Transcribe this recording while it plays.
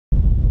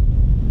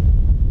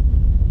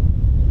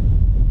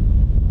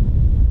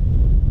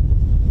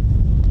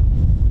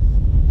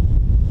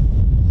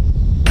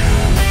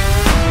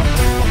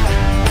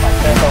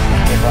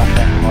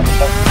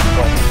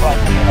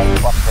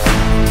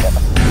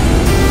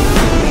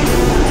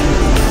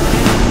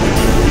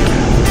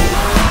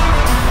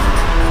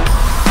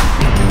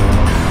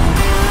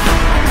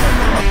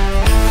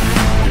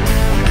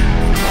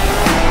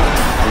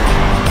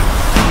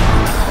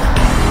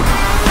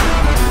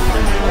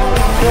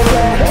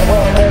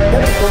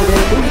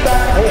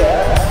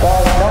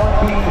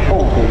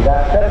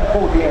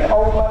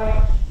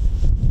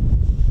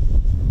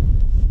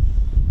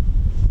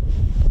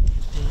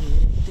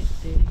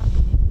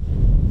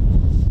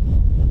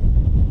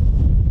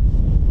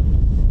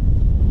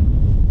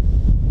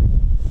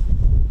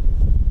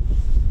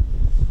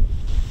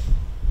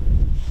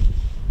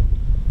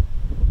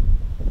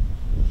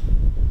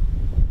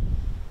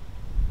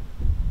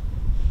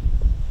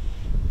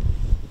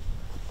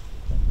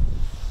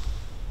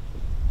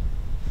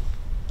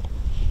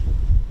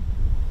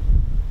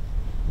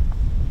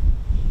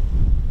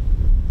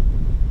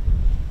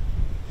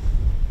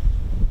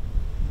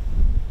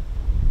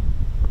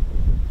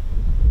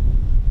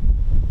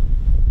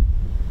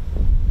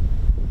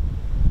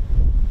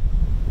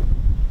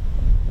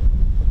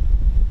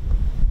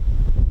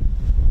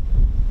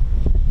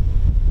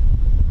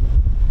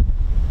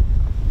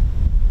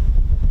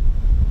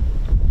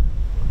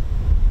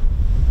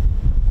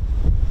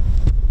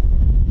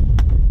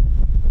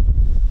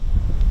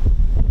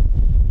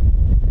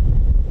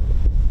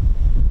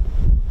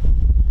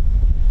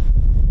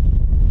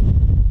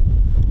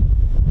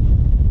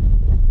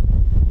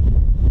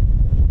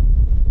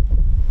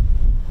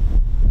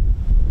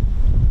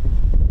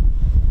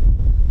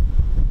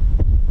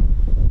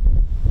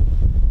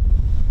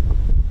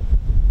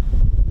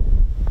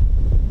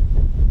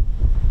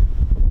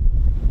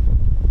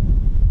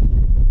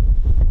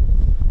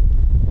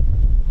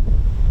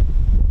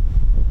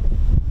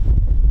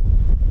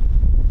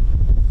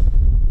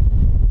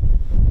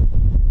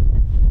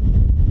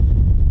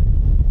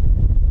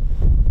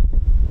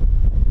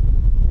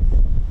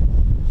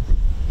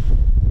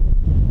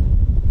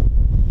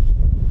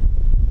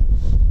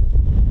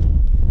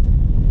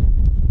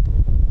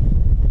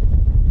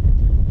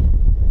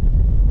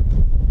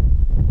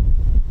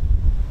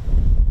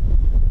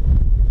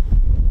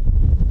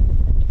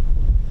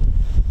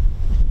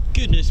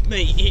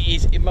me, it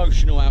is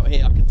emotional out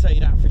here, I can tell you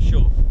that for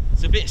sure.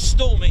 It's a bit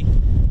stormy.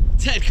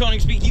 Ted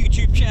Coningsby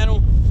YouTube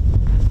channel.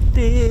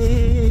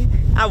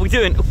 How we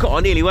doing? Oh God,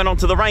 I nearly went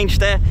onto the range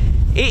there.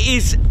 It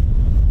is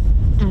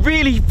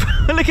really,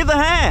 look at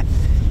the hair.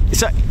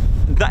 So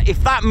that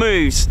if that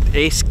moves,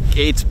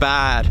 it's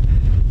bad.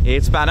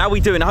 It's bad. How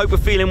we doing? I hope we're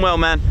feeling well,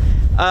 man.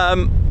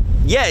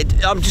 Yeah,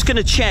 I'm just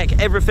gonna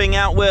check everything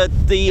out where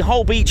the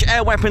Holbeach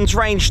Air Weapons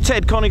Range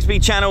Ted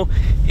Coningsby channel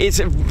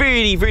is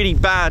really, really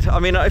bad. I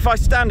mean, if I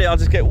stand it, I'll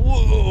just get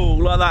whoa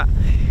like that.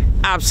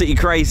 Absolutely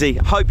crazy.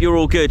 Hope you're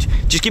all good.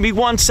 Just give me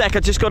 1 sec.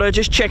 I just gotta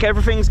check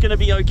everything's gonna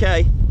be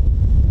okay.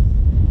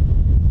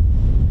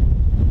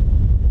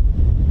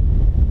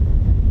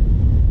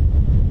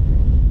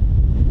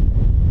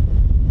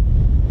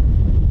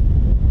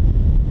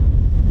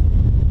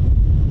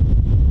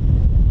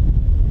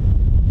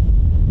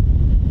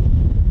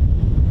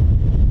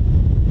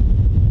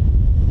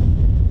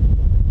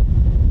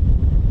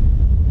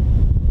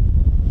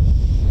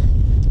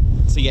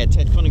 So yeah,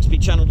 Ted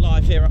Coningsby channel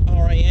live here at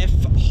RAF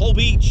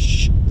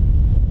Holbeach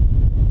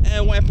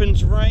Air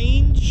Weapons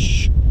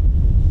Range.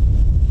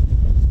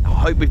 I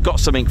hope we've got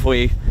something for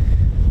you.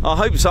 I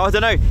hope so. I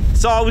don't know.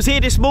 So I was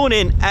here this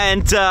morning,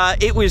 and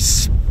it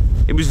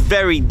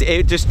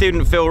just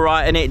didn't feel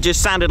right, and it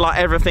just sounded like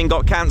everything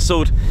got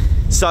cancelled.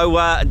 So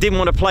I didn't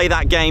want to play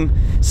that game.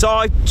 So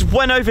I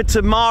went over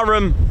to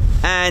Marham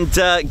and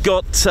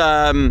got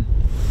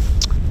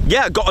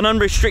an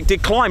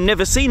unrestricted climb.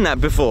 Never seen that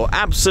before.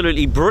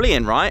 Absolutely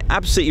brilliant, right?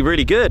 Absolutely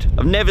really good.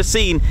 I've never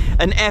seen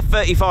an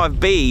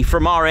F-35B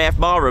from RAF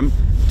Marham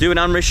do an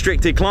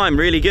unrestricted climb.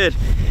 Really good.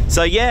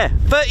 So yeah,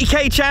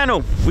 30k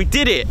channel. We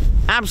did it.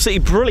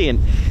 Absolutely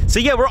brilliant. So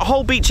yeah, we're at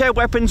Holbeach Air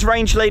Weapons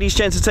Range, ladies,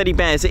 gents and teddy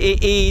bears.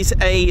 It is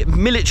a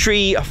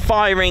military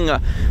firing,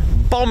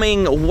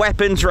 bombing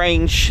weapons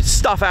range.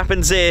 Stuff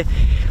happens here.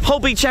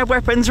 Holbeach Air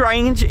Weapons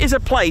Range is a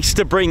place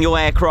to bring your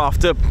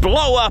aircraft to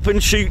blow up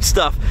and shoot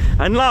stuff.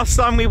 And last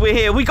time we were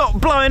here, we got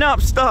blowing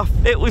up stuff.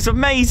 It was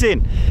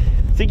amazing.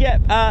 So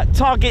yeah,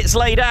 targets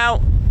laid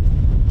out.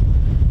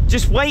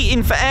 Just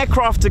waiting for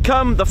aircraft to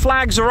come. The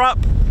flags are up.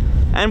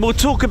 And we'll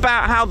talk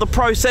about how the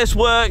process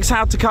works,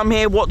 how to come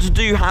here, what to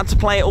do, how to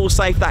play it all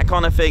safe, that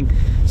kind of thing.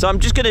 So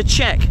I'm just going to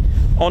check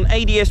on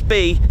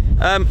ADSB.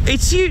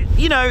 It's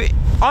you know,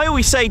 I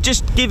always say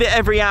just give it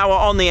every hour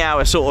on the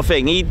hour sort of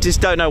thing. You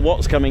just don't know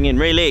what's coming in,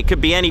 really. It could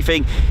be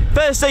anything.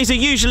 Thursdays are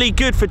usually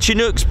good for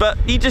CHINOOKs, but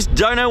you just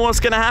don't know what's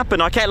going to happen.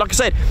 Like I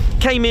said,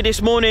 came here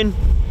this morning,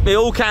 it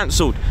all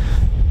cancelled.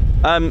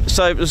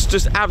 So it was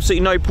just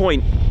absolutely no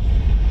point.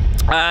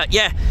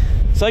 Yeah.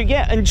 So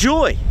yeah,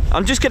 enjoy.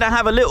 I'm just going to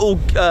have a little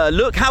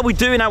look, how we're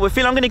doing, how we're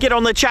feeling. I'm going to get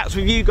on the chats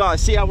with you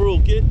guys, see how we're all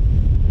good.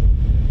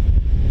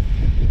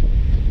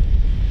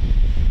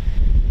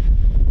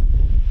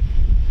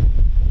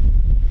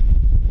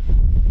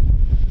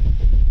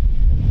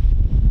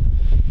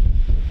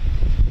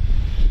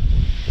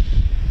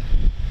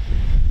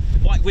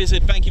 White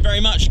Wizard, thank you very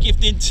much,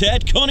 gifting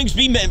Ted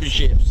Coningsby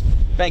memberships.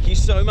 Thank you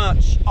so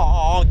much.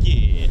 Oh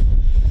yeah.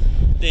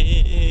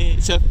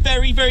 It's a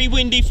very, very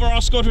windy for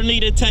our squadron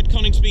leader, Ted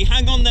Coningsby.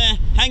 Hang on there,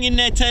 hang in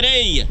there,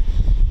 Teddy.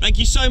 Thank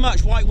you so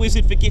much, White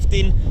Wizard, for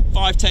gifting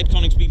 5 Ted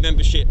Coningsby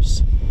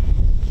memberships.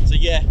 So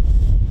yeah.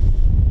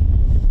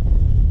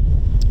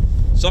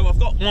 So I've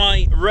got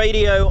my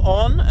radio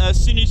on.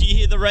 As soon as you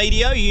hear the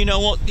radio, you know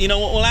what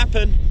will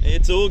happen.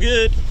 It's all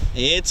good.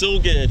 It's all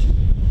good.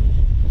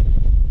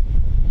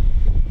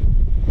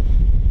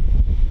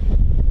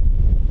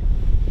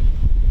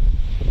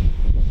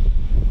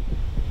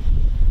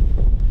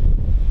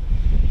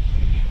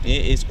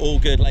 It is all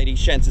good,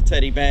 ladies, gents and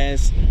teddy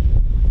bears.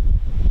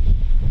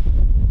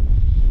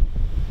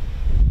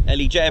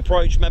 LEJ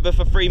approach, member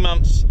for 3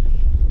 months.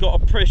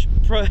 Got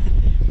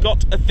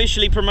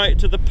officially promoted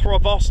to the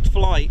Provost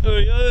flight.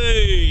 Oy,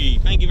 oy.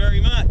 Thank you very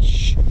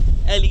much.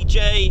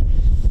 LEJ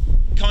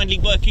kindly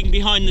working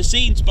behind the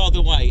scenes, by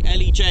the way.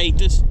 LEJ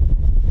does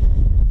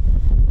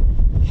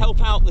help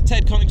out the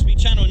Ted Coningsby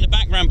channel in the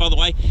background, by the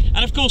way.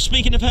 And of course,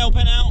 speaking of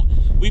helping out,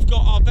 we've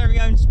got our very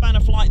own Spanner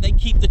Flight. They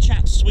keep the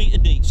chat sweet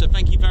and neat, so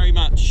thank you very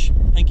much.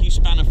 Thank you,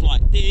 Spanner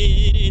Flight.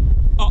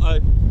 Uh-oh.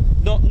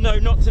 No,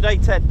 not today,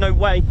 Ted. No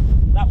way.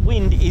 That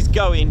wind is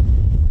going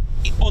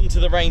onto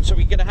the range, so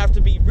we're going to have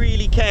to be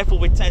really careful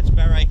with Ted's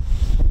beret.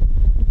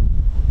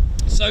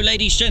 So,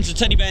 ladies, gents and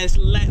teddy bears,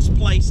 let's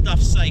play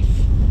stuff safe.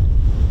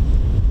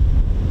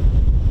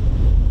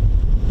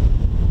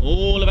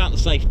 All about the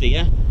safety,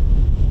 yeah?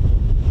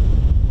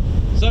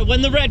 So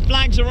when the red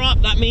flags are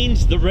up, that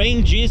means the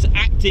range is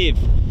active.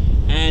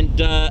 And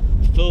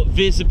for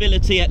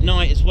visibility at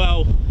night as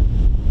well,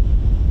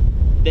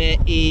 there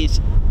is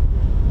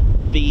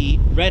the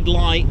red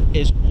light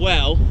as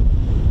well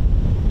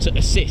to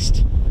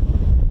assist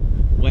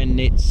when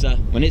it's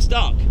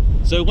dark.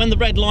 So when the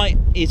red light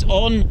is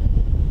on,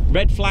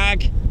 red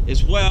flag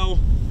as well,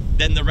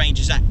 then the range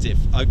is active.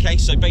 Okay,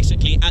 so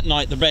basically at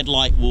night the red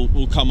light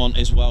will come on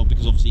as well,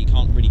 because obviously you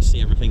can't really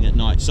see everything at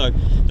night. So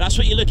that's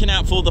what you're looking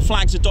out for. The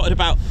flags are dotted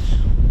about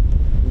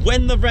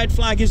When the red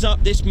flag is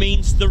up, this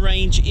means the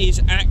range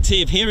is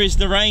active. Here is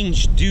the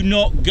range. Do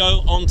not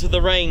go onto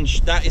the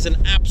range. That is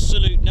an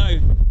absolute no.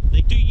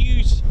 They do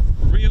use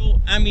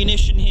real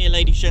ammunition here,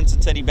 ladies, gents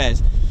and teddy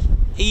bears.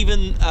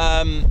 Even,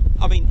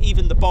 I mean,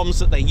 even the bombs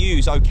that they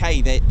use,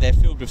 okay, they're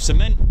filled with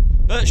cement,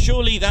 but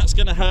surely that's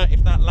going to hurt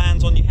if that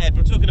lands on your head.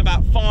 We're talking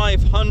about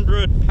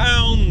 500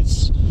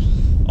 pounds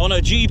on a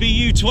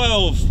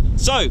GBU-12.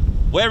 So,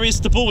 where is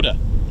the border?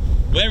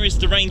 Where is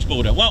the range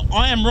border? Well,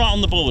 I am right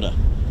on the border.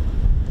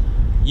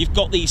 You've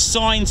got these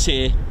signs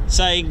here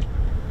saying,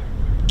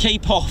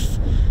 keep off,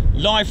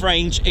 live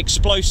range,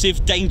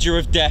 explosive, danger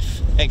of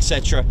death,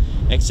 etc.,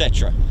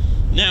 etc.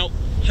 Now,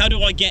 how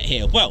do I get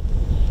here? Well,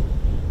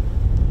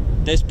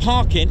 there's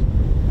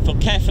parking for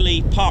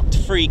carefully parked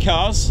free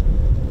cars.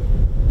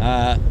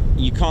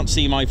 You can't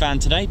see my van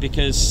today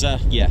because,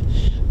 yeah.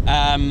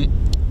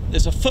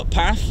 There's a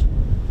footpath.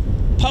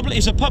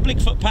 It's a public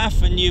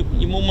footpath, and you're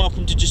more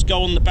welcome to just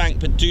go on the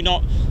bank, but do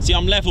not, see,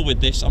 I'm level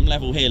with this, I'm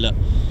level here, look.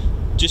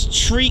 Just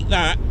treat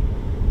that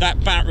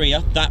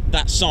barrier,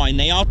 that sign,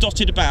 they are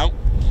dotted about,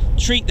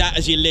 treat that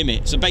as your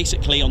limit. So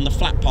basically on the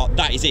flat part,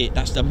 that is it,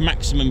 that's the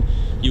maximum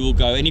you will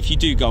go, and if you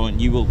do go on,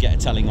 you will get a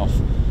telling off.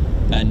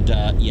 And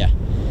yeah,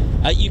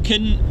 you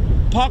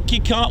can park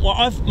your car,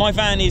 well, my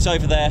van is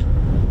over there,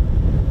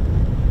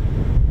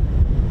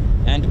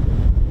 and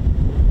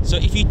so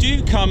if you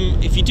do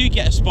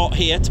get a spot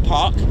here to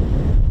park,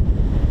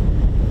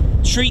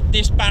 treat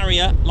this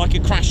barrier like a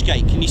crash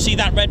gate. Can you see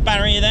that red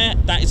barrier there?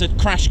 That is a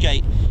crash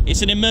gate.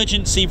 It's an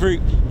emergency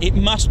route. It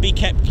must be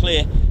kept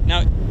clear.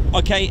 Now,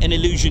 okay, an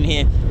illusion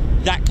here.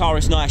 That car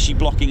is not actually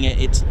blocking it.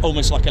 It's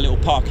almost like a little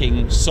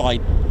parking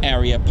side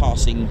area,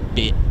 passing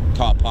bit,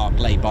 car park,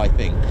 lay-by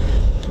thing.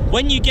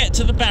 When you get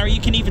to the barrier,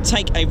 you can either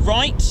take a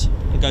right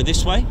and go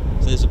this way.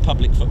 So there's a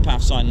public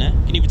footpath sign there.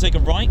 You can either take a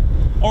right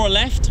or a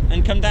left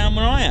and come down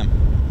where I am.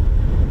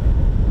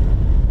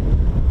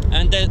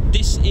 And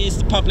this is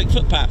the public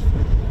footpath.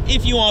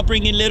 If you are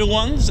bringing little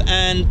ones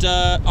and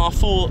our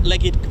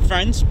four-legged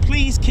friends,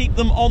 please keep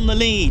them on the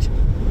lead,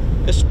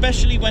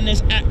 especially when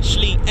there's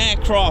actually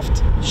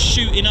aircraft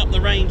shooting up the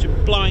range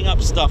and blowing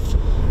up stuff.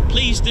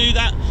 Please do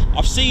that.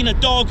 I've seen a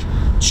dog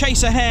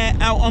chase a hare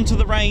out onto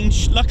the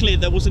range. Luckily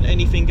there wasn't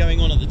anything going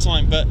on at the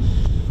time, but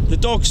the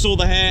dog saw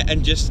the hare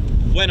and just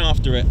went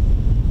after it.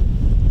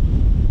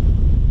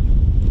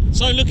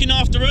 So looking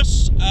after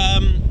us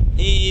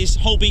is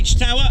Holbeach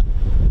Tower.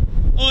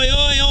 Oi,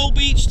 oi,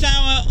 Holbeach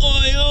Tower,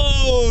 oi,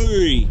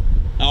 oi!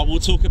 We'll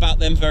talk about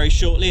them very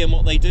shortly and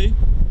what they do.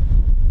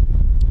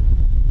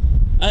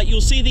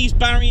 You'll see these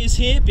barriers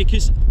here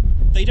because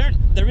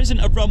there isn't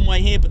a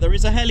runway here, but there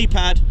is a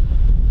helipad,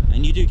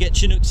 and you do get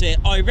Chinooks here.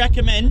 I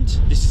recommend,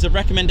 this is a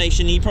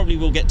recommendation, you probably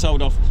will get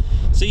told off.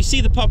 So you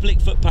see the public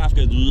footpath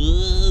goes,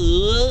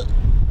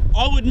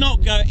 I would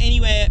not go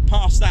anywhere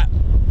past that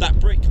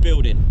brick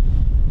building.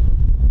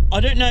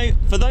 I don't know,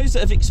 for those that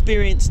have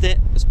experienced it,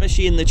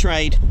 especially in the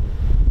trade,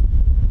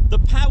 the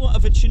power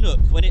of a Chinook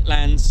when it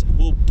lands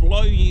will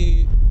blow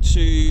you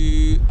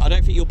to, I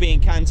don't think you'll be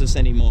in Kansas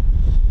anymore.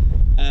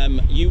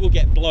 You will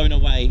get blown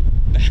away.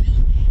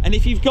 And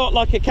if you've got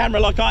like a camera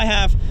like I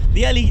have,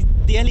 the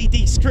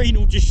LED screen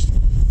will just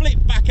flip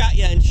back at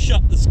you and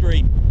shut the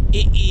screen.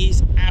 It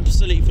is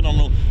absolutely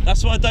phenomenal.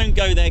 That's why I don't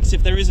go there, because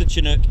if there is a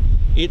Chinook,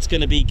 it's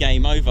going to be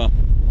game over.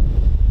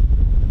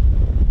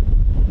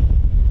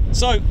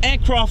 So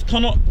aircraft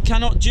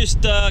cannot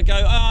just go,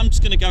 oh, I'm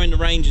just going to go in the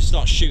range and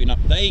start shooting up.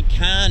 They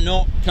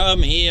cannot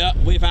come here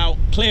without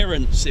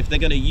clearance if they're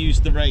going to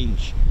use the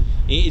range.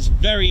 It is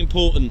very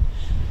important.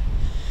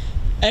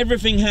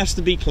 Everything has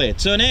to be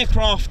cleared. So an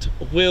aircraft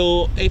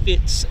will,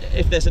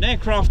 if there's an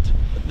aircraft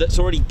that's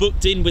already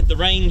booked in with the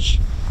range,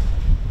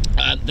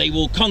 they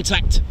will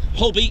contact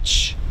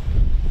Holbeach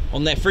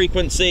on their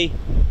frequency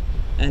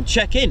and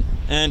check in,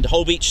 and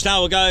Holbeach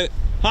Tower go,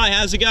 hi,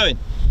 how's it going?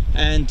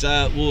 And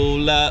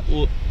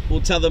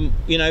we'll tell them,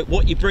 you know,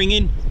 what you're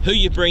bringing, who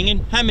you're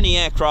bringing, how many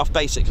aircraft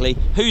basically,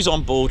 who's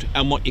on board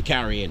and what you're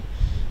carrying,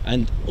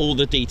 and all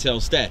the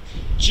details there.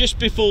 Just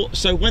before,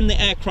 so when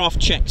the aircraft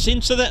checks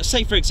in, so that,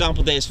 say for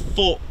example there's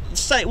four,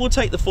 say we'll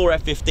take the 4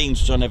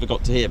 F-15s, which I never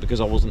got to hear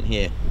because I wasn't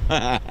here.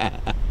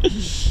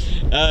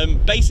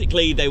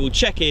 Basically they will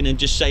check in and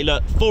just say,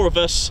 look, 4 of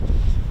us,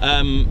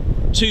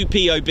 2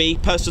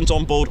 POB, persons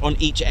on board on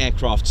each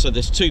aircraft, so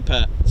there's 2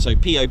 per, so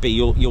POB,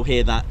 you'll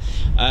hear that,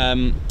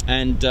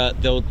 and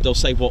they'll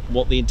say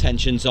what the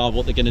intentions are,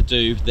 what they're going to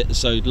do.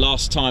 So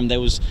last time there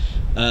was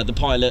the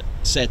pilot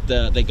said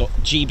they got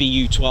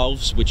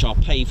GBU-12s, which are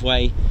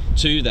paveway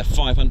 2, they're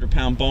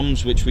 500-pound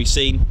bombs, which we've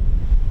seen.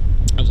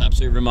 That was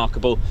absolutely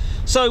remarkable.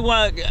 So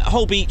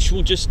Holbeach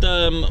will just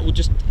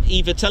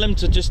either tell them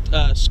to just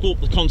squawk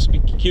the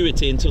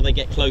conspicuity until they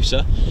get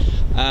closer,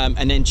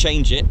 and then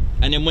change it,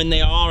 and then when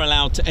they are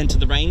allowed to enter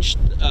the range,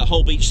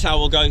 Holbeach Tower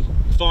will go,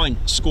 fine,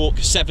 squawk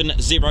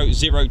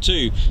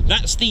 7002.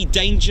 That's the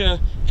danger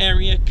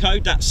area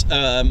code.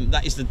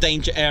 That is the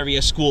danger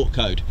area squawk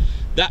code.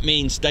 That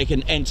means they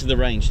can enter the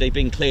range. They've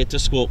been cleared to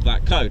squawk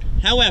that code.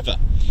 However,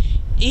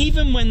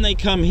 even when they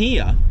come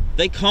here,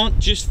 they can't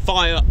just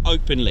fire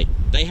openly.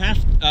 They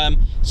have,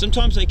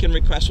 sometimes they can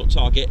request what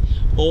target,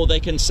 or they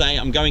can say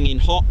I'm going in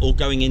hot or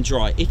going in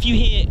dry. If you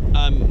hear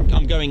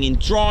I'm going in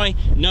dry,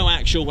 no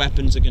actual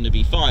weapons are going to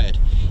be fired.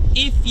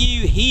 If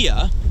you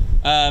hear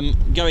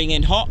going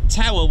in hot,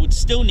 tower would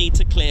still need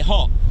to clear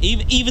hot.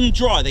 Even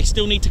dry, they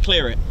still need to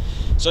clear it.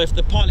 So if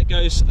the pilot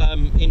goes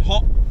in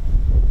hot,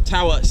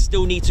 tower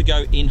still need to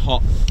go in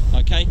hot,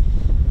 okay?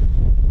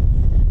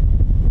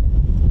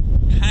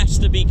 Has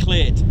to be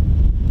cleared,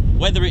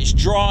 whether it's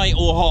dry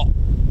or hot.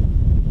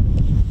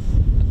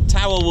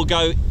 Tower will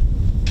go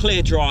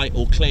clear dry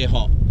or clear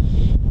hot.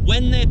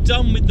 When they're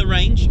done with the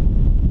range,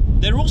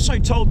 they're also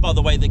told, by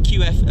the way, the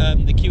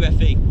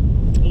QFE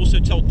also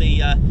told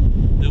the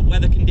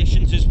weather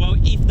conditions as well,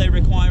 if they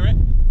require it.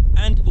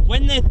 And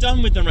when they're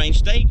done with the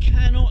range, they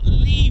cannot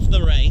leave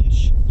the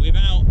range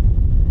without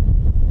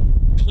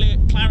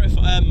clearing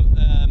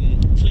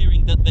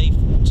that they've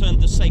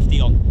turned the safety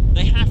on.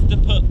 They have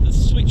to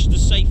switch the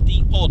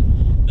safety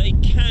on. They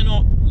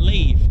cannot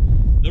leave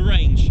the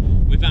range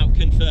without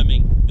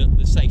confirming that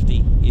the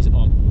safety is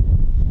on.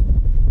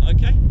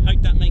 Okay,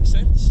 hope that makes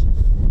sense.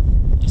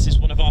 This is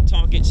one of our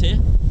targets here.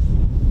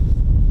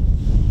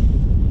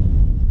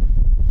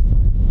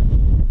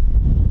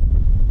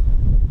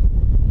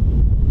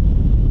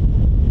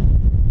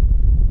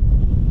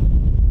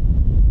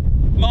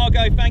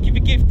 Margot, thank you for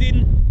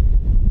gifting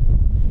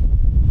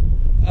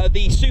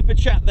the super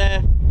chat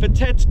there for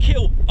Ted's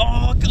kill.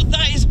 Oh God,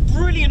 that is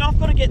brilliant. I've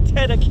got to get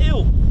Ted a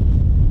kill.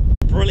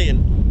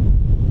 Brilliant.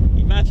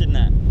 Imagine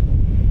that.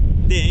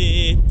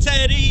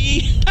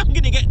 Teddy, I'm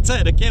gonna get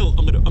Ted a kill.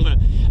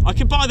 I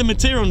could buy the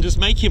material and just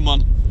make him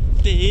one.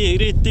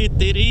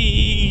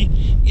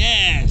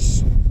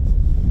 Yes.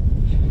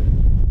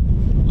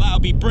 That'll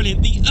be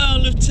brilliant. The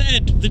Earl of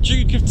Ted, the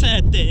Duke of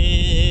Ted.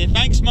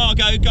 Thanks,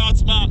 Margot.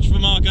 God's March for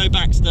Margot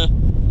Baxter.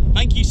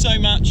 Thank you so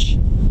much.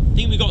 I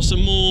think we've got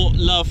some more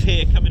love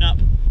here coming up.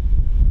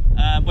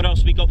 What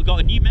else we got? We got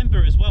a new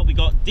member as well. We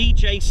got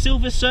DJ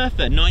Silver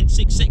Surfer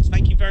 966.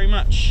 Thank you very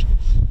much.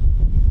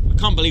 I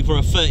can't believe we're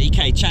a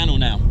 30k channel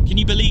now. Can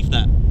you believe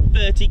that?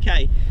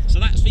 30k. So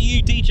that's for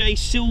you, DJ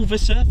Silver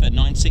Surfer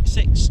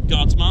 966.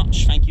 God's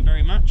March. Thank you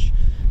very much.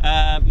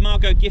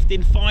 Margot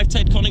gifting 5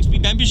 Ted Coningsby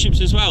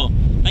memberships as well.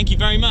 Thank you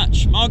very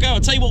much. Margot,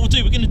 I'll tell you what we'll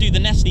do. We're going to do the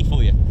Nestle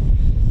for you.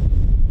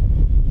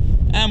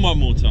 And one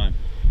more time.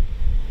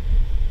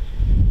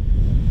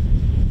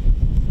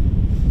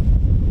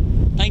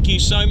 Thank you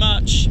so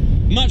much.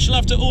 Much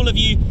love to all of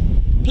you.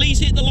 Please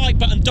hit the like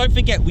button. Don't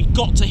forget, we've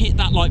got to hit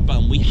that like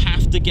button. We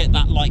have to get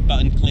that like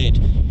button cleared.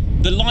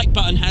 The like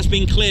button has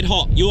been cleared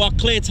hot. You are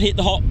cleared to hit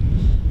the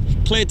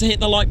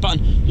like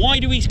button. Why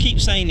do we keep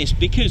saying this?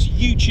 Because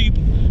YouTube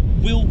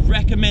will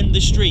recommend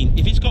the stream.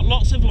 If it's got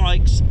lots of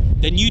likes,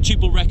 then YouTube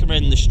will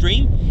recommend the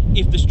stream.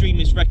 If the stream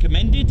is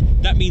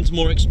recommended, that means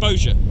more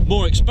exposure.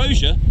 More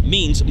exposure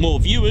means more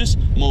viewers.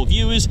 More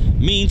viewers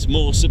means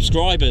more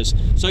subscribers.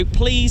 So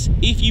please,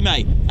 if you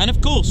may, and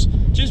of course,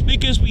 just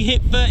because we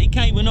hit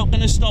 30k, we're not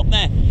going to stop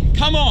there.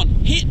 Come on,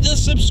 hit the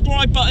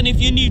subscribe button if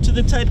you're new to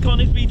the Ted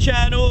Coningsby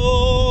channel.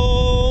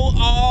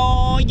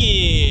 Oh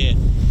yeah.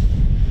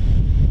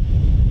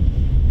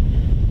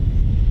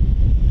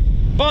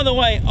 By the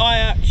way, I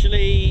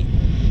actually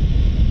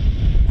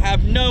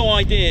have no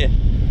idea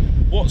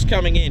what's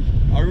coming in.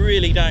 I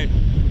really don't.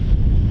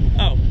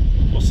 Oh,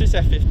 what's this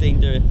F-15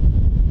 doing?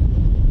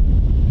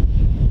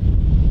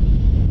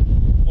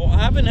 Well, I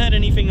haven't had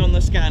anything on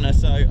the scanner,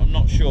 so I'm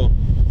not sure.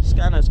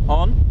 Scanner's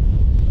on.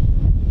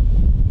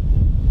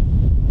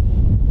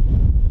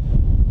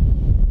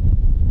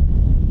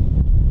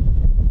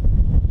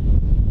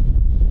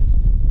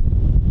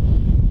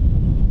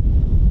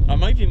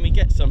 I'm hoping we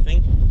get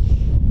something.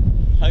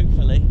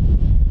 Hopefully.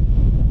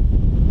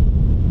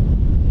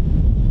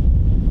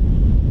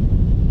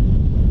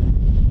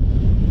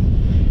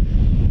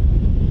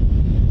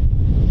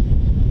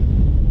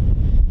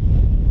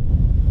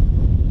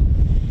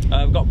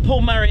 We've got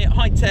Paul Marriott,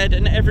 hi Ted,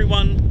 and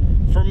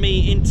everyone from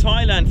me in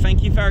Thailand.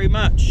 Thank you very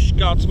much.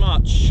 God's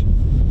March.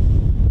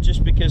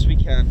 Just because we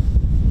can.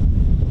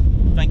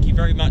 Thank you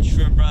very much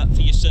for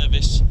your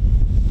service.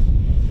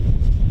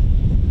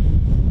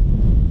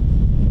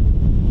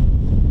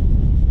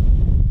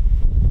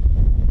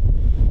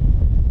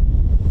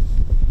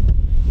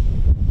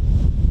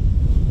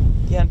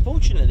 Yeah,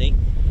 unfortunately,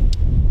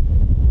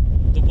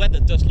 the weather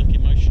does look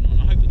emotional,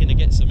 and I hope we're going to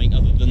get something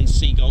other than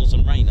seagulls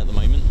and rain at the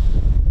moment.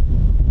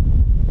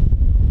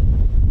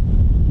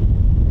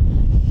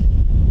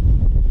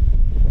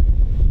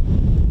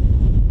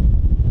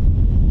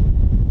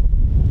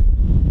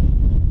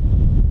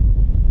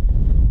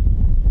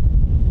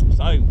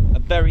 So, a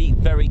very,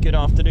 very good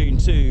afternoon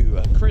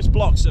to Chris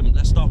Bloxham.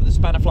 Let's start with the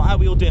Spanner Flight. How are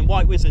we all doing?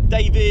 White Wizard,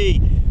 Davey.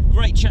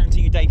 Great chatting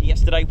to you, Davey,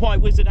 yesterday.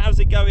 White Wizard, how's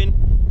it going?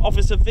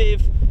 Officer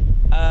Viv.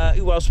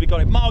 Who else we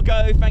got it?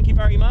 Margot, thank you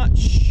very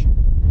much.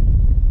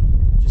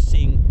 Just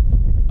seeing,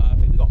 I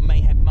think we've got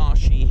Mayhem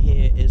Marshy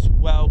here as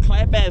well.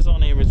 Claire Bear's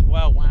on here as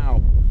well.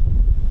 Wow.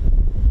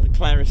 The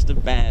Clarest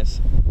of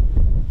Bears.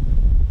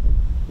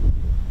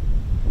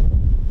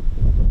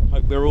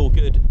 Hope we're all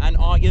good. And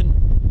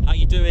Aryan, how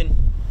you doing?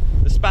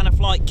 The Spanner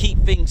Flight,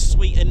 keep things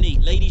sweet and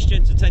neat. Ladies,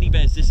 gents and teddy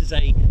bears, this is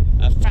a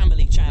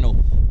family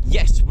channel.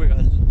 Yes, we're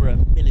a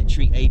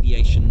military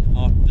aviation,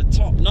 the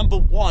top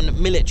 #1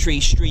 military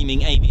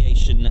streaming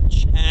aviation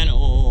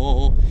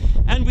channel.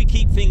 And we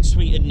keep things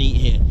sweet and neat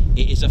here.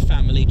 It is a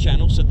family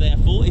channel, so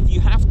therefore, if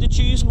you have to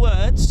choose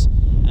words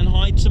and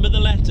hide some of the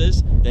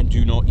letters, then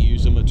do not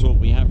use them at all.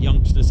 We have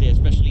youngsters here,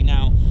 especially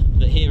now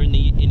that here in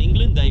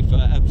England, they've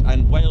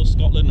and Wales,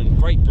 Scotland, and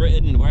Great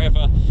Britain, and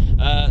wherever,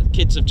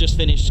 kids have just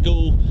finished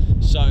school.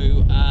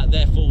 So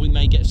therefore, we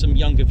may get some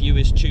younger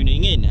viewers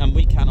tuning in, and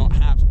we cannot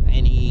have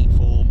any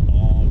form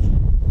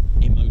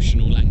of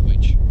emotional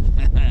language.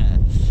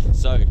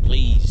 So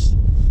please,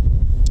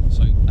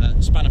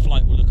 Spanner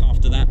Flight will look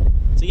after that.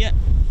 So yeah,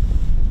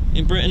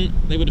 in Britain,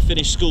 they would have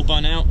finished school by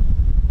now.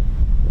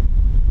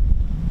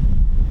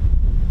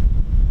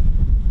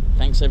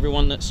 Thanks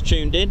everyone that's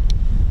tuned in.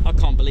 I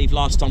can't believe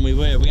last time we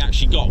were here, we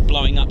actually got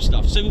blowing up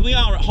stuff. So we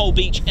are at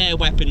Holbeach Air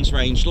Weapons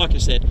Range. Like I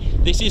said,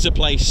 this is a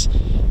place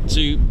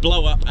to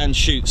blow up and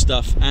shoot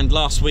stuff. And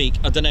last week,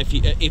 I don't know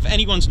if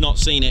anyone's not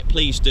seen it,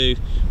 please do.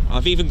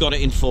 I've even got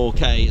it in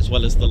 4K as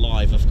well as the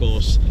live, of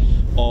course,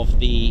 of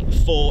the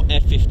 4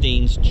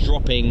 F-15s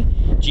dropping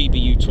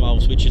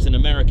GBU-12s, which is an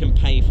American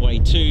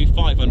Paveway 2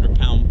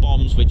 500-pound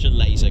bombs, which are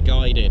laser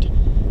guided.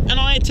 And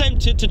I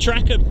attempted to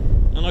track them,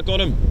 and I got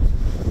them.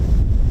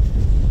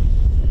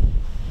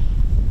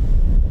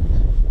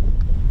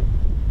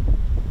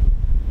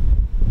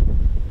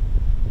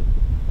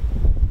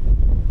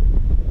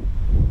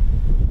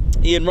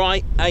 Ian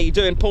Wright, how you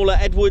doing? Paula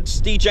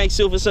Edwards, DJ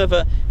Silver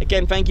Surfer,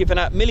 again, thank you for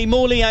that. Millie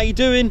Morley, how you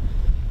doing?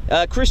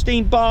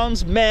 Christine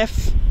Barnes,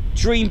 Meth,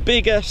 Dream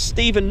Bigger,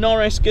 Stephen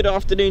Norris, good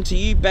afternoon to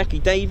you. Becky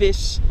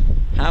Davis,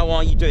 how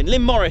are you doing?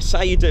 Lynn Morris,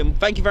 how you doing?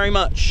 Thank you very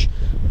much.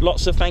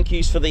 Lots of thank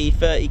yous for the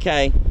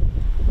 30k.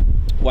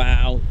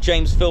 Wow.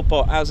 James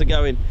Philpott, how's it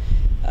going?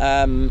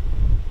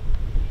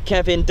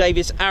 Kevin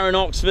Davis, Aaron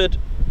Oxford,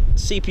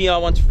 CPR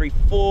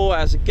 1234,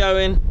 how's it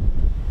going?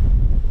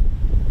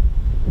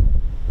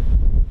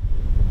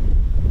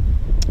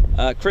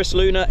 Chris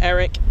Luna,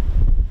 Eric,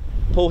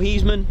 Paul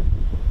Heisman,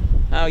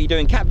 how are you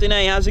doing? Captain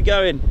A, how's it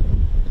going?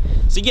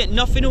 So yeah,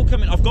 nothing will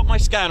come in. I've got my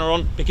scanner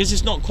on because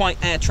it's not quite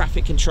air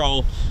traffic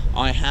control.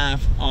 I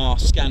have our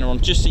scanner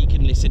on just so you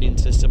can listen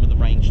into some of the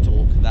range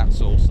talk. That's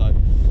all. So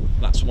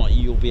that's why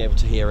you'll be able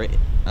to hear it.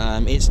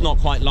 It's not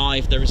quite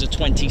live. There is a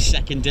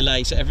 20-second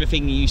delay. So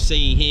everything you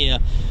see here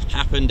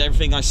happened.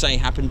 Everything I say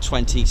happened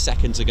 20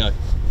 seconds ago.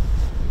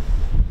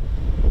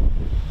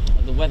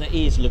 The weather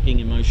is looking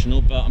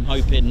emotional, but I'm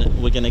hoping that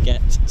we're going to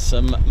get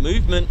some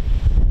movement.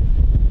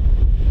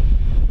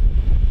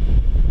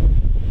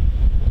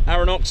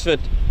 Aaron Oxford,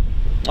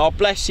 oh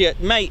bless you,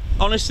 mate.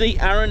 Honestly,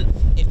 Aaron,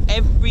 if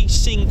every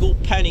single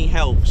penny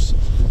helps,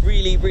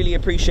 really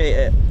appreciate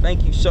it.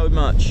 Thank you so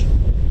much.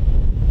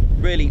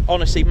 Really,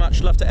 honestly,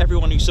 much love to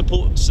everyone who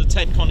supports the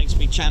Ted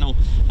Coningsby channel.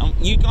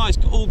 You guys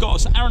all got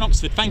us. Aaron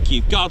Oxford, thank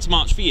you. Guards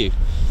March for you.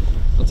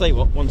 I'll tell you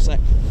what, one sec.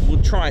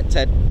 We'll try it,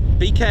 Ted.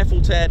 Be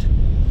careful, Ted.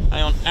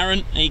 Hang on,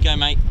 Aaron, there you go,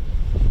 mate.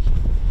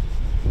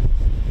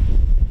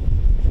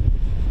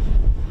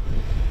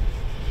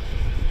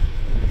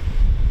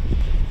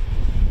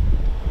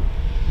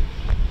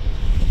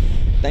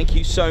 Thank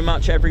you so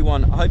much,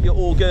 everyone. I hope you're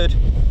all good.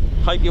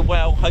 Hope you're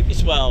well. Hope you're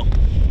swell.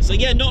 So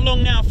yeah, not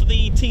long now for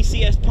the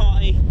TCS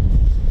party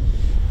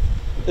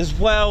as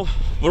well.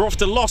 We're off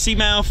to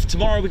Lossiemouth.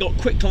 Tomorrow we got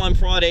Quick Climb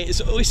Friday.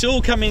 It's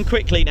all coming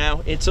quickly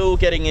now. It's all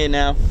getting in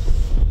now.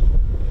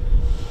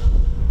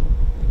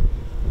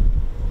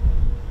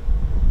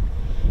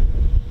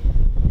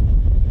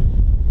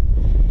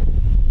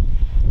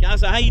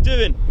 Gaza, how you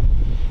doing?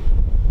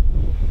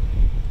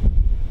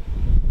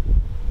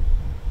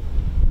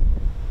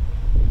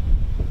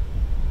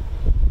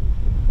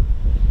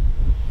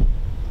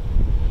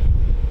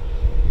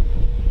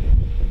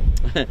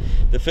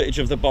 The footage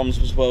of the bombs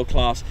was world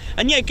class.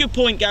 And yeah, good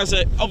point,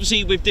 Gaza.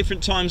 Obviously, with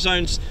different time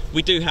zones,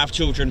 we do have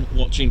children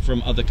watching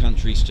from other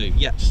countries too.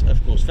 Yes,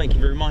 of course. Thank you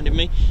for reminding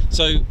me.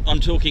 So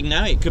I'm talking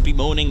now. It could be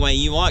morning where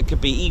you are. It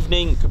could be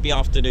evening. It could be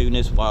afternoon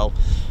as well.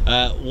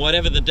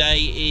 Whatever the day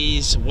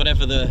is,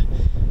 whatever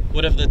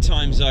the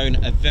time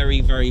zone, a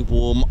very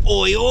warm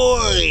oi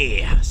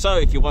oi. So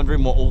if you're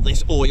wondering what all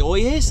this oi oi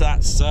is,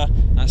 that's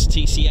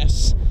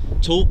TCS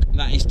talk.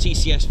 That is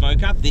TCS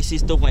vocab. This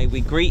is the way we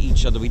greet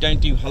each other. We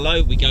don't do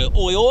hello, we go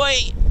oi oi.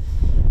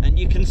 And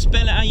you can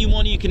spell it how you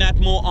want. You can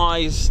add more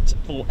eyes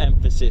for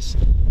emphasis.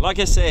 Like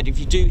I said, if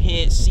you do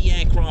see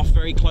aircraft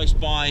very close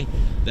by,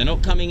 they're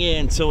not coming in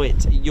until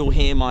you'll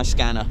hear my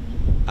scanner.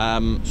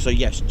 So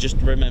yes, just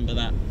remember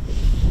that.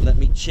 Let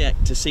me check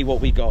to see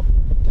what we got,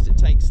 because it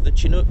takes the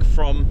Chinook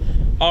from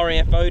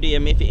RAF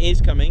Odium, if it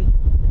is coming,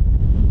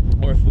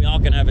 or if we are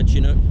going to have a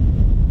Chinook.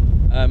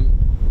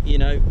 You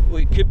know,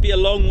 it could be a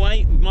long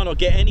wait. We might not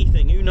get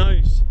anything. Who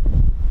knows?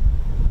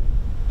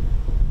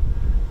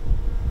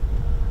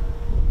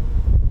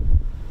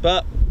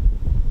 But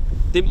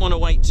didn't want to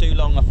wait too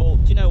long. I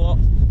thought, do you know what?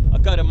 I'll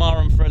go to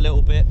Marham for a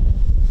little bit.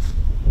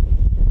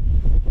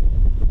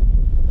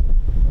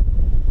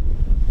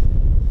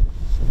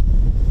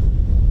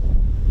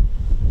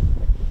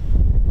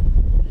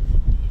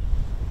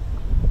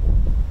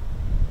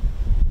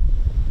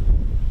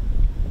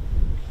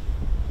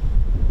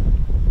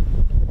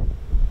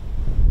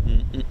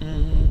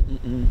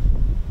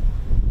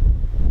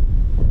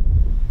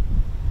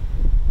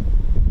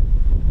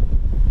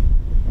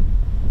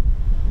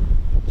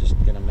 Just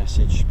gonna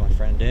message my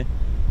friend here.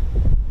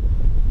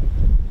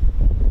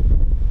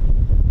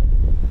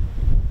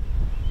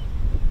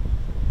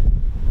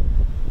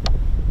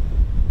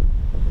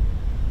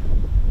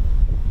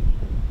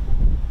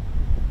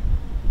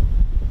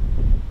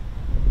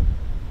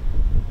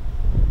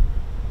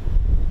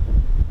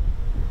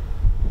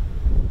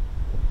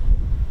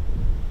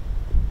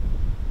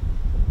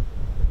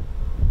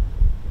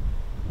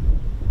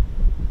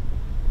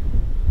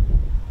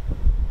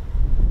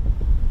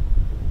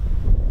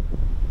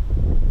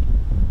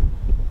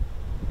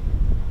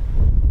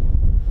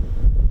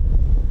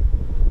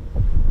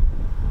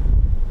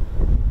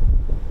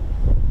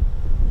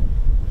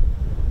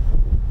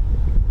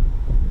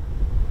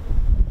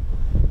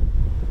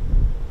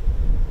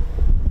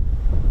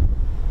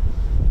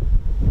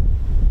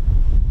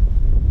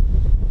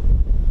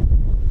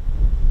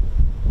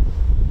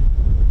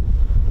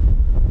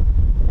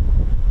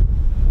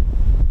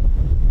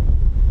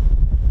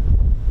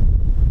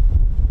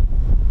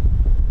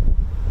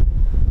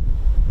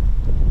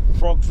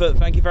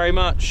 Thank you very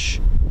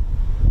much.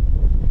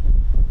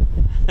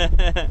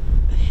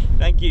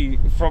 Thank you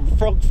from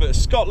Frogfoot,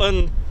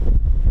 Scotland,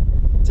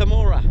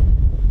 Tamora.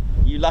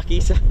 You lucky.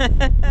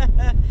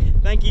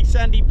 Thank you,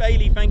 Sandy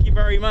Bailey. Thank you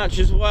very much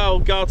as well.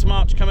 Guards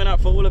March coming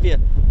up for all of you.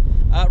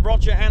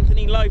 Roger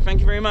Anthony Lowe. Thank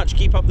you very much.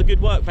 Keep up the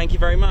good work. Thank you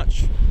very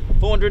much.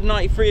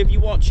 493 of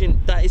you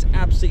watching. That is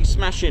absolutely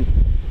smashing.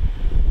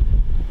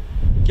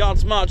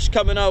 Guards March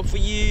coming up for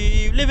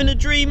you. Living a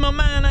dream, my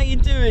man. How you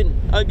doing?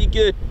 Hope you're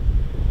good.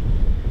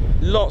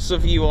 Lots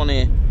of you on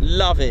here,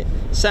 love it.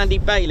 Sandy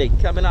Bailey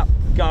coming up.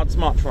 Guards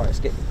March, right? Let's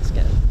get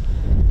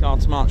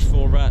Guards March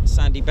for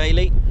Sandy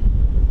Bailey.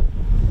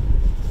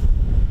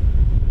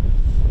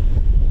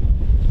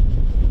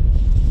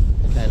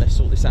 Okay, let's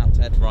sort this out,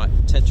 Ted. Right,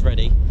 Ted's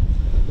ready.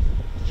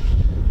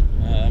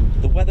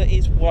 The weather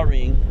is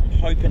worrying. I'm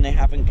hoping they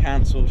haven't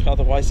cancelled.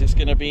 Otherwise, it's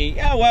going to be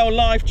well,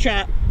 live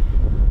chat.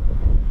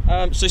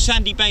 So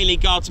Sandy Bailey,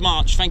 Guards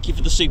March. Thank you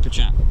for the super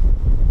chat.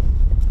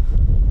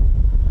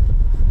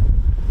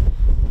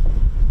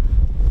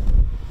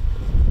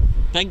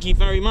 Thank you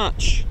very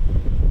much.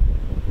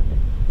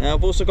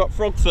 I've also got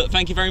Frogfoot.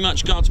 Thank you very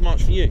much. Guards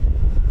March for you.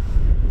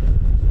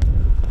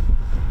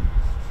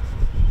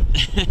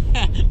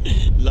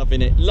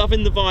 Loving it.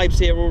 Loving the vibes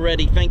here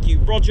already. Thank you.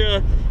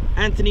 Roger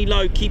Anthony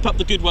Lowe. Keep up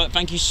the good work.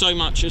 Thank you so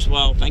much as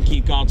well. Thank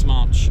you, Guards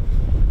March.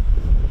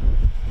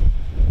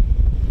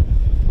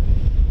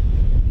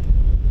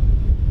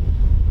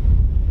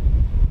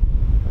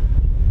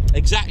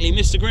 Exactly,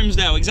 Mr.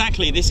 Grimsdale.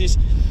 Exactly. This is,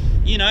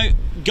 you know,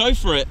 go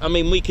for it. I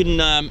mean, we can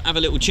have a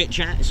little chit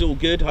chat. It's all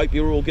good. Hope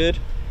you're all good.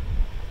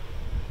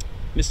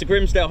 Mr.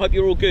 Grimsdale, hope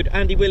you're all good.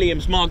 Andy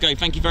Williams, Margot,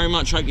 thank you very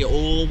much. Hope you're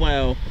all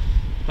well.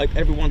 Hope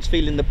everyone's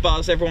feeling the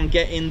buzz. Everyone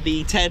getting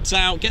the TEDs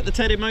out. Get the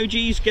TED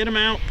emojis. Get them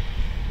out.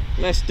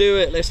 Let's do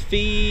it. Let's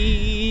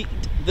feed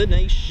the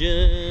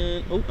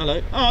nation. Oh,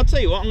 hello. Oh, I'll tell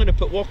you what. I'm going to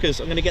put walkers.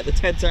 I'm going to get the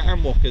TEDs out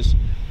and walkers.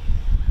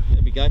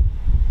 There we go.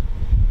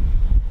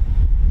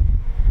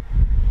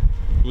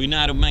 We know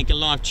how to make a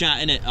live chat,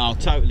 innit? Oh,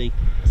 totally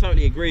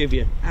agree with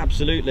you.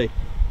 Absolutely.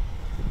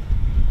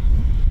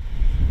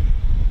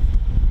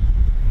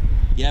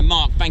 Yeah,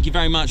 Mark, thank you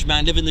very much,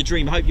 man. Living the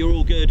dream. Hope you're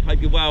all good.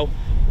 Hope you're well.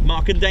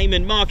 Mark and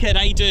Damon. Markhead,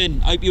 how you doing?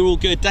 Hope you're all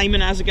good.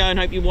 Damon, how's it going?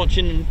 Hope you're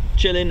watching and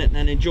chilling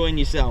and enjoying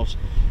yourselves.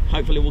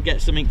 Hopefully we'll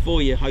get something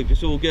for you. Hope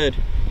it's all good.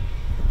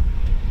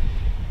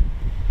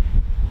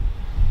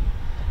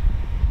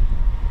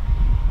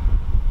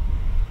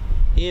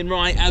 Ian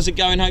Wright, how's it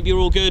going? Hope you're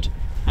all good.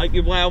 Hope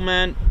you're well,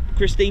 man.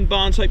 Christine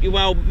Barnes, hope you're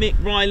well.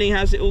 Mick Riley,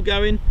 how's it all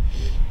going?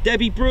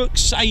 Debbie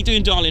Brooks, how you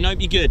doing, darling?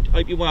 Hope you're good.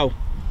 Hope you're well.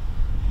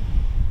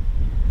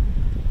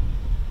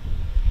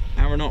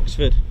 Aaron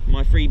Oxford,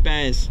 my three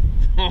bears.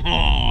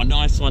 Oh,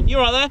 nice one. You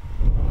all right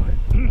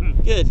there?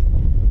 Right. Good.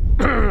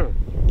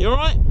 You all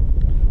right?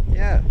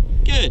 Yeah.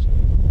 Good.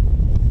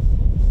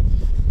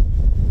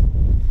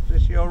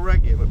 Is this your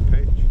regular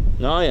pitch?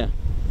 Oh, yeah.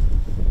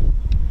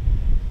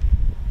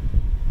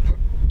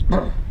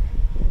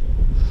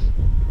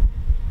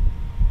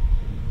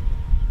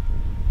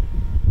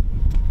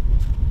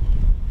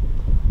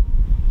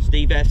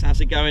 Steve S, how's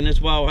it going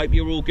as well? Hope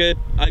you're all good.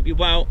 Hope you're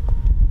well.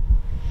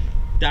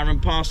 Darren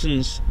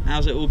Parsons,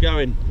 how's it all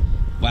going?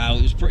 Wow,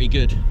 it was pretty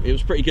good. It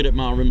was pretty good at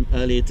Marham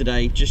earlier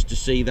today, just to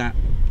see that.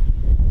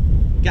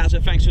 Gazza,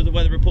 thanks for the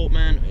weather report,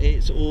 man.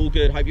 It's all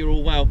good. Hope you're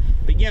all well.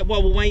 But yeah,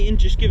 while we're waiting,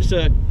 just give us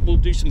a... We'll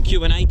do some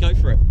Q&A. Go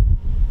for it.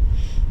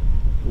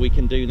 We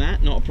can do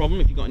that. Not a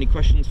problem. If you've got any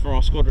questions for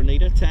our squadron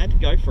leader,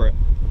 Ted, go for it.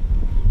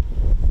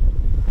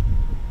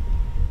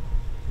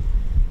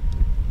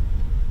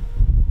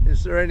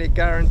 Is there any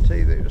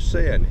guarantee that you'll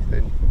see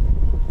anything?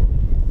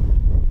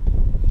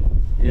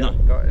 You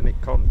haven't got any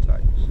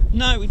contacts?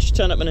 No, we just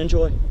turn up and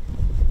enjoy.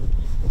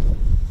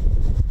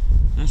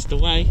 That's the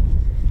way.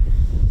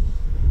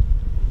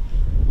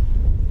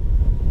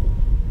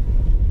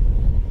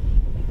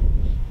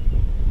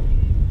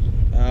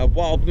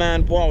 Wild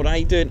Man, Wild, how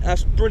you doing?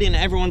 That's brilliant,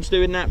 everyone's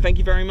doing that, thank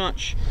you very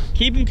much.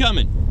 Keep them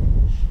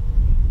coming.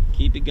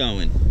 Keep it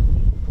going.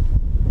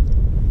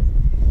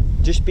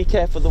 Just be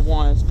careful of the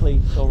wires,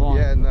 please,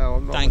 alright? Yeah, no,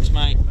 I'm not. Thanks,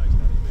 mate.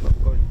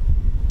 Not good.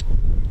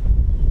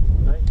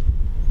 Hey?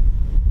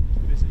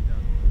 Busy,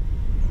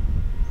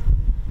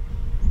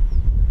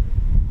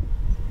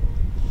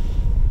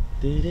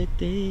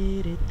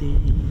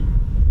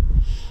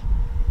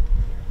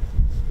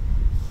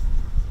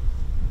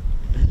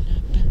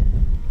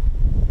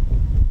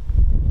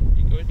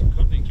 You going to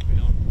Coningsby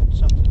on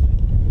Saturday?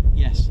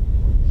 Yes.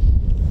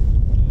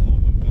 I'm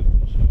a member,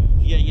 so...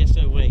 Yeah, yes,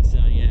 so we, so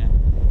yeah.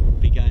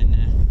 Be going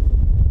there.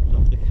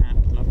 Love the cap,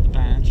 love the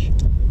badge.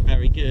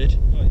 Very good.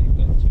 Oh, you've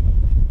got to.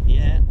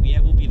 Yeah,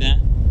 we'll be there.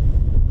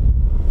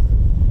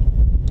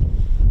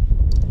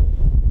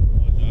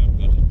 I haven't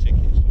got a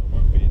ticket, so I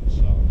won't be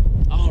inside.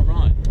 Oh,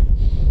 right.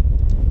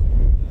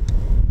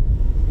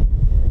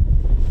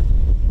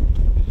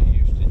 Because you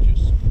used to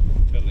just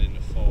fill in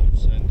a form,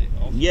 send it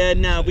off. Yeah,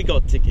 no, we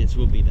got tickets,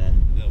 we'll be there.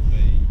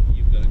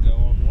 You've got to go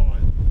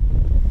online.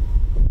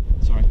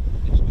 Sorry.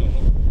 It's gone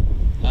up.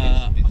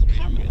 I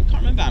can't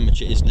remember how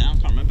much it is now. I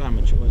can't remember how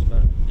much it was,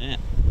 but yeah.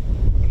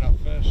 When I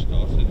first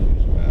started, it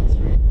was about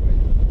 £3.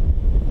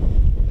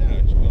 Now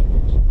it's gone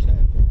up to 10.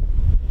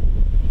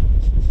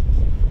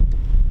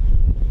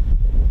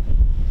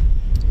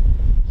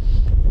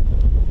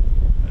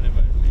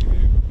 Anyway, leave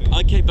it.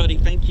 Okay, buddy,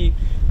 thank you.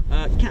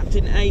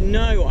 Captain A,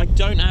 no, I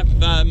don't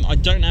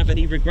have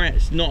any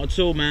regrets, not at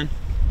all, man.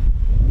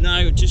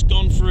 No, just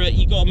gone for it.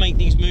 You got to make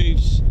these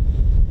moves.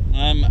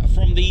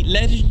 From the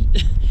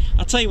legend.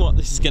 I'll tell you what,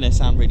 this is going to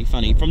sound really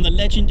funny. From the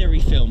legendary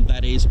film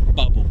that is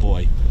Bubble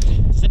Boy.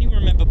 Does anyone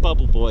remember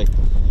Bubble Boy?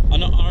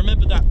 I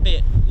remember that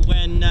bit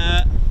when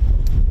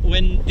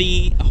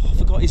the I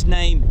forgot his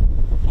name.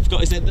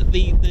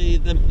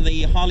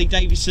 The Harley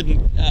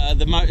Davidson,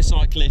 the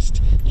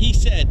motorcyclist. He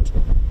said,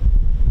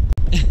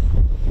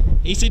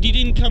 you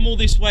didn't come all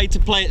this way to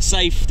play it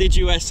safe, did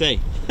you, SE?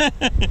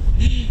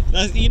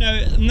 You know,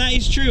 and that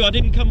is true. I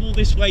didn't come all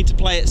this way to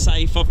play it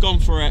safe. I've gone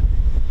for it.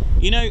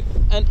 You know,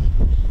 and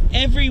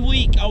every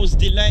week I was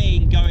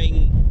delaying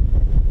going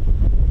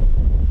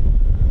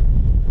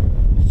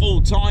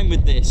full time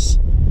with this.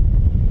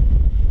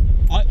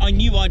 I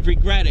knew I'd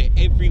regret it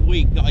every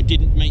week that I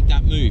didn't make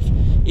that move.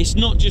 It's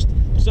not just,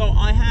 so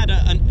I had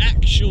an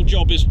actual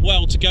job as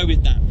well to go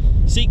with that.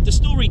 See, the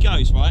story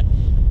goes, right,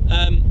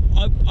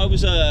 I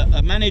was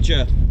a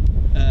manager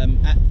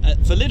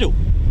for Lidl,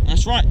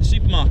 that's right, the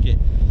supermarket,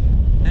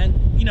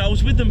 and you know, I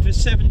was with them for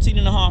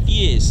 17.5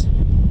 years,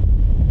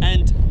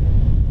 and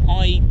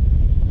I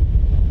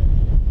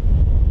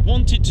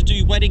wanted to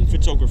do wedding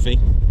photography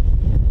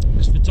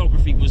because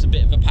photography was a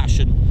bit of a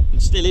passion,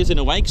 and still is in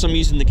a way because I'm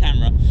using the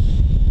camera.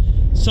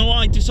 So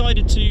I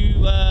decided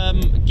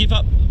to give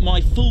up my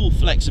full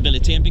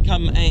flexibility and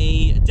become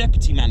a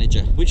deputy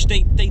manager, which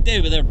they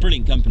do. They're a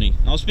brilliant company.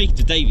 I was speaking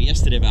to Davey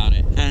yesterday about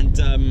it, and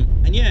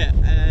yeah,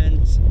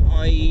 and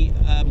I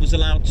was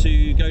allowed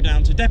to go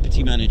down to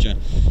deputy manager.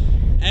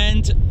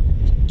 And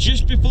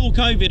just before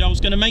COVID, I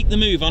was going to make the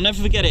move. I'll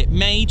never forget it.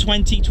 May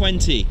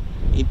 2020.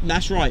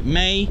 That's right,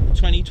 May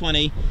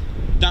 2020.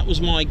 That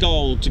was my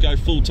goal, to go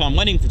full-time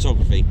wedding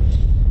photography,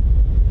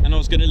 and I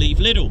was going to leave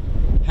Lidl.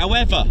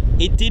 However,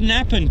 it didn't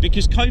happen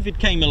because COVID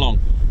came along.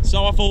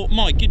 So I thought,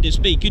 my goodness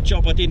me, good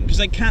job I didn't,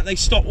 because they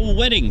stopped all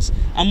weddings.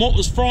 And what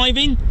was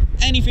thriving?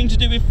 Anything to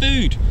do with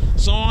food.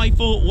 So I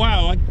thought,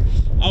 wow,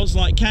 I was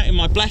like counting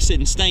my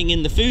blessings staying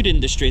in the food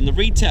industry, in the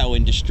retail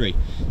industry.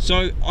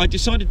 So I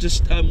decided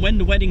to, when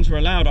the weddings were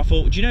allowed, I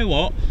thought, do you know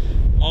what?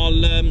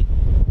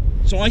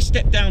 So I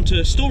stepped down to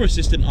a store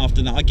assistant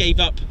after that. I gave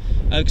up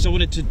because I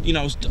wanted to, you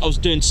know, I was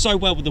doing so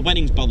well with the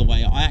weddings, by the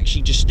way. I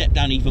actually just stepped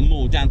down even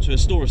more, down to a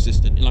store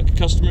assistant, like a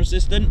customer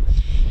assistant.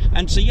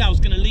 And so yeah, I was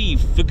going to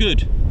leave for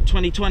good,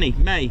 2020,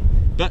 May.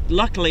 But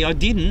luckily I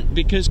didn't,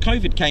 because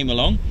COVID came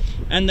along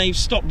and they've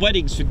stopped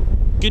weddings for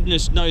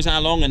goodness knows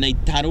how long, and they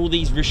had all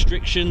these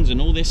restrictions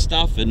and all this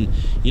stuff, and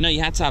you know,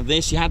 you had to have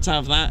this, you had to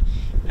have that.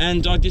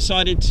 And I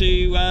decided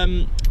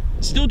to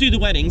still do the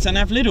weddings and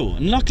have Lidl,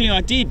 and luckily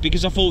I did,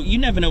 because I thought, you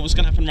never know what's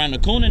going to happen around the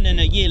corner. And then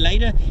a year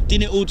later,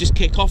 didn't it all just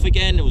kick off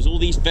again? There was all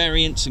these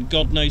variants and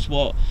God knows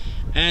what,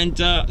 and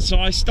so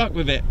I stuck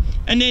with it.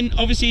 And then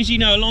obviously, as you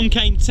know, along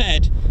came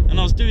Ted, and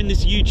I was doing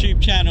this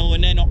YouTube channel,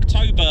 and then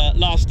October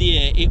last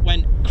year it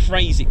went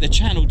crazy. The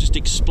channel just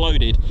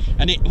exploded,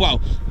 and it,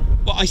 well,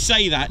 I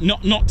say that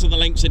not to the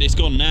lengths that it's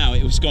gone now.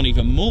 It was gone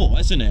even more,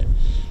 hasn't it?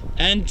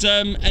 And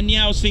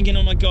yeah, I was thinking,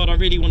 oh my God, I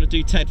really want to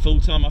do Ted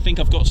full time. I think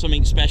I've got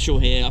something special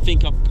here. I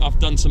think I've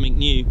done something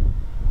new.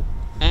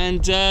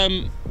 And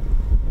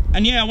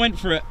yeah, I went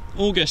for it.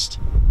 August,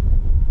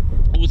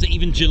 or was it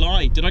even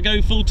July? Did I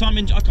go full time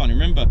in? I can't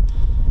remember.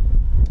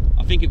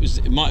 I think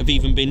it might have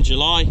even been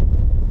July.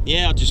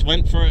 Yeah, I just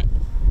went for it.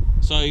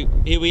 So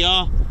here we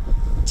are.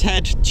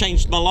 Ted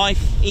changed my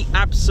life. He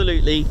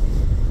absolutely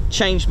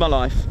changed my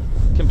life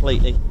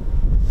completely.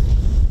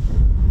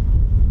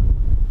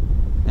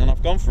 And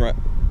I've gone for it.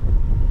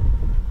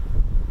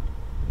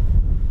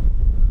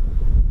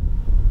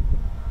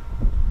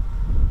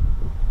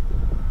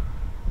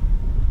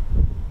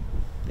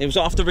 It was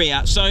after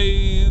RIAT. So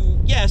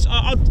yes,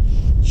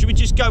 should we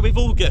just go with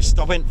August?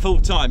 I went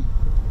full time.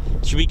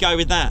 Should we go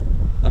with that?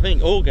 I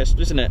think August,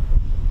 isn't it?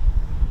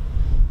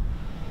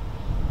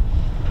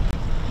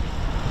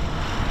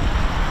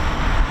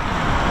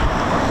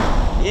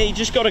 Yeah, you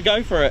just got to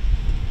go for it.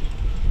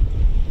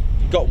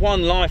 Got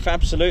one life,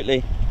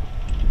 absolutely.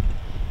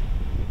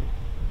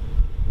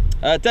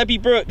 Debbie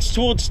Brooks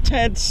towards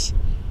Ted's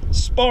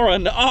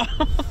Sporran.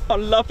 Oh, I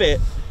love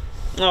it.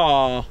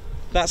 Oh,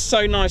 that's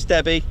so nice,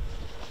 Debbie.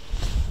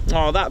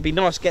 Oh, that'd be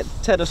nice. Get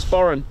Ted a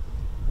Sporran.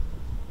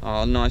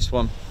 Oh, nice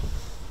one.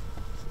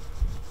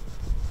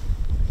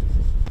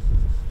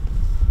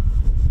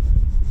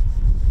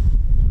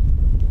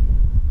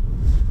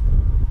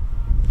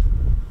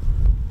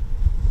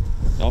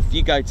 Off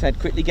you go, Ted.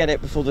 Quickly get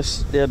it before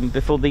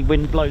the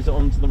wind blows it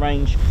onto the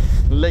range.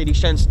 Lady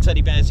Shen's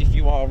teddy bears, if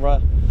you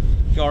are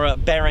a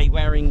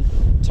beret-wearing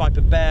type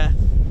of bear,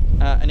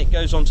 and it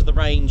goes onto the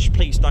range,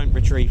 please don't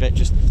retrieve it.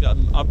 Just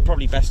I'd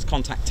probably best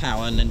contact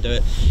Tower and then do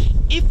it.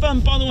 If by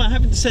the way, I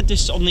haven't said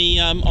this on the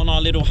on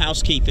our little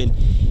housekeeping.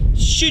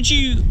 Should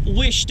you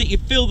wish that you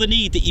feel the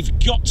need that you've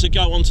got to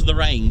go onto the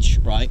range,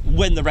 right,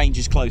 when the range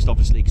is closed,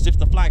 obviously, because if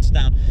the flag's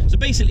down. So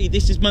basically,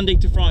 this is Monday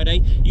to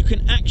Friday. You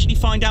can actually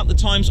find out the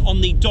times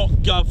on the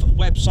 .gov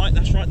website.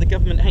 That's right, the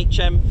government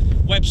HM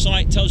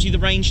website tells you the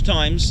range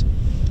times.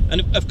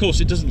 And of course,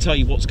 it doesn't tell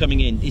you what's coming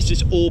in. It's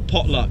just all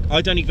potluck.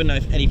 I don't even know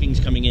if anything's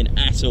coming in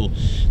at all.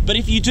 But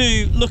if you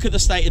do, look at the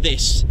state of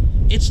this.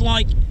 It's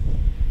like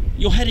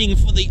you're heading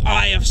for the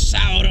Eye of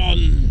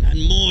Sauron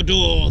and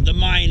Mordor, the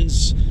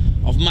mines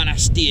of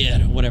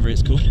Monastir, whatever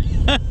it's called.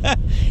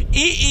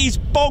 It is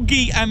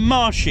boggy and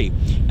marshy,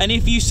 and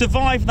if you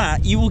survive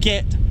that, you will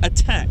get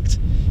attacked,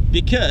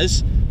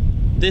 because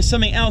there's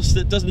something else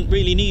that doesn't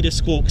really need a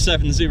Squawk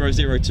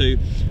 7002,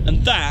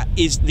 and that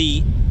is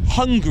the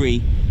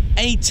hungry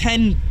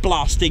A10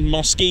 blasting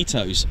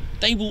mosquitoes.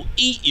 They will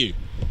eat you.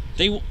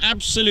 They will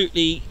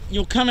absolutely,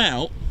 you'll come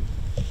out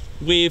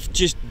with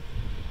just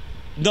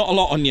not a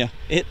lot on you.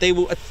 They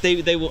will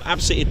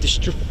absolutely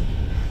destroy.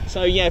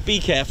 So yeah, be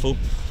careful.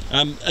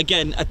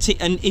 Again,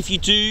 and if you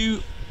do,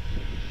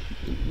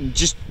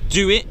 just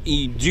do it.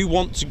 You do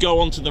want to go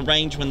onto the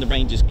range when the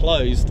range is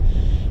closed.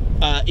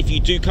 If you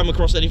do come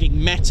across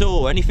anything metal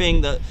or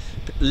anything that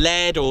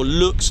lead or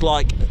looks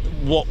like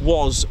what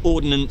was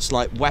ordnance,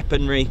 like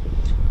weaponry,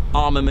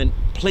 armament,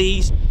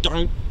 please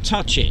don't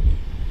touch it.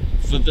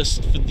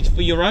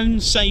 For your own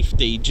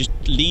safety, just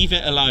leave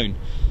it alone.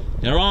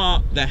 There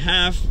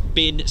have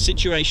been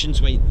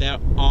situations where there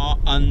are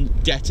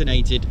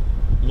undetonated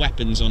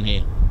weapons on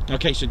here.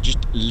 Okay, so just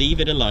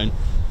leave it alone.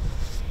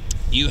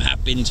 You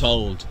have been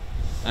told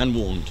and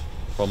warned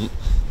from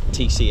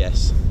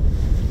TCS.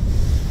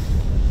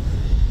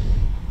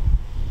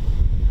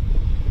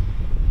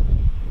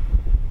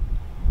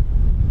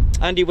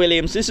 Andy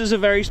Williams, this is a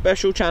very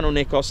special channel,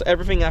 Nikos.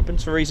 Everything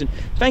happens for a reason.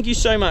 Thank you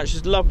so much,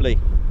 it's lovely.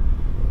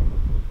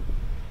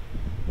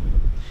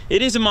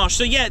 It is a marsh.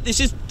 So yeah, this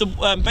is the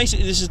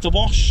basically this is the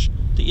wash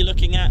that you're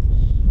looking at.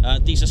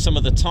 These are some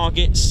of the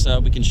targets.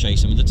 We can show you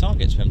some of the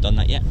targets. We haven't done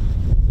that yet.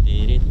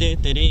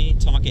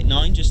 Target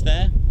 9 just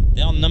there.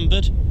 They are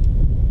numbered.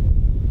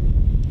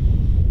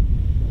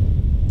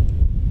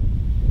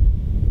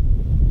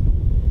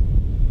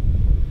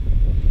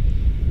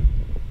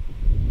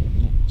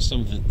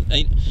 Some of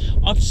the,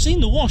 I've seen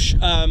the wash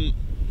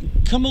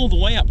come all the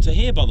way up to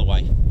here, by the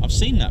way. I've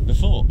seen that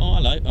before. Oh,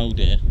 hello. Oh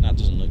dear, that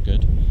doesn't look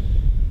good.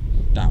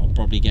 That'll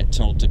probably get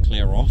told to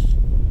clear off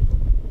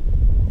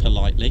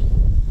politely.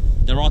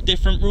 There are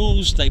different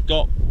rules. They've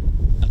got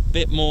a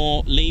bit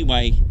more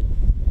leeway,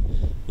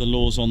 the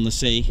laws on the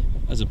sea,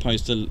 as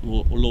opposed to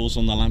laws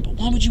on the land. But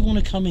why would you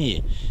want to come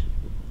here?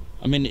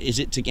 I mean, is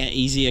it to get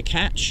easier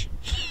catch?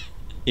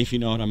 If you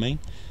know what I mean.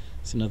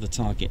 It's another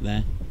target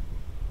there.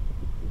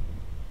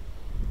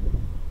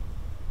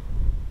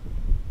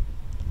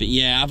 But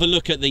yeah, have a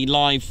look at the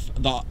live.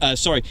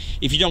 Sorry,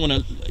 if you don't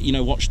want to, you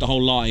know, watch the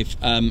whole live,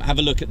 have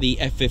a look at the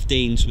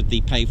F-15s with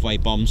the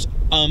paveway bombs.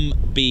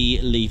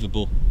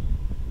 Unbelievable!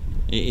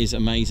 It is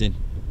amazing.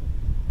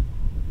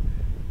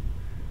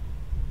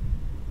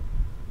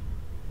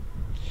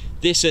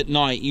 This at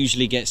night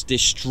usually gets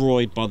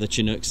destroyed by the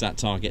Chinooks. That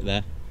target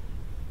there.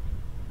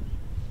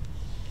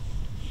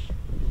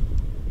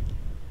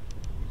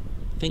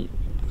 I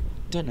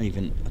don't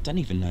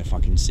even know if I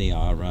can see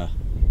our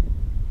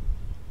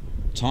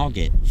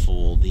target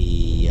for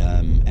the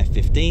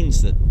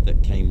F-15s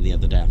that came the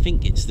other day. I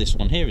think it's this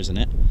one here, isn't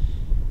it?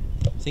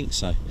 I think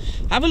so.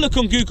 Have a look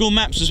on Google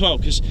Maps as well,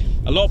 because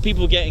a lot of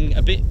people are getting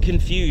a bit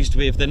confused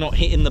with they're not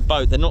hitting the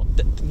boat. They're not.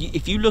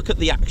 If you look at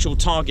the actual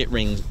target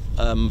ring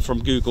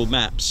from Google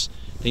Maps,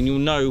 then you'll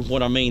know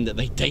what I mean, that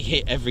they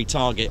hit every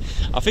target.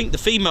 I think the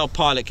female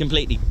pilot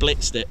completely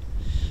blitzed it.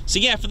 So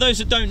yeah, for those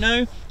that don't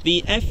know,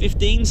 the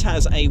F-15s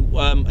has a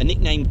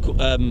nickname.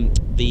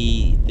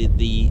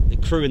 The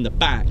crew in the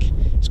back,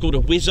 it's called a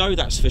Wizzo.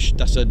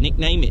 That's a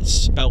nickname. It's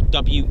spelled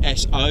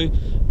W-S-O.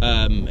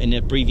 in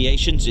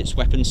abbreviations, it's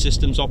Weapons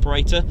Systems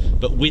Operator,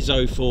 but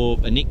Wizzo for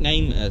a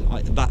nickname.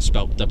 That's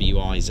spelled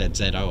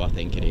W-I-Z-Z-O, I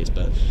think it is,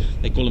 but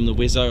they call him the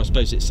Wizzo. I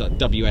suppose it's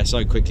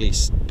WSO, quickly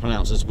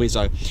pronounced as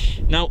Wizzo.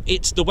 Now,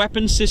 it's the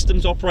Weapons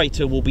Systems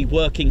Operator will be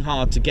working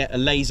hard to get a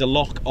laser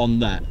lock on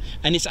that,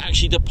 and it's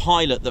actually the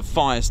pilot that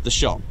fires the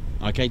shot.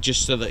 Okay,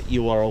 just so that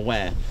you are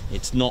aware,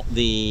 it's not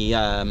the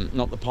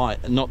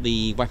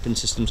Weapon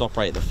Systems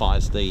Operator that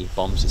fires the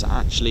bombs. It's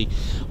actually,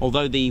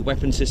 although the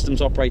Weapon Systems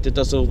Operator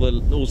does all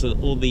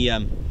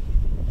the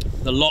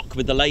lock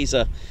with the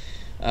laser,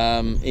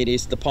 it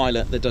is the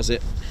pilot that does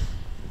it.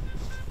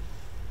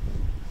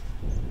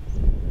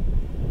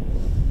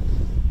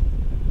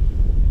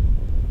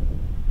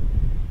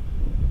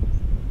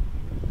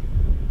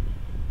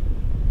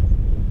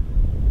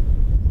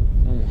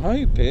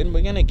 Hoping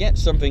we're gonna get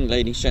something,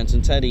 ladies, gents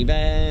and teddy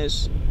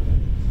bears.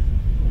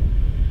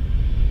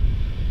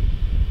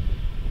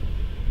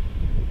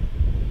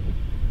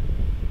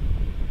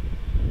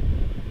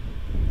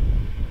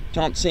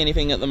 Can't see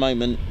anything at the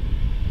moment.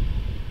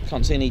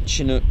 Can't see any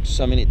Chinooks.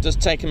 I mean, it does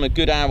take them a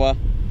good hour.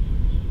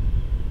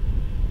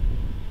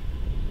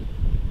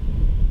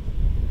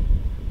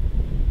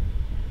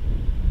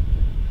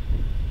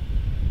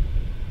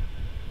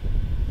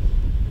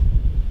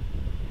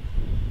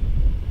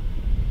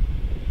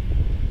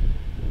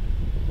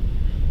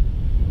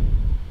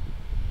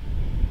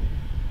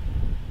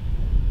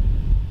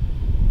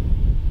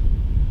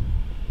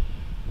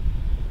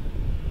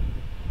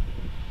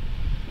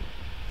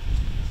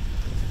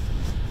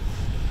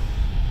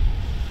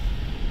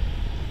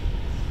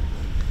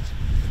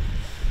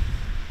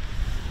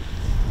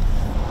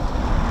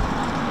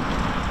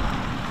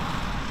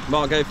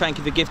 Margot, thank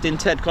you for gifting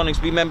Ted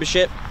Coningsby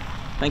membership.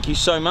 Thank you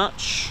so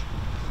much.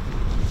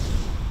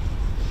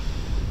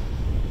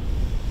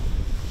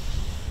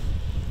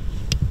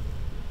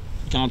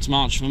 Guards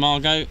march for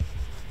Margot.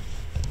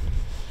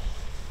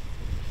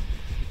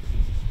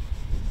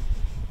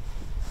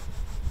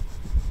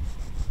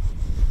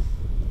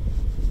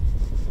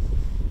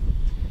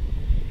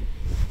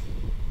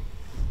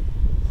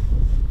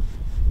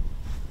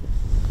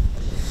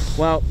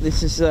 Well,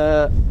 this is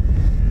oh,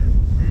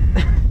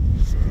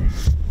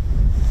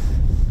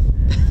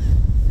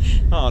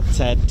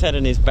 Ted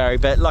and his Barry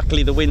bet.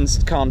 Luckily the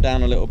wind's calmed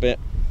down a little bit.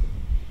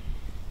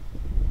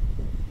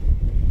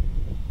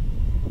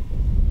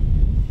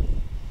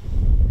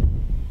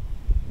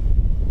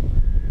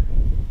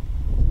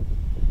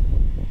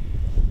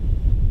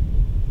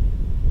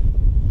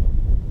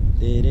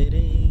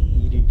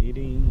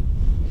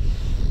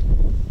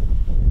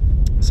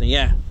 So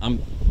yeah,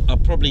 I'll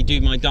probably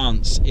do my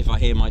dance if I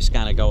hear my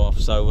scanner go off,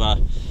 so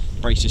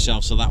brace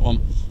yourselves for that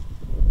one.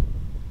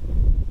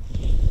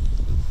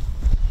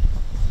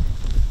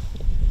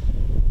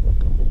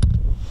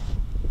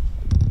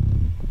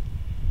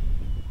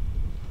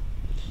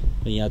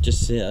 But yeah,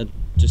 just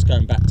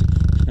going back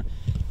to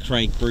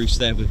Craig Bruce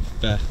there with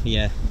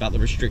yeah, about the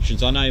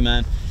restrictions. I know,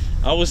 man,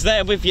 I was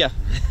there with you.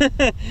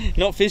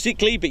 Not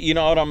physically, but you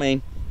know what I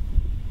mean.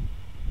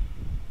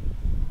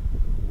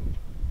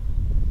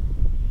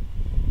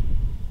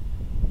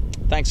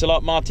 Thanks a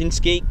lot, Martin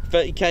Skeek,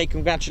 30k,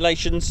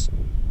 congratulations.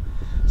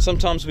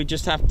 Sometimes we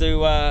just have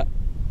to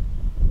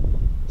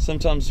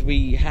sometimes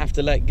we have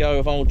to let go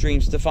of old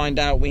dreams to find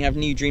out we have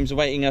new dreams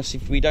awaiting us.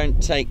 If we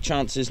don't take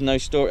chances, no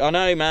story. I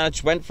know, man, I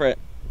just went for it.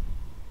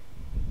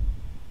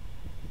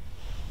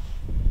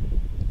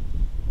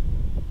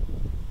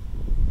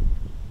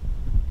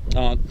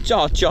 Oh,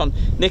 John,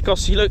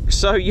 Nikos, you look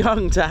so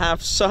young to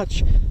have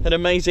such an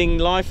amazing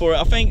life for it.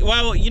 I think,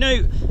 well, you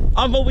know,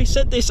 I've always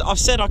said this. I've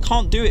said I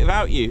can't do it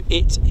without you.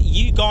 It's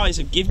you guys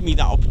have given me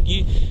that.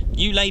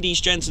 You ladies,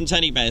 gents, and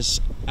teddy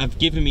bears have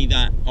given me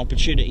that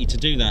opportunity to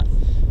do that.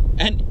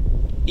 And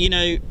you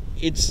know,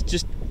 it's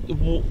just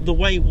the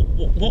way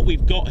what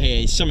we've got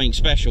here is something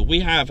special.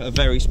 We have a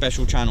very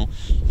special channel.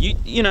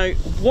 You know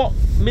what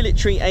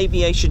military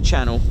aviation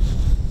channel?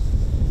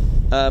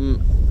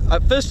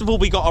 First of all,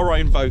 we got our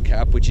own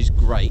vocab, which is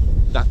great.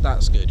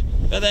 That's good.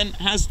 But then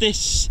has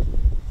this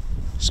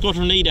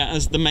squadron leader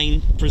as the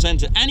main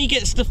presenter, and he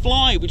gets to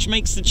fly, which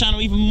makes the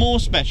channel even more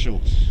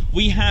special.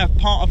 We have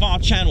part of our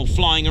channel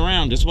flying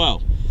around as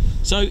well,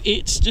 so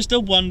it's just a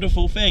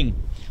wonderful thing.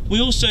 We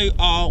also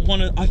are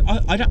one of,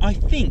 I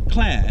think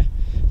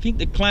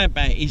that Claire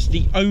Bear is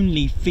the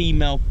only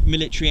female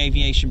military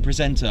aviation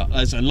presenter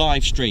as a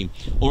live stream,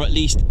 or at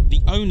least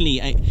the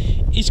only,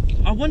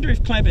 I wonder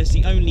if Claire Bear is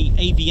the only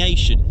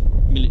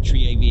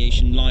military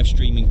aviation live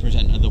streaming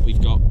presenter that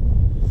we've got.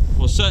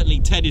 Well, certainly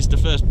Ted is the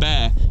first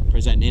bear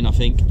presenting, I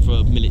think,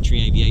 for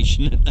military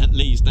aviation, at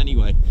least,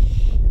 anyway.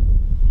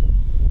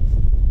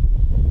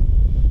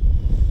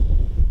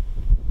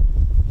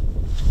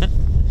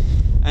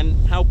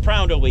 And how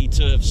proud are we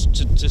to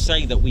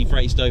say that we've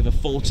raised over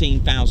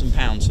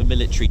 £14,000 for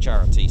military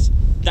charities?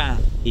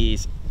 That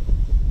is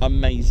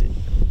amazing.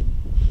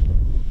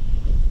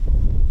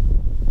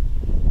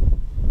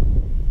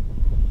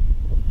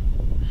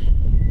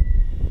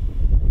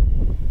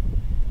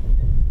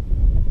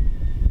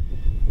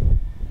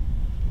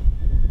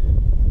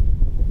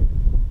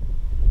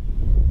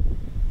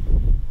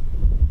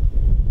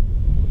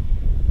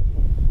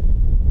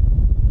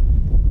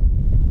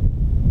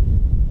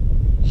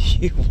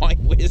 You white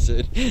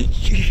wizard,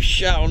 you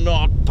shall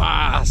not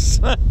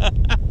pass.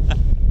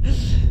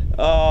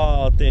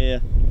 Oh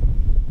dear.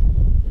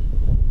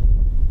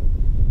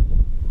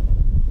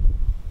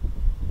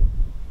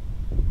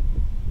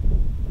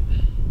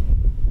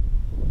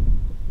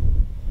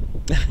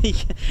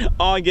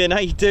 Argan, how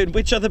you doing?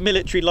 Which other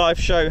military live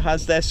show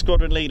has their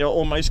squadron leader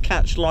almost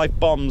catch live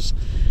bombs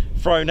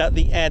thrown at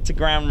the air to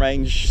ground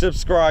range?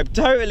 Subscribe.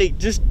 Totally,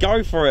 just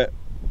go for it.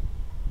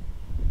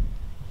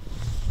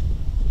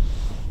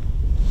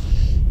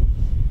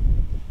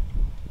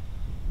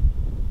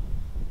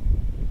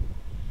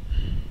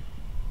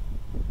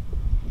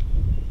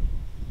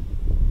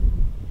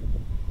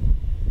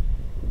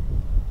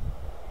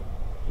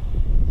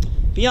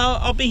 But yeah,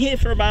 I'll be here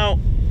for about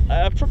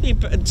probably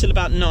until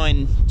about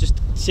 9, just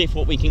to see if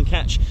what we can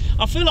catch.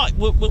 I feel like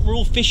we're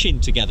all fishing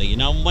together, you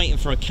know. I'm waiting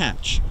for a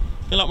catch.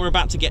 I feel like we're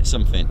about to get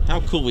something.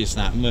 How cool is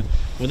that? And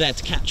we're there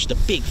to catch the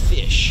big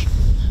fish,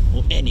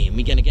 or any, and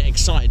we're going to get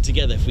excited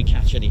together if we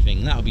catch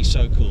anything. That would be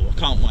so cool. I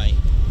can't wait.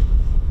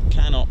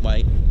 Cannot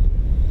wait.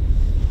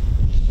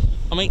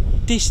 I mean,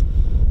 this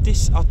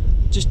I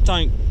just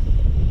don't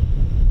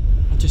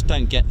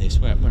get this.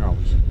 Where are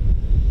we?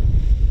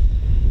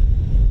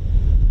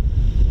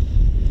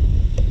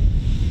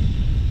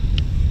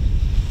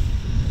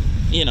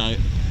 You know,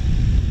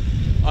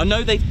 I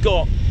know they've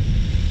got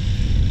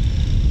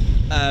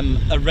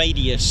a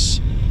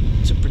radius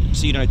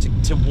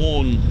to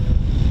warn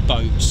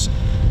boats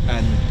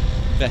and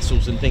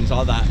vessels and things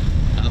like that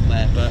out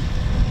there, but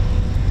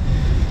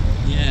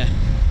yeah,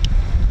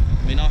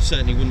 I mean, I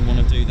certainly wouldn't want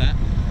to do that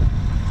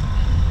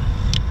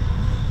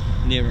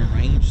near a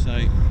range.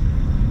 So,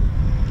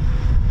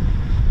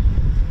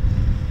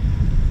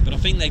 but I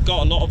think they've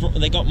got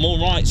they got more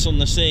rights on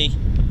the sea.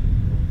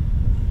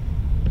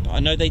 I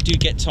know they do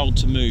get told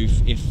to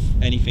move if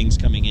anything's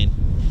coming in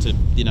to,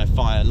 you know,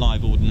 fire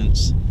live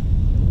ordnance,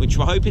 which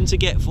we're hoping to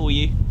get for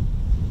you.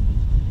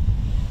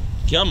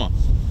 Come on.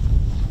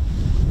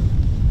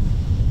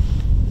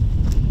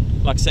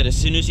 Like I said, as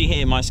soon as you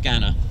hear my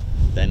scanner,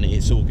 then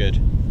it's all good.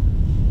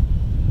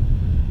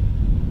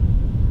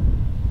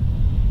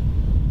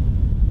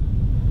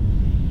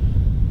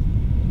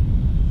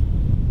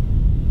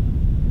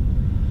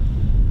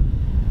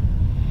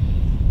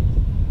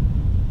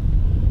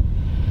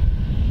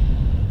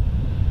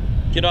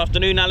 Good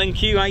afternoon, Alan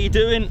Q, how you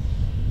doing?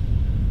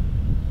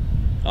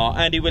 Oh,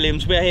 Andy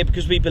Williams, we're here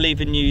because we believe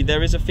in you.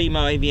 There is a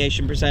female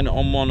aviation presenter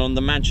on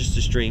the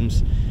Manchester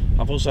streams.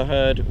 I've also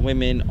heard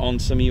women on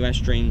some US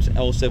streams.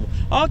 Also,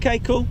 okay,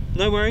 cool,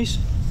 no worries.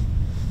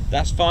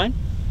 That's fine.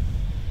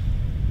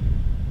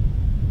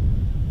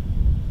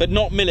 But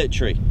not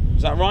military,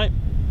 is that right?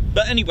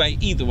 But anyway,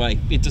 either way,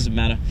 it doesn't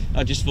matter.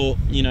 I just thought,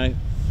 you know,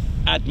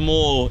 add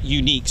more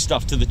unique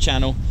stuff to the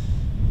channel.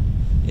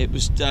 It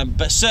was,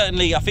 but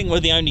certainly I think we're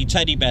the only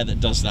teddy bear that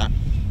does that.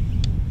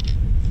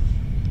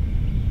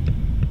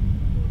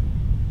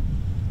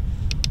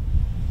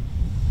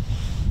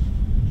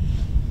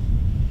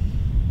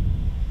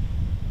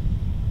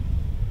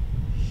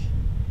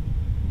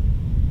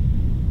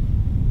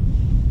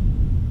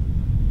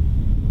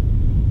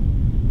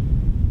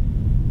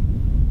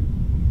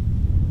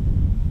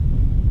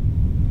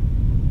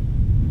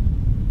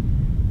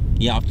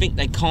 Yeah, I think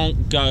they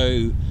can't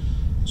go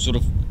sort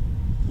of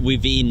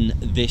within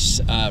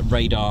this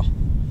radar,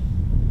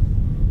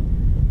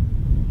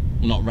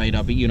 not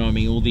radar, but you know what I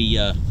mean, all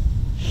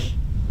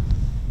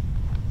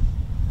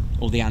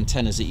the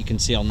antennas that you can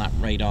see on that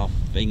radar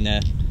thing there.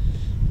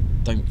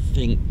 Don't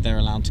think they're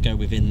allowed to go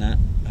within that.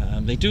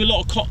 They do a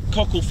lot of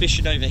cockle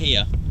fishing over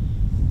here.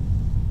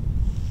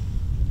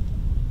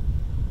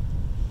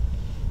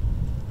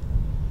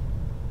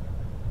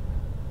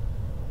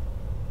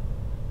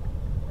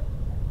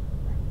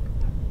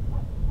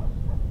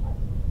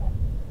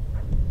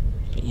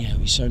 Yeah,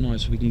 it'd be so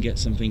nice if we can get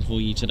something for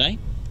you today.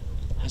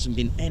 Hasn't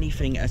been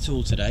anything at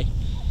all today.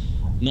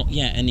 Not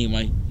yet,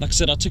 anyway. Like I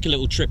said, I took a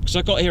little trip because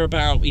I got here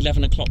about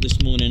 11 o'clock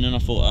this morning, and I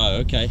thought, oh,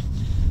 okay.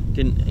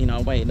 Didn't, you know,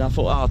 I waited. I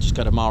thought, oh, I'll just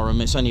go to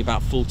Marham. It's only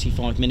about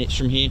 45 minutes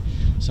from here.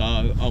 So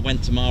I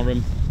went to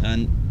Marham,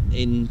 and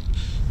in,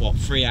 what,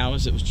 3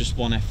 hours, it was just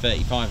one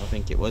F-35, I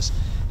think it was.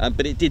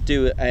 But it did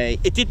do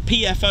it did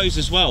PFOs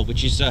as well,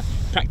 which is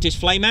practice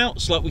flame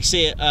outs, like we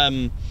see at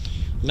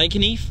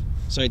Lakenheath.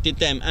 So it did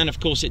them, and of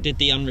course it did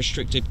the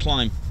unrestricted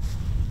climb.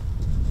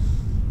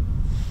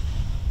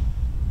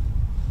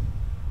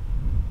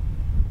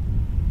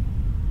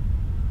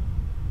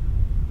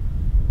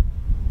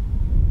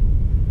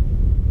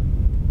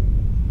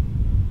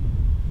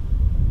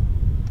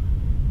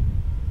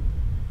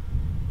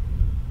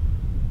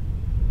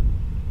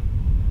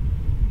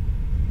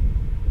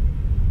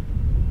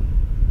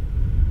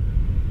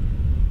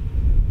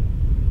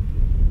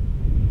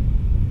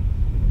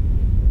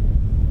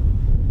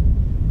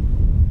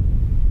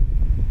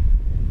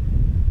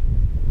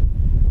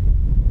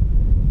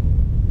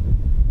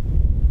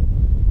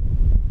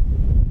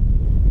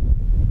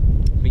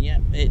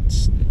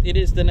 It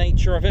is the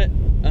nature of it.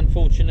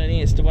 Unfortunately,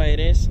 it's the way it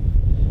is.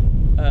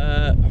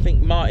 I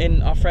think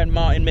Martin, our friend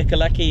Martin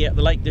Mikulecki at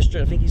the Lake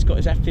District, I think he's got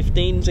his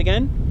F-15s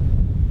again.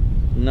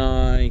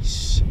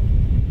 Nice.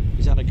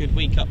 He's had a good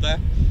week up there.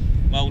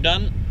 Well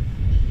done.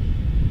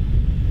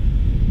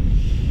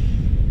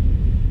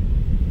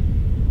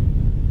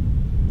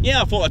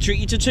 Yeah, I thought I'd treat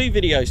you to 2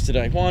 videos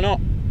today. Why not?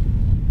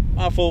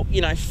 I thought,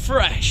 you know,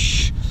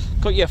 fresh.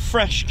 Got you a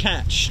fresh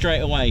catch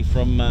straight away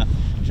from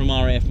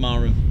RAF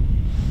Marham.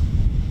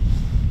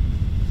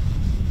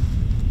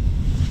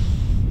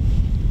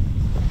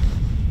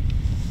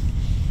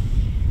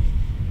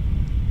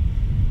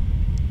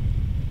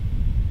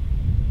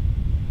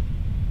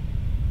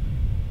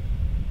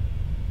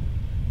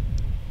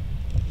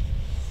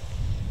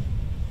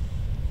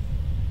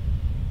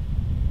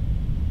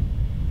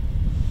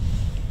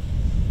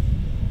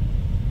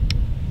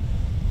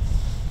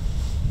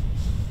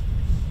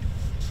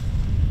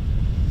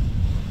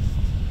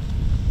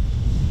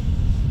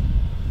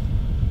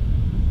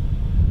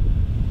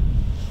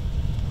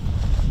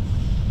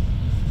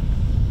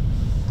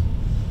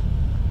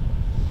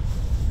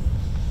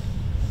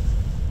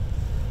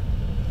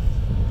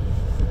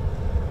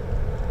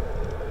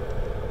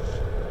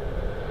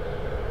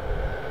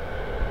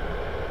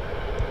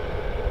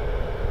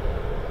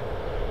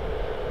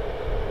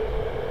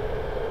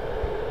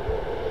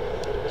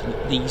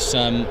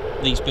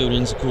 These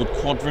buildings are called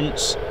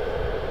quadrants.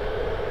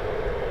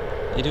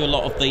 They do a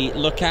lot of the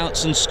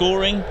lookouts and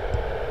scoring.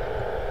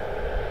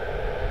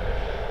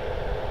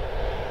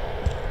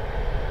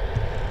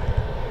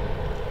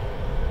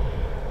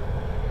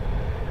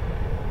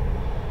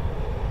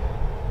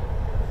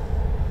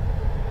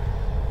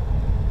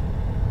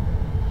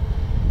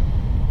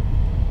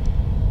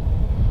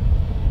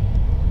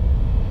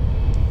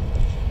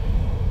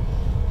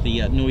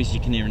 The noise you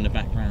can hear in the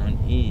background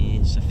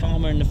is a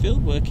farmer in the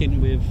field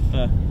working with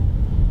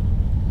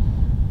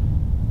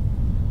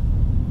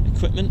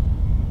equipment,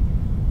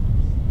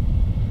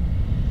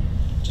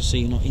 just so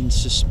you're not in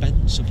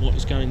suspense of what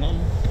is going on.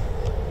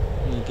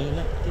 There you go,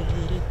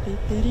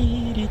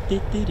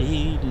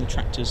 and the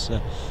tractors,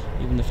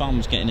 even the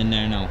farmer's getting in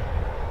there now.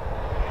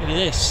 Look at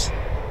this.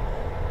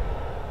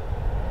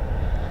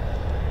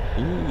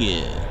 Ooh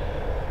yeah.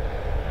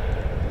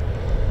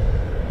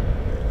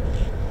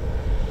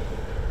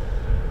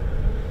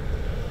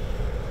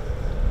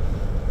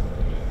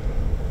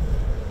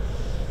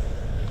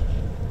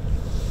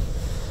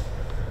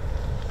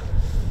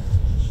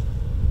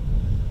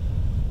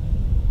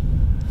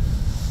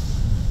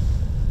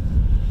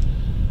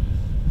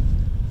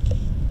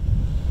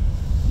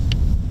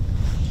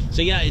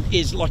 So yeah, it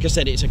is, like I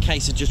said, it's a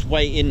case of just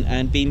waiting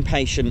and being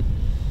patient.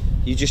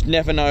 You just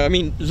never know. I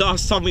mean,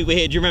 last time we were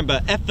here, do you remember?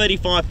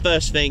 F-35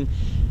 first thing,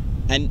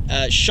 and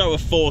show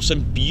of force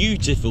and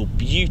beautiful,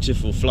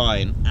 beautiful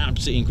flying.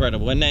 Absolutely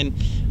incredible. And then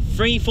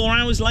 3-4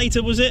 hours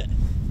later, was it?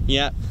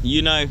 Yeah,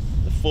 you know,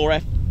 the 4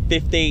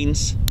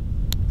 F-15s,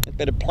 a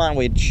bit of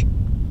plowage.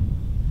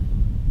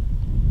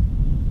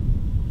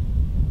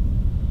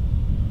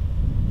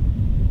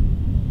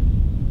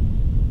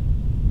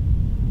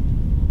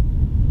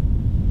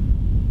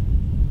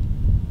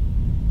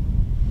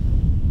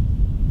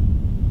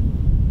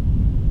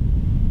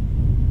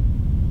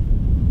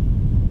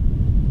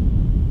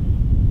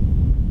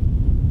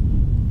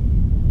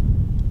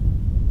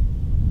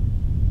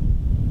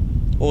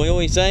 Oi,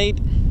 oi,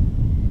 Zaid.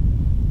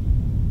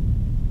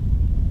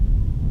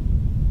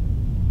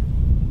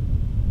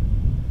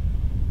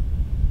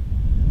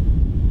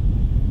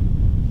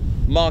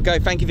 Margot,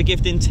 thank you for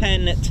gifting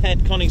 10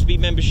 Ted Coningsby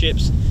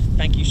memberships.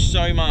 Thank you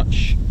so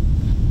much.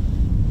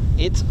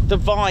 It's the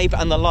vibe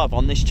and the love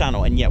on this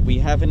channel, and yet we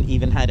haven't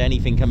even had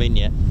anything come in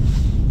yet.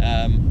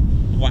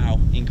 Wow,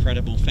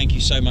 incredible. Thank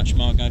you so much,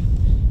 Margot.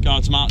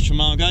 Guards march for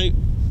Margot.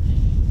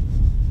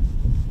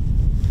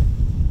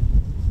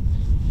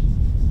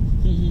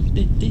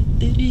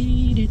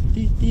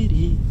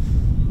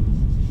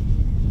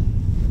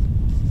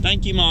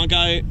 Thank you,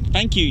 Margot.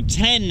 Thank you.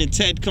 10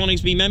 Ted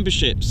Coningsby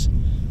memberships.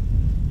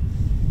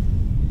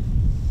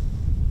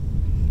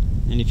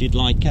 And if you'd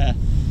like, if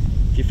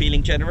you're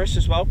feeling generous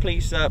as well,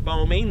 please, by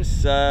all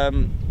means,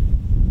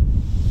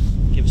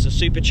 give us a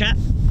super chat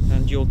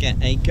and you'll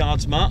get a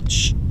Guards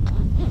March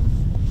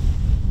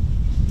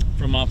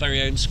from our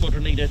very own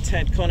squadron leader,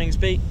 Ted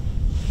Coningsby.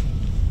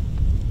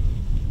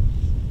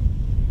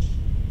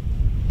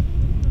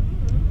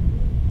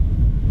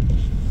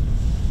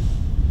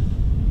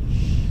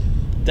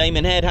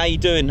 Damon Head, how you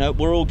doing?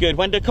 We're all good.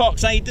 Wenda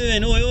Cox, how you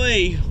doing? Oi,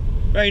 oi.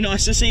 Very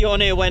nice to see you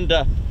on here,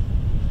 Wenda.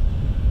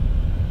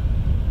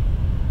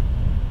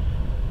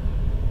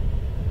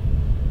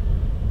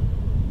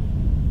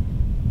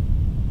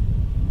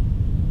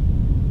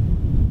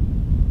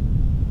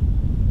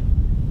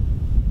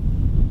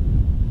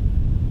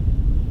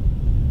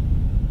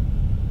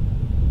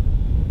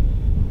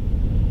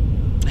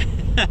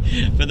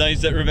 For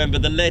those that remember,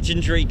 the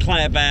legendary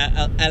Claire Bear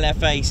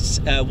LFA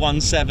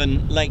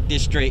 17 Lake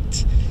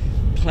District.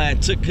 Claire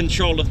took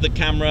control of the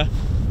camera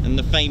and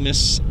the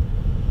famous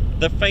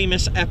the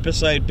famous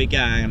episode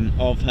began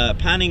of her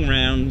panning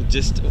round,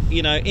 just,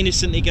 you know,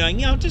 innocently going,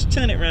 yeah, I'll just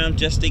turn it around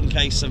just in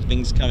case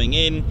something's coming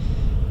in.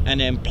 And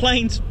then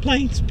planes,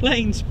 planes,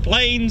 planes,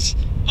 planes.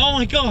 Oh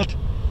my God,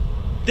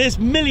 there's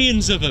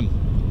millions of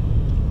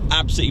them.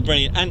 Absolutely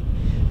brilliant. And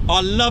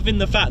I'm loving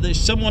the fact that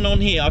someone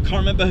on here, I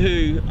can't remember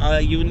who,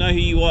 you'll know who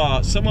you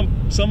are,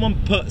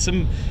 someone put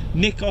some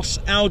Nikos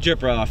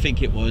algebra, I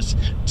think it was,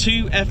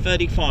 2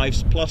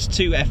 F-35s plus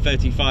 2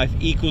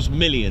 F-35 equals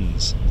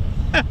millions.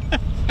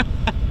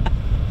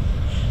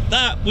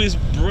 That was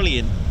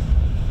brilliant.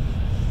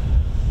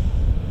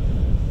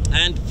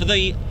 And for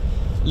the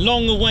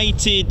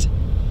long-awaited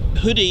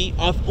hoodie,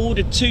 I've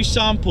ordered 2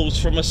 samples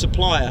from a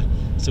supplier,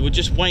 so we're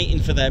just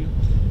waiting for them.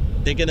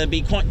 They're going to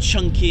be quite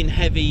chunky and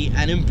heavy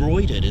and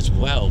embroidered as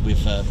well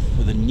with a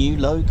new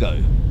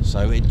logo,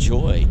 so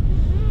enjoy.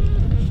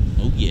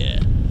 Oh yeah,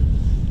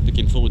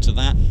 looking forward to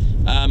that.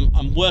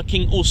 I'm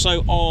working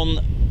also on,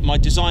 my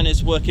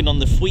designer's working on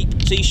the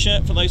Fweep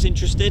t-shirt for those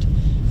interested.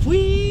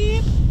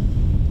 Fweep!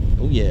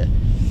 Oh yeah,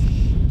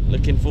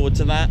 looking forward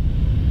to that,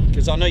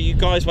 because I know you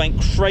guys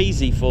went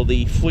crazy for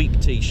the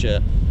Fweep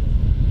t-shirt.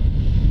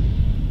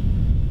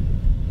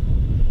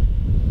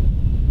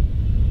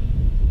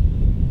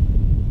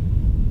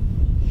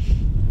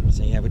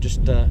 So yeah, we're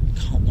just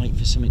can't wait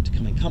for something to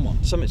come in. Come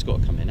on, something's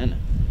got to come in, hasn't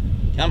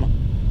it? Come on.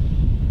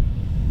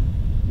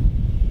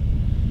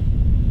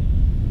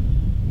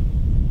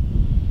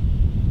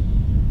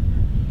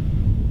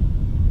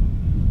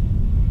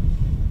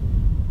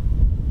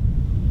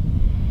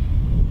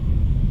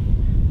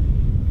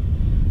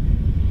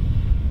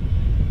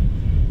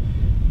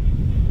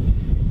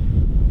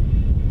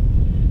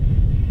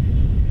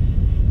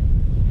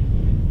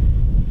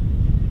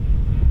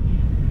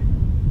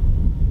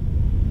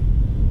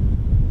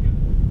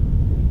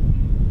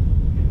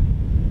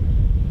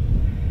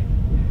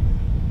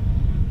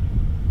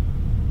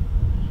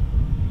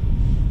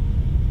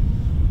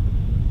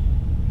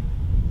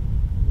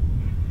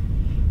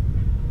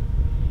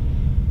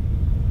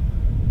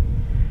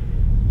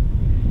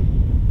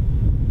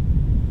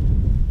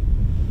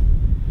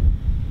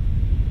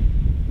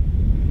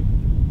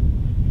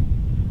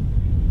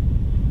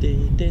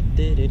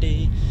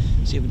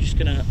 So we're just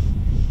gonna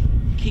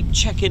keep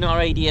checking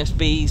our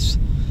ADS-Bs.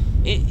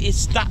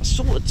 It's that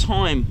sort of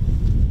time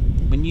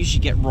when you usually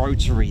get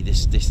rotary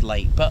this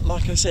late, but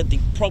like I said, the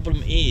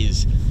problem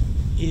is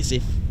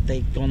if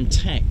they've gone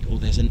tech or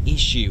there's an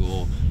issue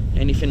or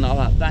anything like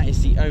that. That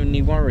is the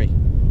only worry.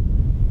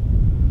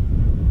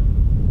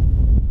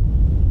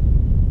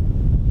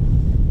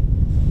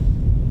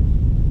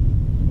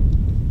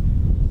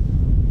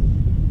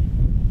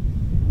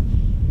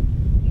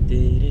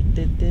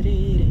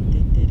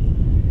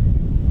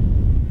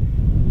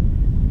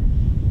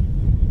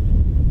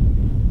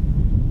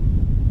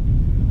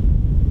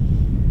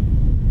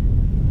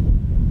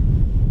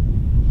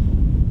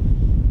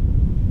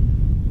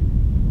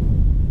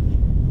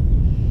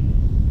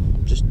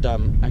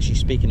 Actually,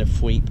 speaking of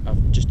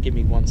Fweep, just give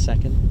me 1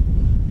 second.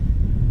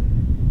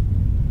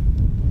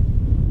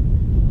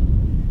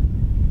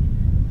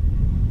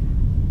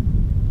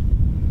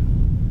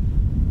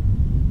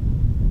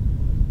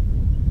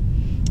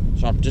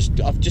 So I've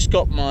just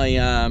got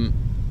my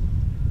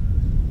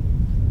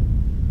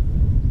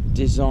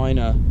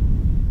designer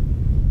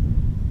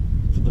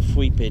for the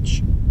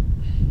Fweepage.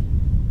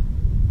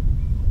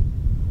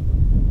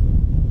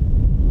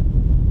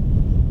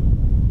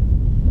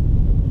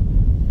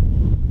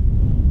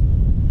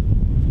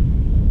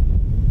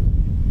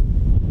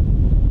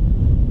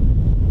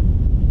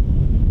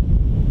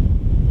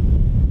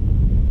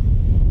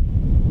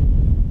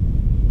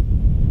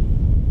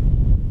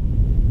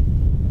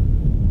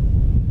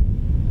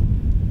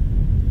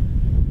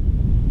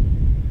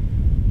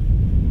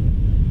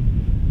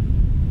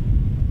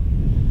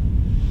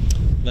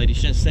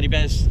 Ladies and steady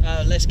bears,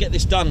 let's get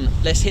this done.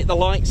 Let's hit the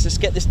lights. Let's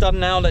get this done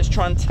now. Let's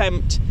try and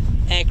tempt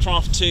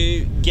aircraft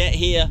to get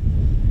here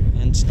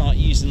and start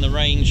using the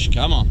range.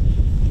 Come on.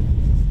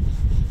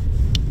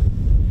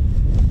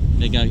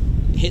 There you go.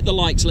 Hit the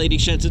likes,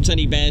 ladies and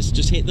teddy bears.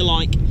 Just hit the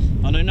like.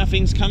 I know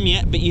nothing's come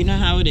yet, but you know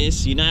how it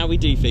is. You know how we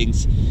do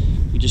things.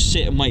 We just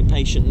sit and wait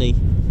patiently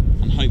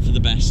and hope for the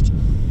best,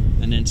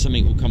 and then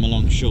something will come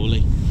along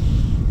surely.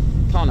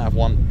 Can't have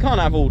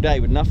all day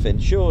with nothing,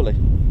 surely.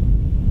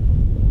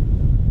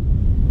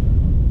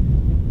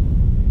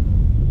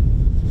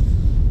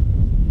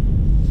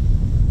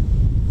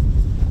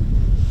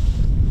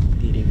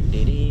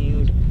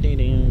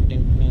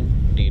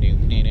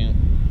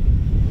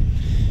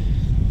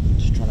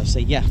 So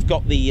yeah,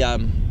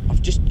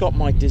 I've just got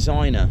my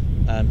designer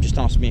just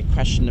asked me a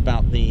question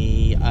about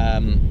the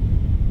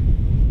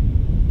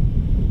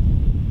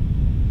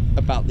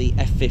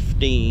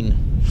F-15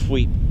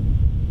 Fweep.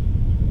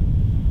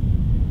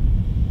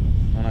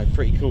 I know,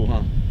 pretty cool,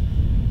 huh?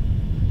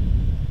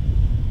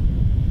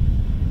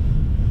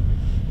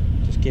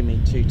 Just give me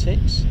 2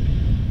 ticks.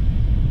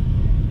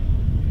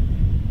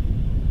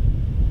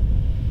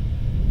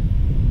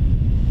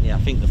 Yeah, I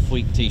think the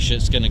Fweep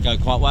t-shirt's going to go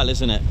quite well,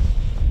 isn't it?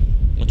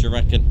 What do you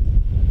reckon?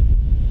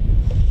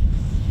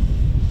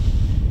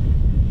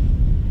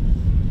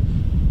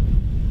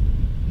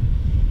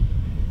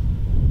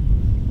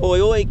 Oi,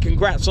 oi,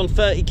 congrats on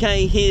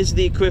 30k. Here's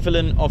the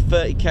equivalent of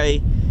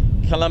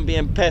 30k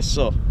Colombian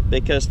peso,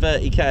 because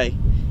 30k.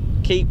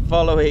 Keep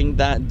following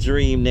that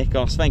dream,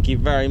 Nikos. Thank you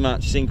very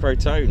much, Synchro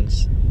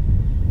Tones.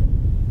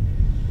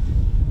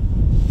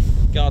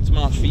 Guards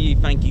March for you,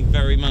 thank you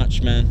very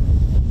much, man.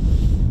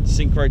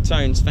 Synchro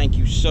Tones, thank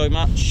you so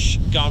much.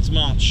 Guards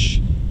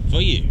March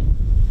for you.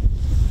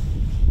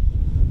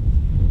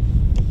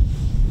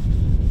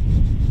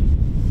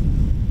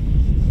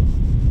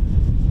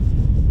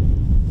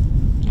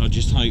 I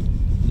just hope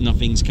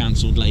nothing's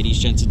cancelled, ladies,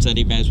 gents and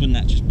teddy bears. Wouldn't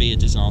that just be a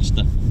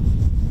disaster?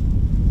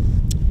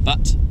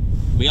 But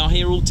we are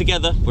here all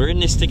together. We're in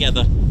this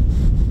together.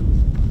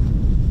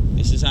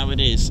 This is how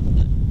it is.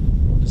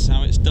 This is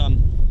how it's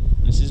done.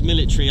 This is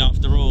military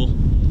after all.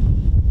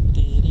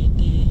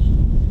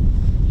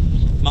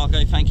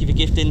 Margot, thank you for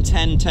gifting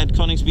 10 Ted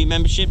Coningsby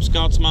memberships.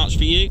 Guards March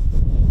for you.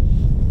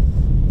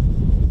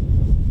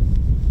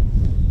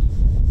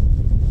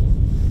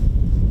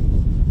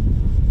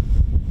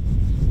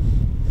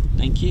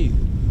 Thank you.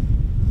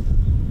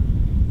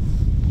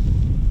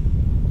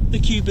 The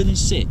Cuban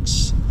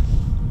 6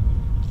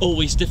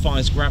 always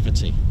defies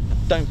gravity. I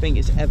don't think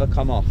it's ever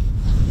come off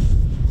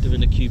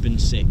doing a Cuban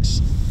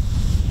 6.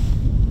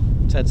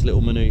 Ted's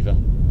little manoeuvre.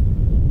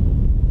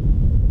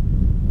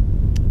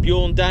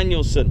 Bjorn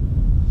Danielson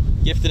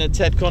gifting a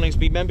Ted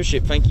Coningsby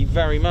membership. Thank you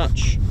very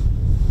much.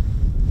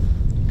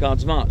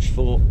 Guards March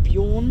for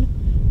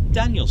Bjorn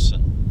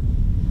Danielson.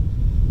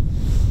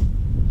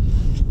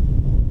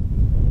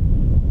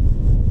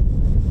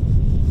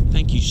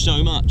 Thank you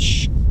so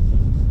much.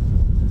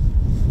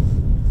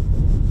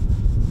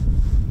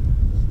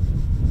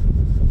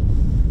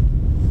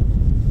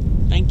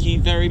 Thank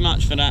you very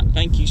much for that.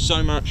 Thank you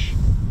so much.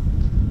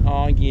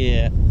 Oh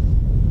yeah.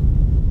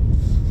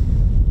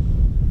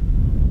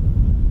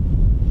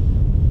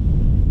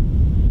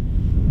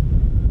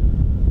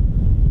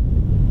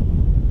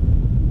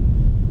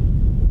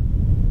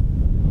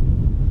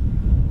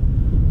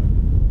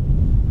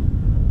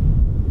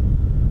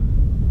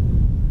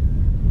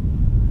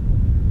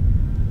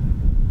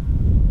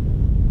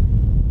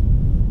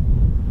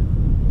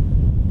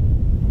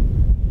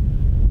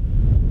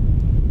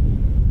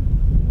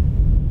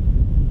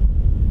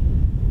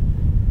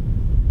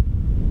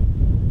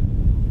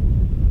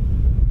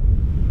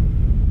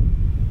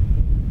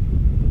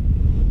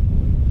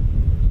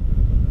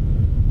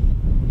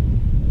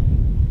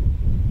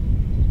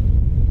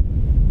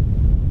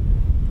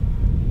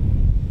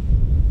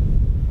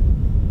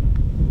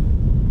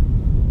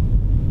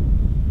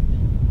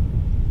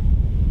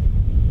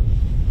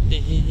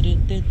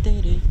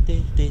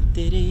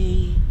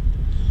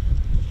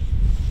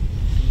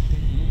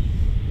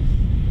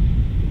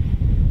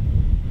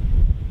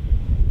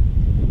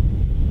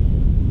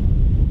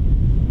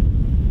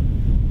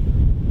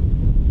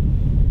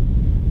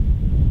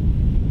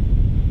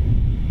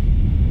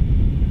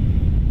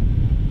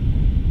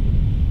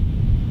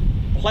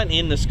 Plenty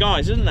in the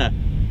skies, isn't there?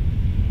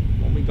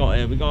 What we got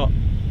here? We got,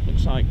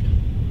 looks like,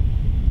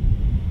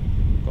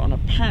 got an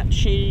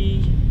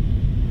Apache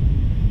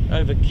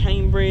over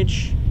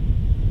Cambridge.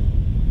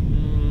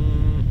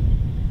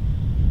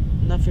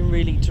 Nothing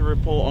really to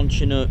report on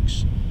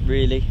Chinooks,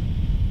 really,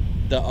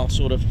 that are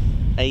sort of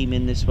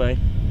aiming this way.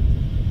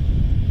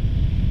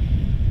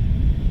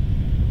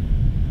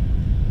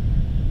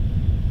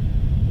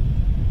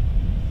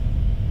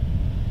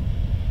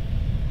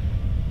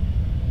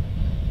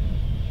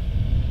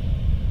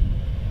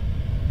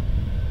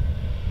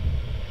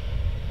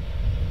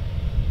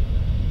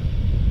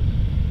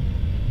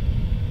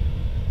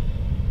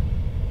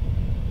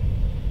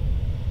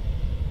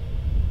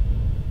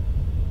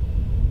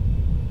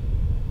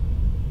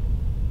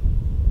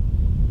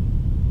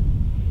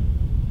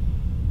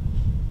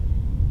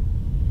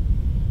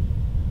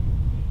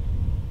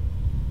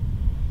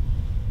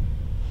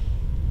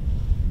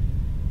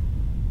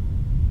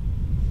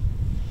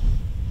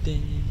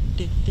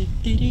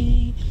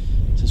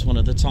 This is one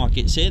of the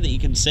targets here that you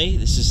can see.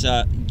 This is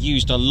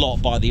used a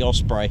lot by the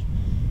Osprey.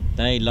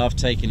 They love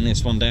taking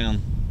this one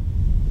down.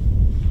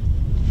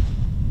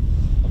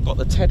 I've got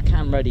the TED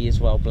cam ready as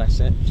well, bless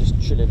it.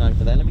 Just chilling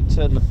over there. Let me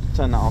turn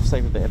that off,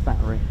 save a bit of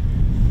battery.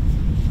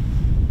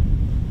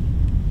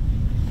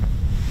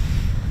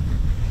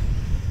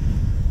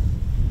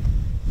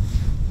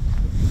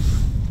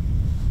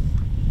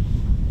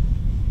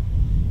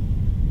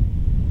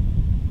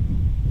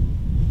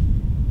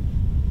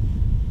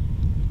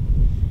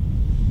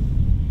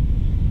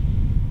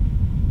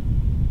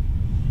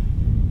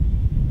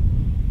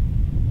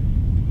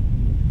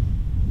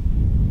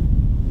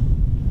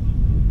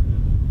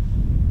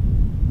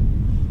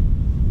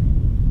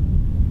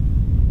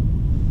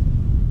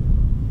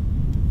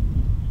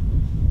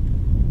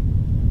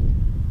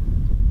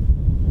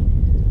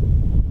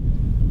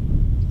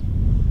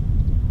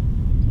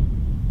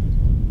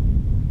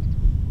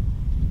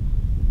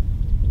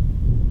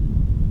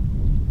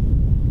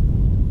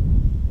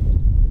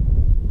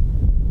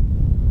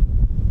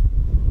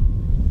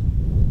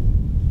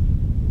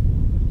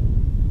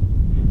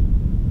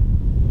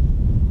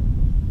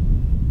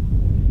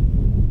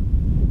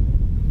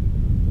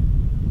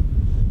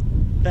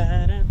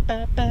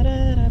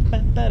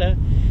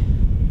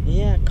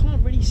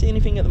 can't really see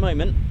anything at the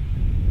moment.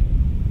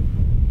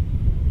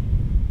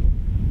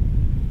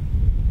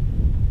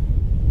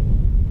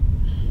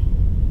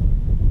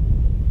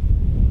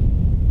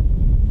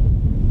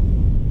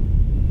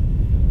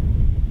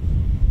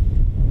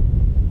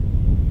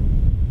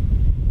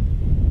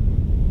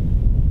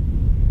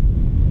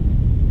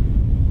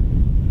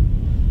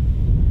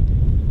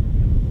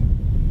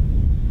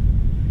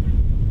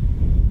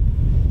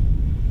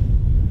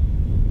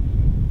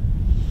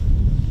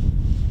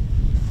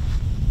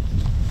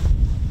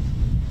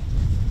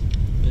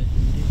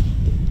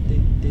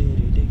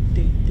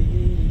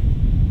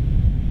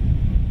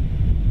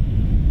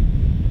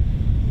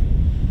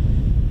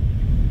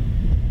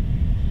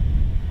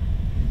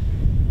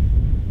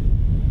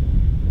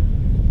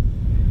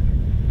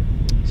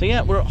 So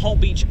yeah, we're at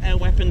Holbeach Air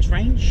Weapons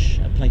Range,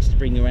 a place to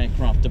bring your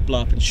aircraft to blow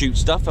up and shoot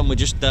stuff, and we're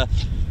just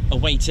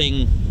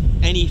awaiting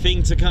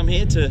anything to come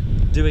here to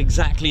do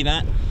exactly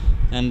that.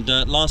 And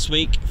last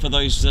week, for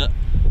those that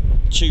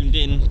tuned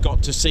in,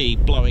 got to see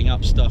blowing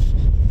up stuff.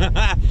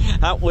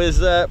 That was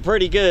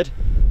pretty good.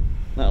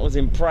 That was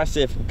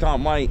impressive.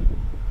 Can't wait.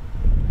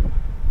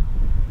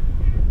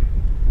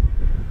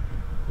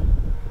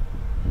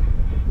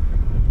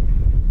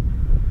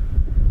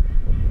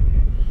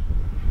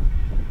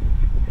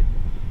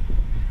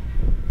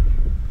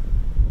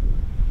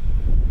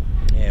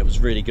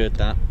 Really good,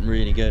 that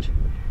really good.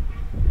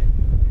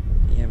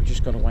 Yeah, we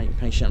just got to wait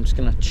patient. I'm just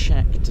going to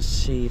check to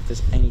see if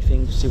there's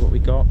anything, to see what we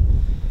got.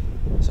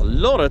 There's a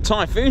lot of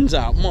typhoons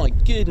out. My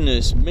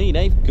goodness me,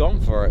 they've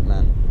gone for it,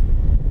 man.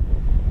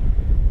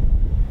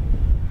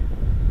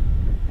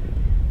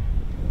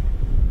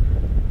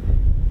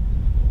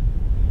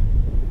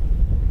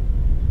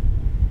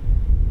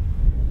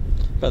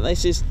 But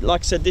this is,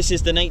 like I said, this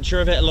is the nature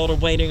of it. A lot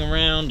of waiting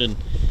around, and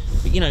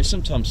you know,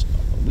 sometimes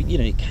you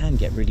know, it can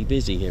get really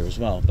busy here as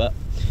well, but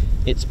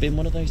it's been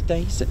one of those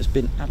days that has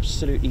been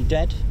absolutely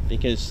dead,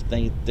 because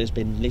there's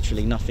been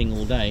literally nothing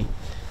all day.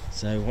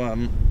 So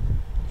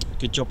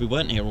good job we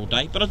weren't here all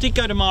day. But I did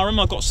go to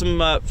Marham. I got some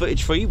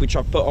footage for you, which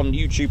I've put on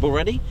YouTube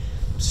already.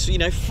 So, you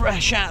know,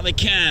 fresh out of the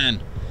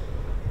can,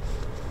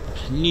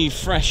 new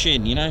fresh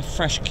in, you know,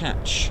 fresh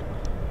catch,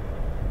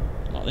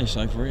 like this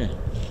over here.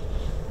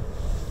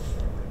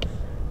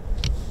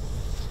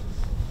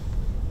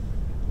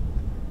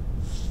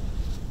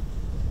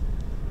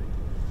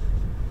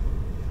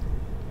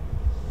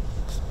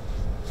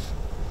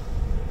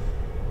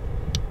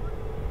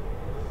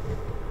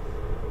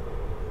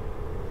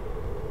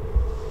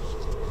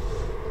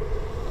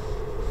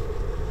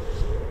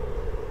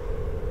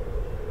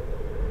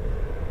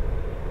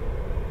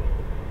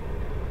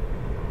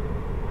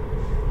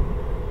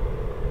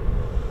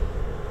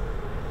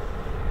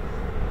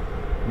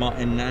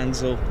 Martin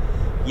Ansell.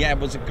 Yeah, it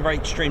was a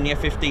great stream. The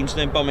F-15s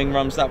doing bombing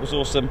runs. That was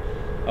awesome.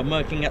 I'm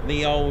working at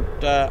the old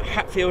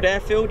Hatfield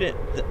Airfield at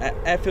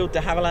Airfield de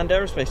Havilland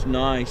Aerospace.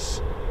 Nice.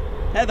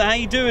 Heather, how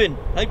you doing?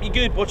 Hope you're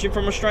good. Watching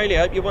from Australia.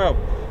 Hope you're well.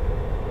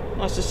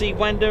 Nice to see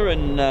Wanda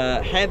and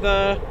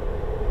Heather.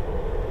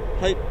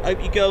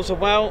 Hope you girls are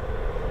well.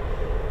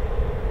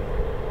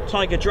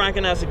 Tiger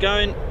Dragon, how's it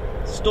going?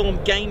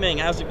 Storm Gaming,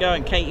 how's it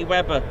going? Katie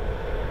Webber.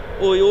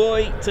 Oi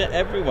oi to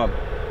everyone.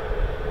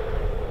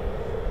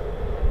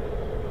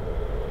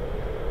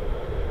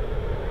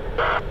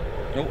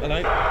 Oh,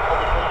 hello.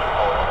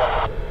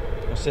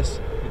 What's this?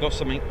 We got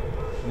something.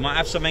 We might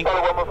have something. Good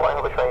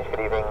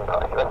evening. I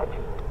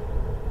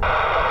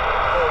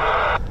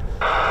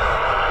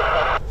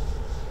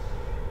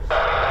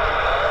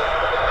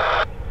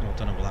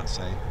don't know what that's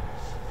saying,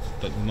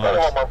 but we might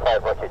have...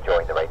 115, Roger,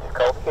 join the range is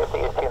called.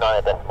 QC is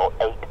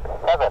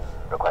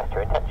 29.87. Request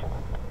your intentions.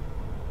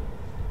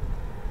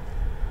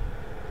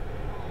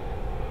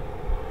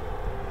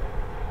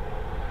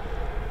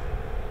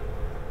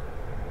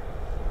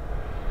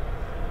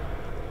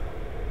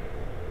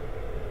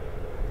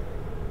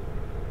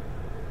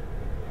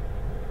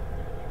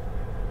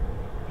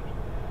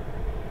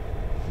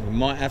 We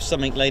might have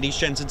something, ladies,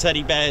 gents and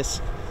teddy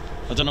bears.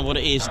 I don't know what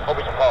it is.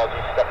 Holbeach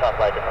apologies, step up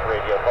by different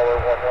radio.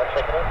 Bowler 11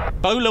 checking in.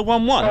 Bowler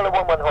 11. Bowler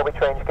 11, Holbeach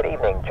range, good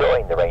evening.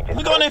 Join the range.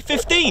 We got an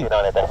F-15.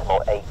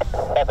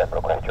 29.87.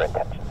 Request your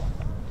intentions.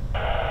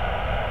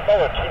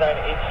 Bowler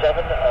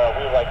 2987,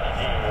 we would like to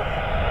do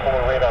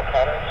 4 radar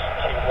patterns,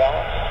 2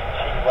 RAFs,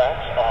 2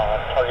 RAFs on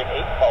target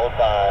 8, followed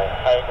by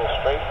triangle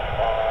straight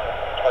on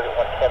target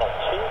 110 on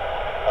 2,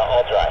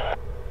 all dry.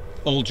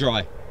 All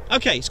dry.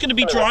 Okay, it's going to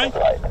be dry,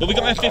 but we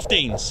got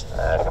F-15s.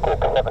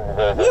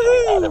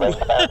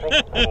 Woohoo!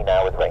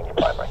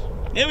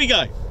 Here we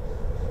go.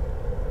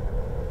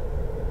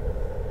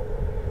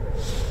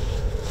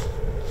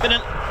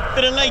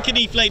 Bit of Lake and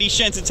Heath, ladies,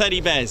 gents and teddy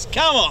bears.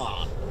 Come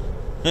on!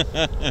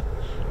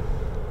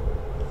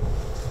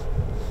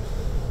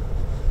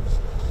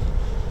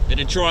 Bit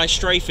of dry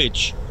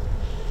strafage.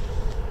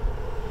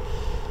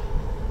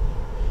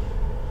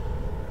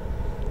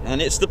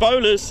 And it's the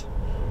bowlers.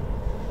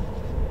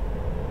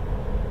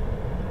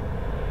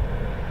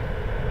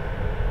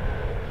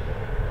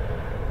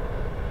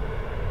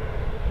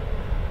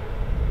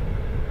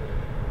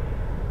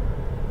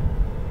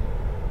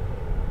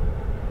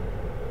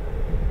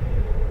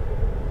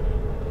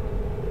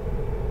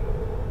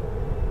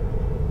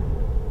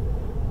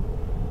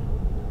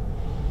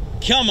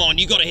 Come on,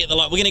 you got to hit the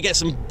light. We're going to get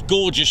some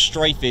gorgeous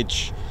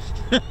strafage.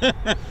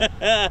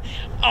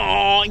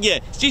 Oh, yeah.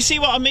 Do you see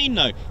what I mean,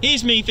 though?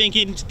 Here's me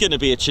thinking it's going to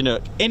be a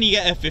Chinook, and you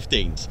get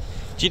F-15s.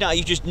 Do you know,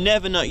 you just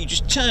never know. You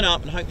just turn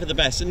up and hope for the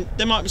best. And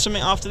there might be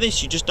something after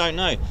this, you just don't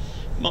know.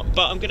 But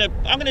I'm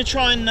gonna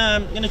try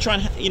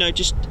and you know,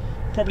 just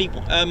probably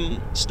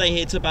stay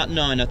here till about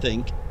 9, I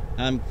think.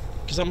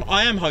 Because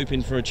I am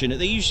hoping for a Chinook.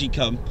 They usually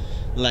come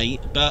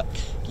late, but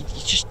you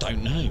just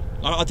don't know.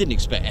 I didn't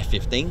expect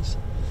F-15s.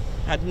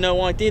 I had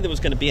no idea there was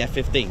going to be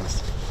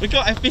F-15s. We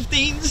got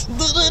F-15s.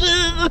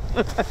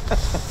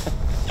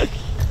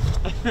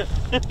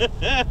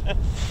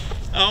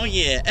 Oh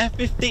yeah,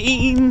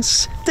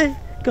 F-15s. They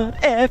got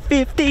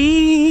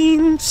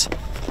F-15s.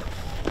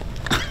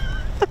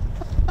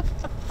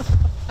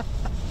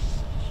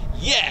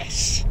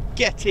 Yes,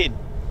 get in.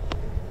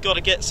 Got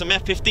to get some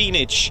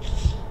F-15-age.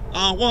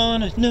 I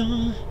wanna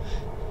know.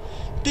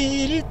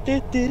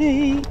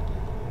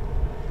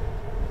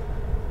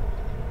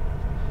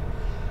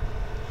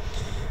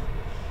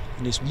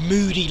 And this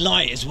moody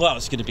light as well.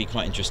 It's going to be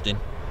quite interesting.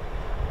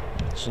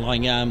 Shall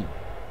I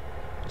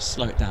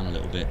slow it down a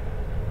little bit?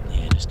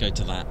 Yeah, let's go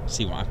to that.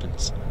 See what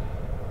happens.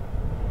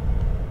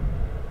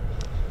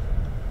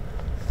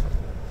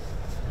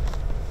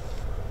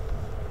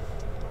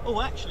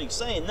 Oh, actually,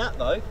 saying that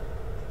though,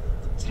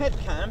 the TED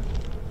cam,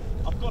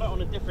 I've got it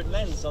on a different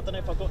lens. I don't know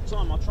if I've got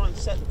time. I'll try and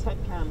set the TED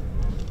cam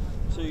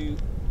to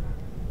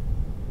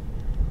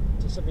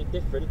something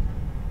different.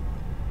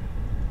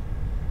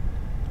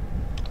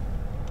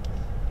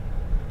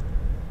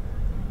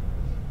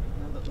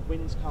 Now that the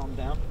wind's calmed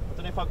down. I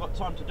don't know if I've got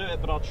time to do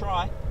it, but I'll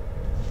try.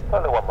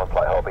 Only one more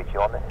flight, Holbeach,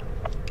 you on this?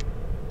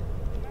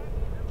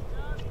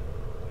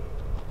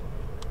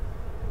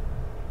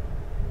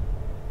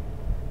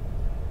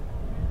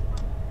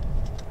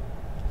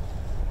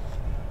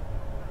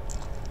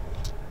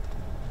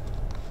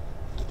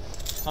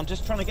 I'm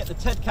just trying to get the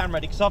TED cam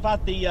ready because I've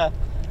had the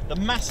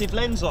massive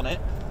lens on it.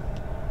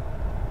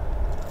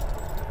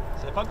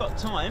 So if I've got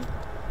time to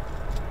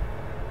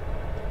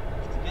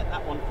get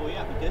that one for you,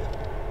 that'd be good.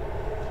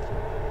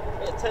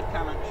 Bit of TED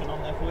cam action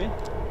on there for you.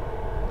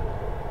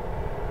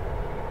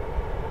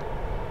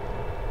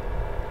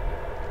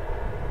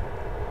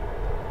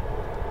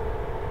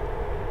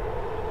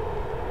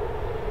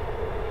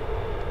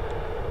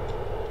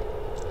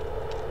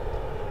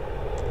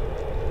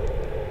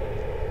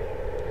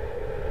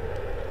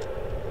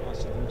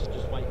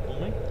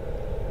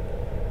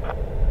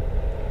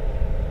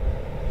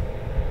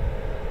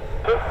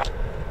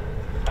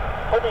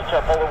 Holbeach,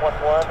 Bowler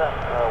 1-1,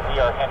 we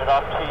are handed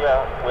off to you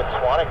with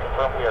Swan and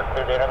confirm we are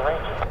cleared in on the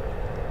range.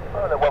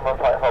 The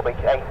 1-1 flight Holbeach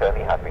A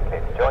you have been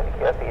cleared to join. The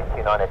QFE is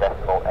 29.87.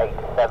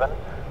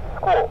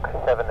 Squawk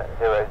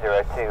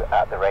 7002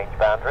 at the range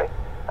boundary.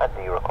 And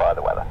do you require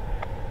the weather?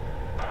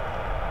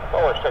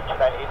 Bowler state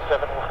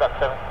 2987, we've got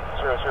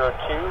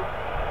 7002.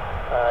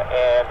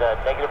 And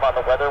negative on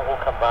the weather.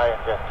 We'll come by and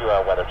just do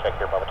a weather check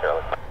here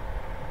momentarily.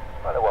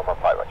 The 1-1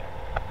 flight, roger.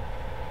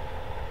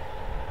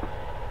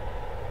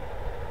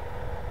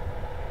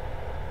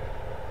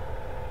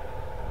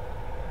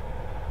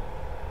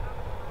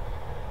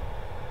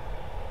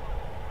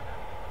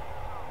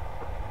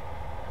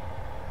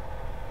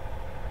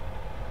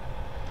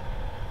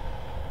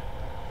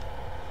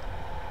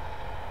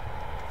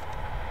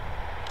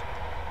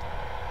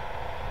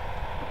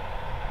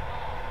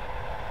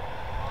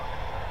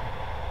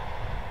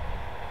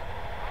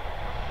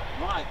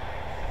 Right,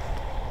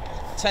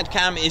 TED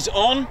cam is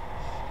on.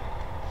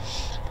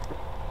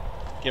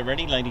 Get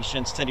ready, ladies,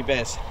 gents, teddy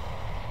bears.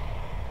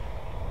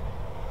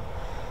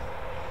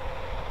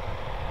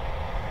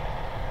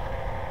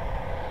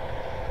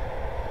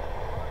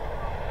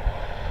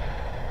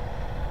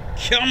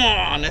 Come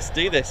on, let's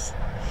do this.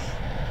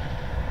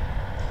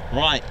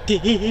 Right.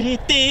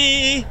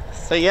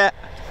 So yeah,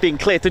 being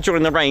cleared to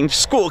join the range.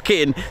 Squawk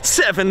in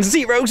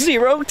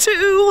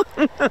 7002.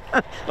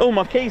 Oh,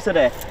 my keys are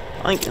there.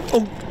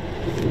 Oh.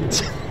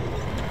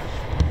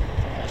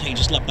 You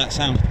just love that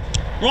sound.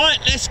 Right,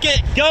 let's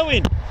get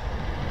going.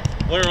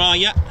 Where are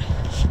you?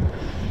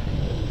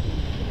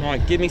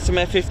 Right, give me some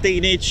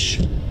F-15-age.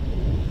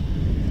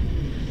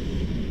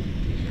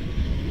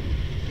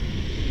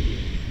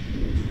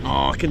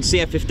 Oh, I can see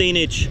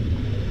F-15-age.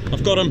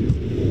 I've got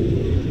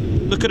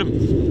them. Look at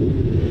them.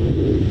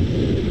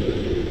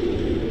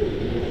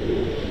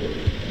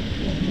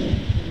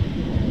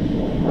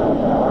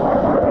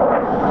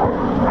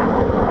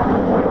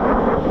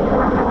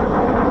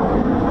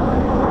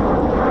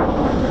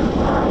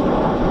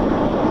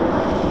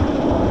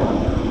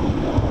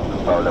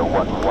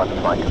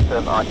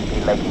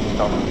 RTP latest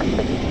on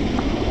complete.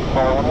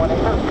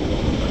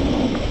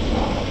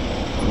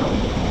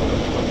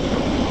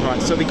 411.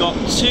 Right, so we got 2.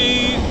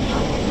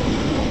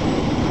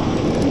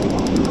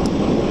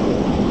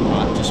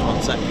 Right, just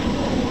 1 sec.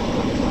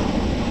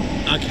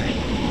 Okay.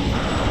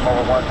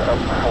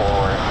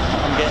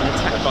 I'm getting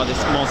attacked by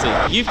this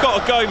mozzie. You've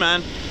got to go,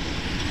 man.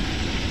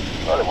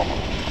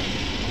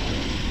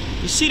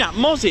 You see that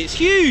mozzie? It's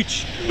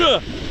huge.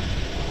 Ugh.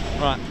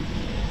 Right.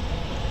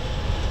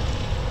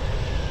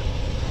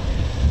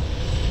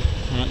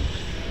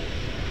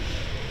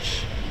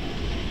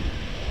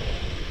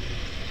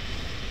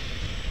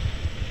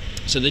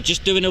 So they're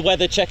just doing a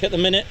weather check at the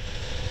minute.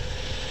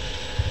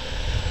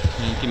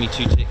 Give me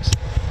 2 ticks.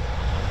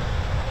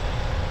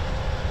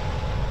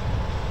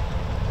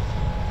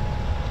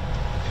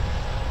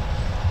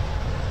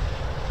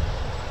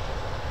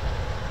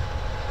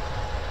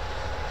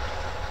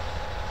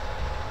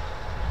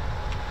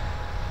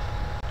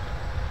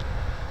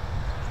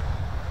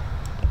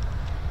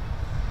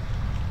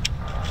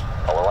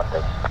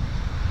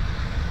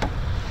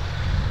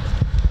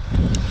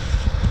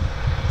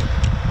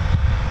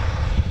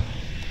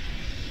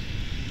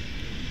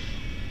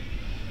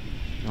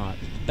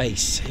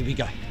 Base, here we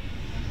go.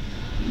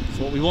 That's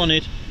what we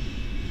wanted.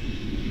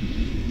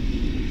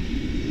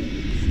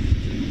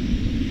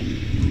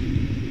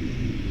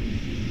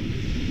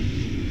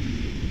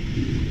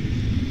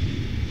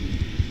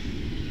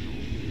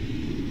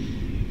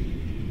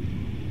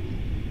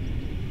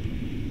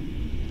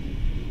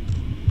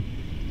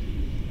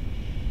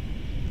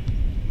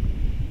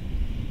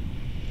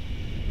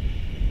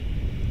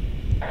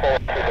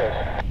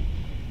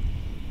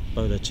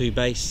 Bowler 2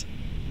 base.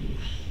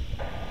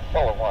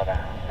 Bowler 1,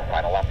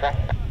 final left right.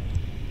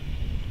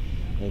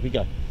 There we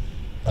go.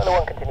 Bowler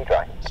 1, continue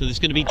dry. So there's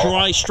going to be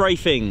dry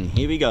strafing.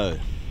 Here we go.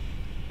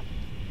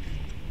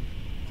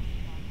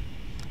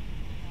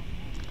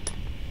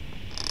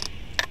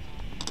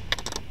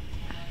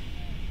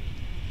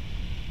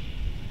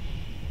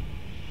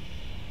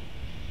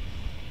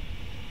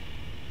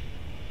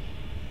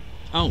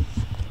 Oh,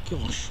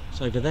 gosh,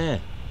 it's over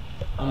there.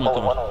 Oh my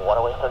Bowler God. 1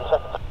 away, 30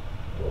 seconds.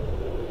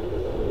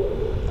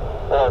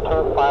 Bowler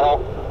 2, final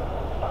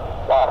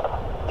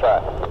left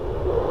track.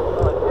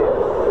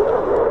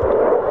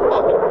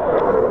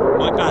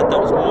 My bad, that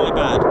was my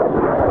bad.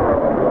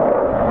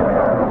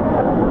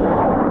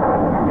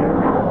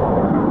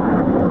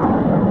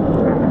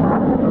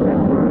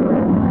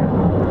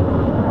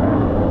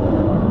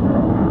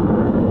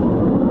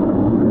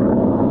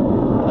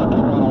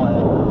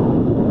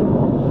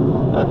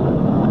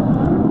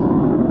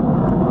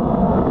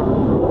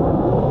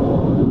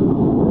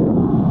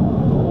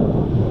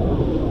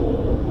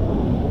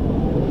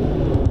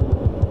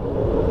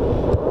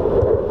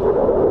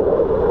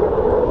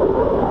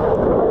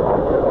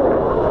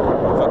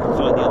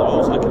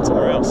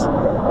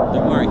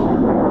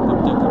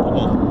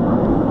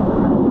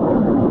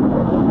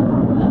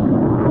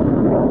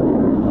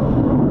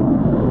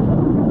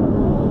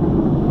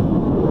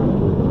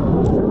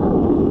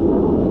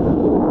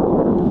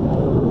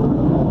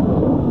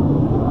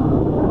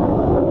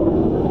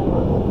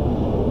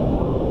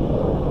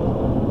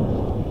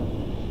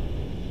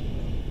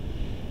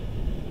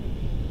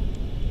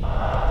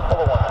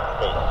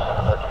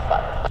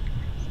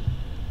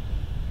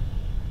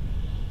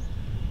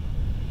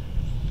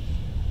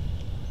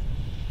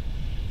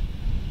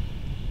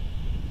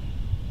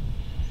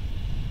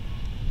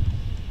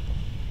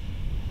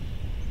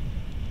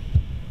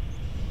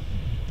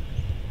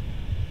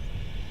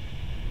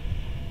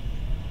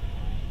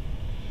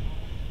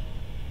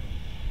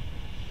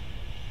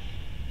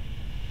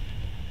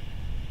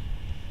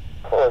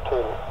 Bowler 2,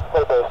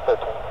 low base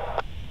 13.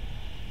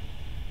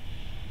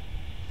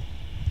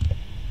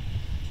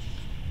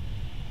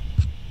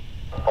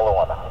 Bowler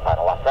 1,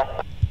 final left track.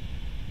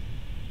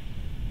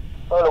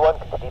 Bowler 1,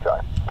 continue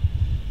dry.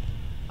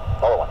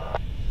 Bowler 1.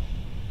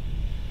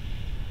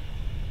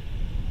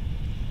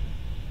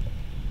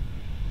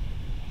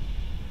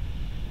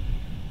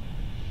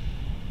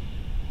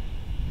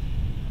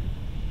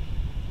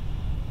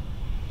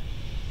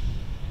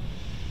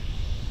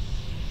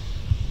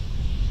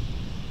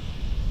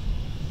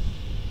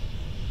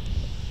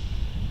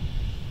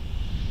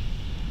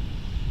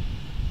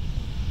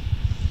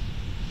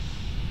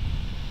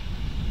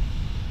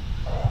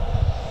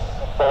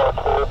 Bowler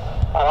 2,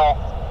 final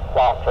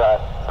left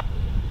track.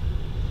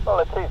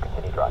 Bowler 2,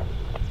 continue dry.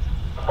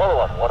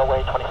 Bowler 1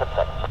 away, 27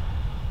 seconds.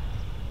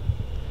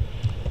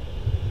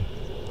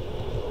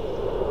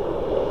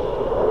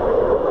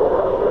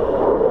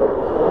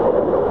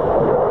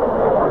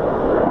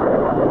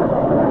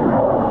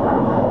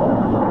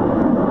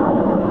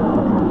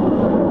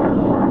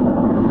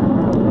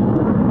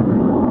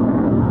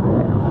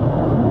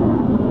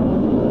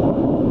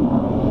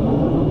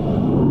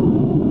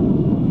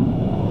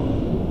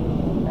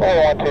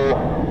 Bowler 1, 2,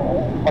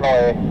 1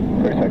 away,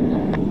 30 seconds.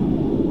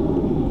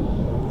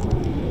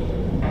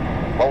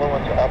 Bowler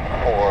 1's up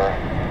for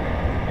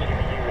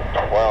GBU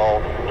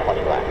 12,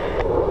 20 laps.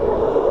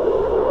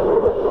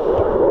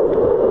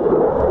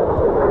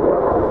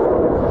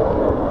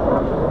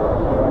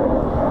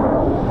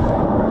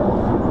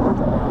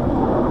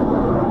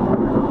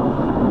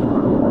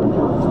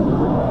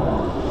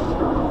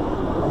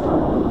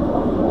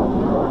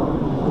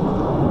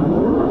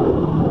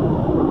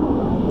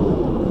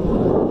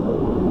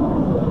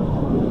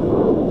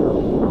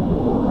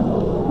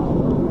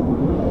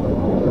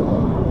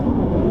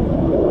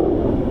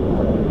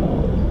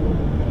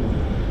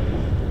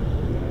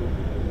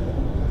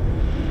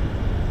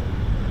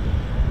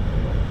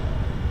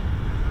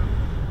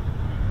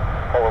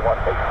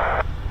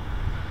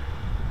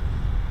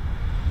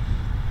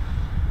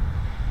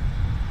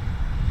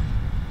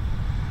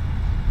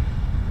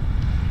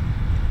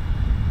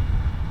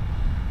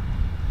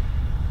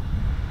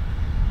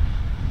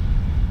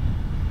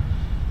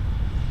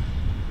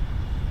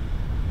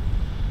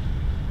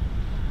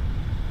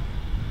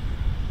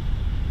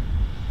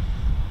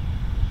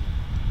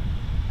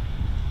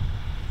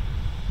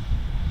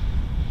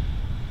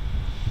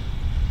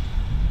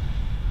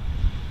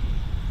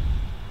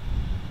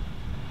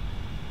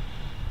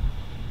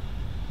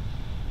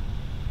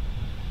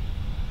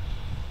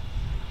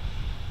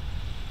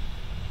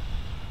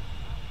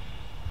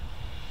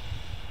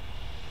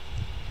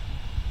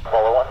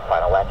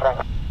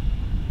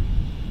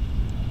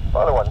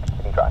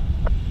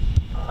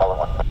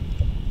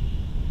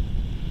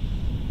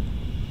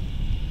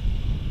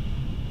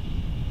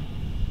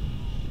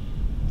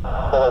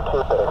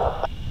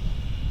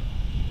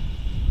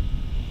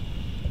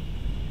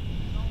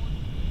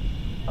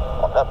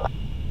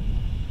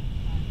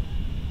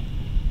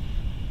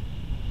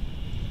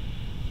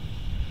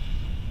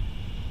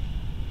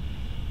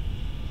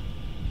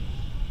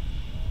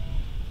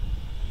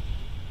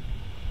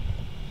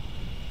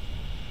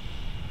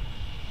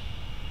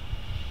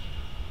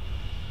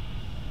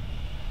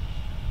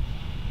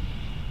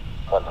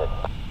 Frontage.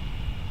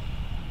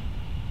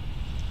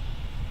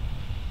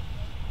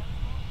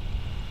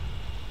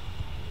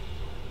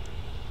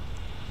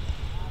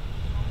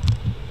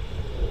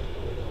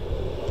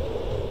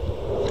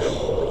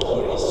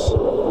 Yes.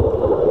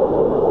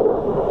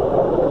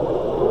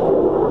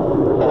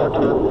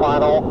 Two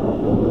final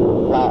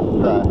flat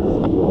thrust.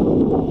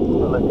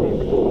 Let's see if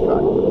we can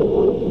try.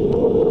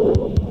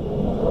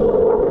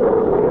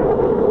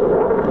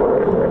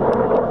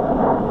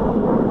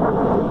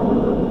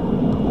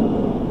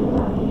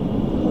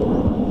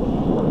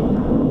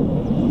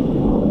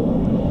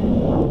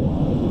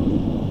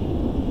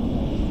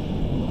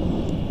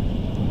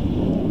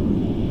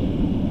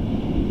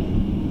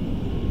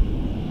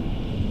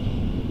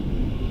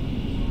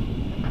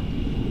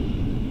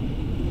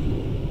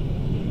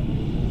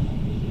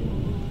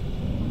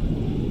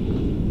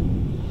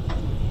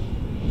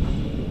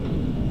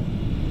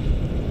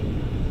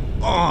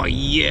 Oh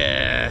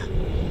yeah.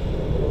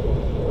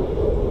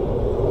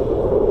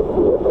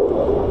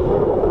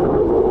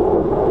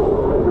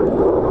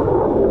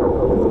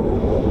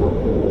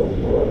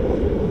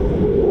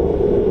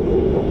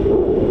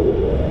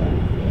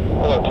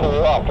 Hello, two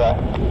off drive.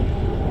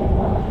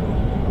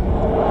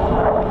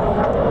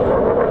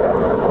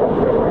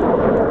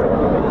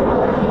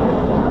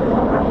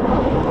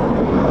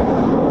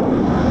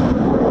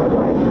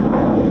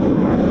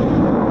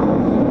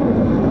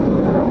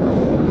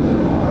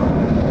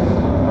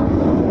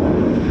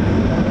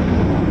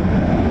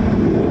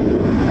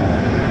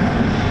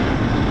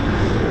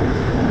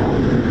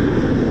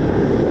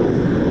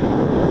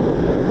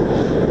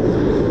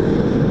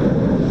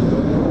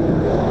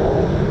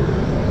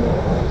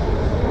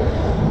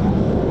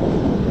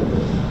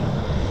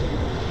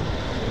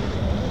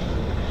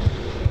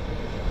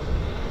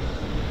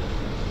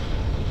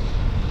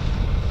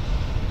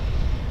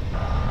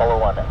 Follow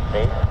one,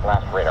 base,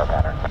 last radar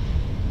pattern.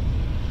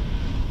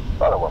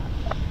 Follow one.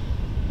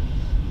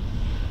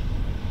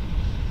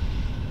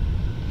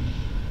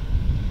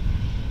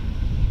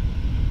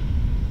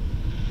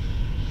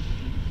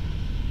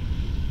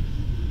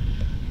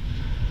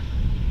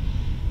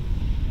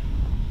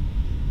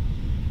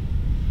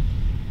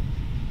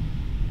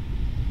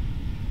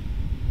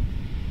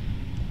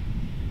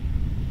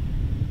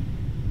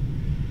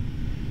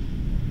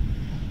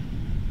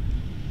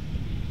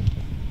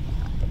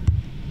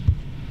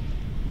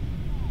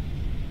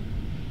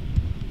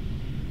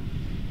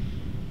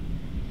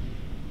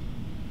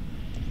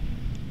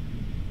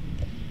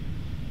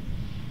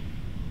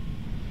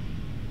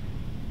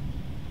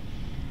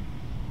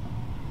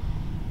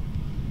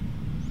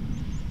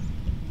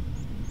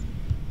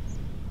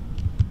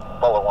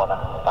 Follow one,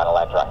 final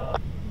line dry.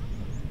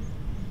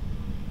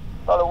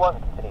 Follow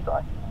one, continue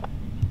dry.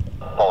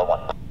 Follow one.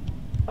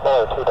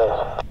 Follow 2 days.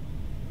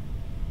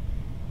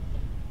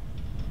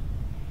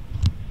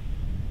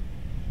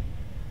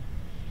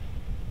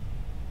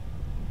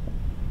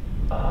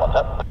 What's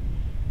up?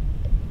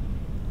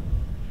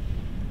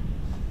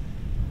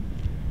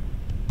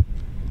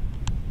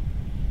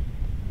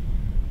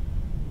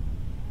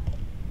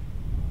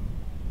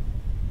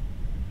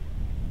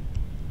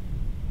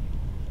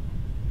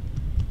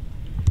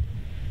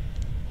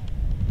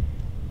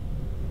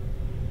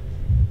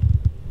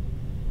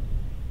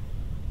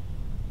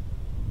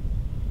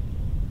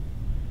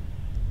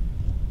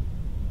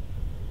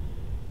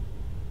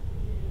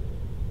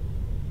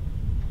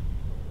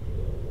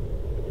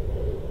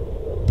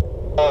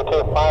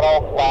 To final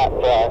flat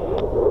drive.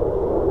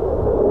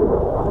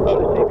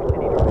 Let's see,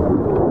 continue drive.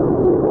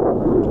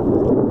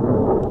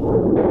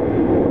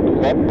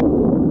 Set.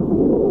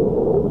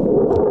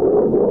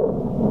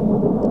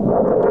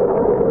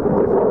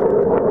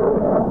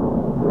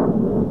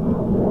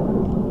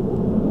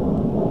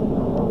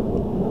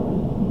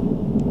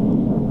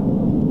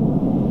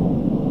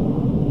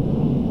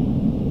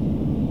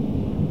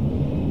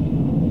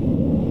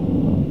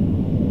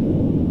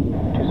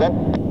 Two set.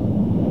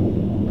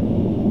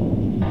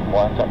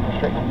 One set for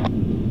straight.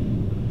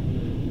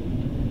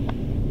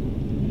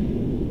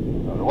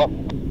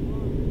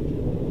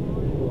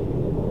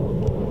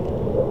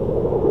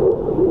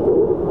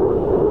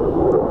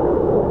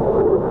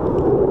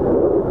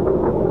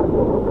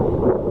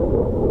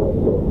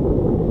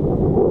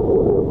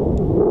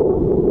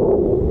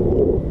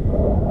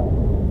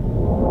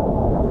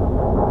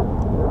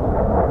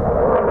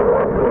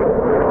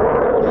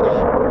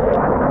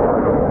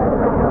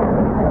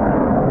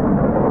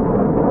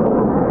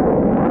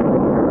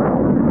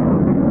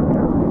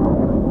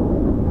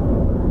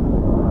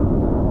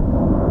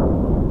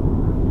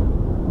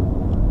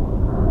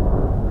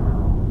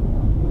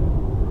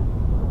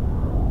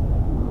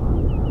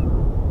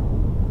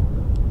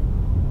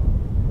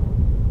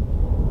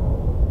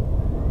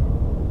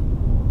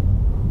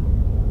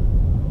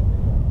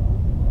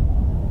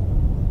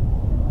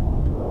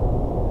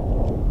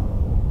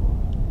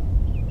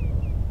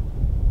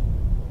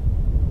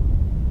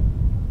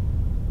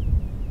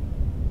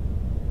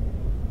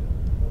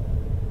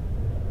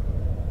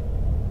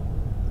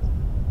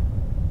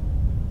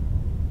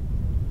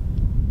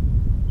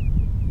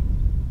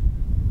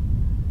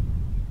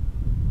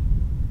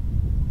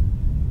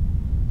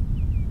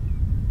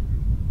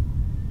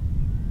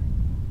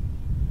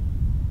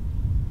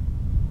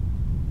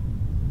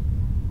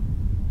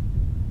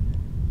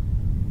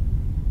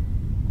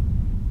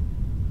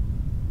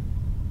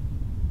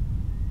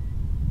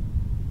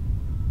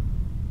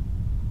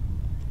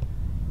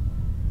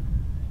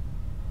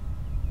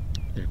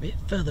 bit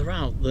further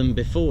out than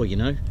before, you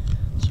know.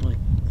 It's like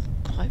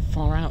quite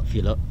far out if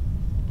you look.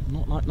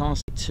 Not like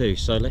last two,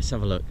 so let's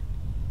have a look.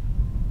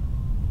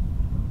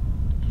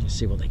 Let's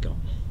see what they got.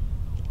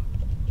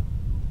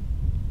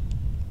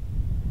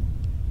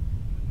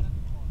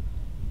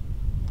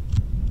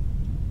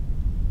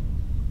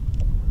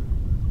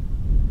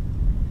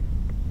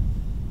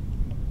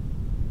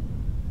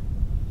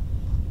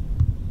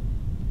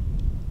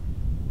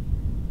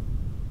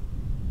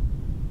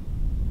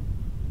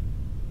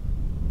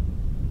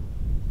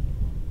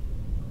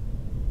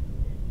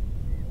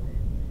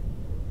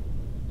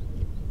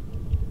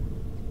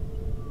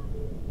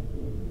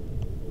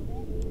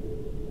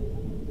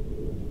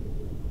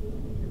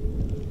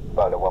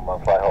 Royal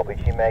 11 Fly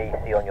Holbeach, you may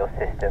see on your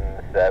systems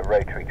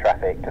rotary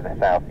traffic to the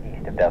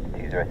south-east of Delta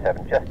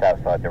 207, just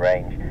outside the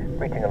range,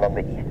 routing along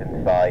the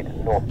eastern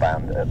side,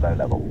 northbound at low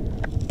level.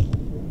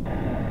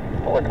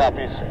 All the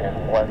copies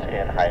and one's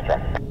in high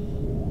track.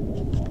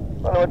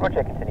 Well,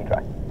 Roger, continue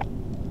track.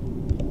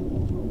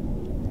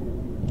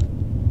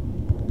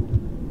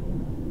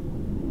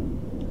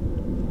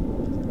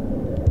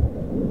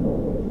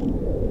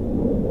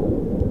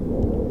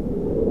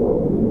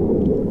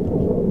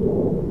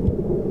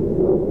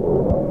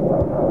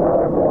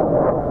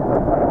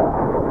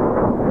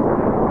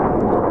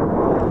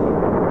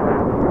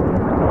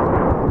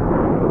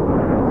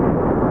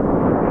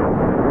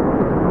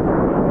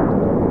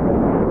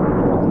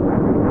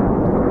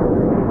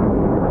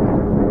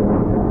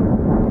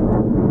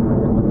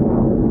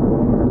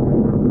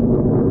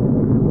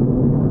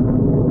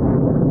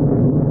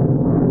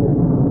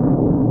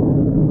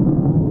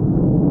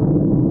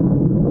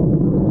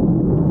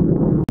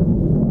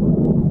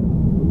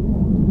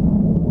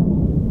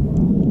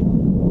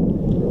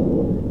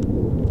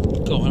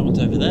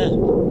 Over there.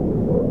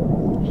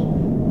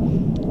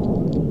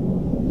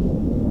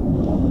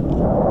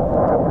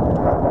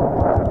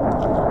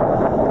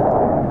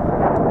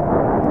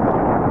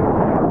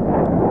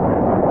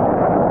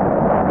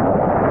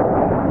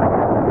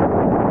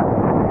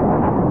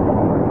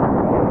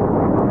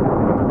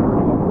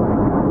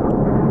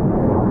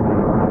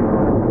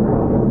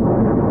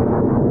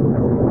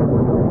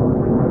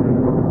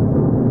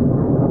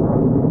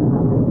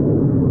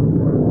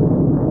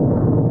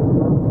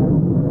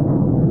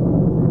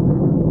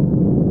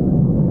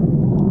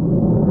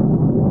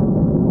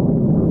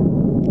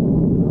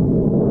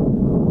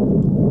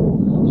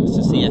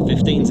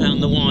 F-15's out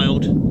in the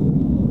wild.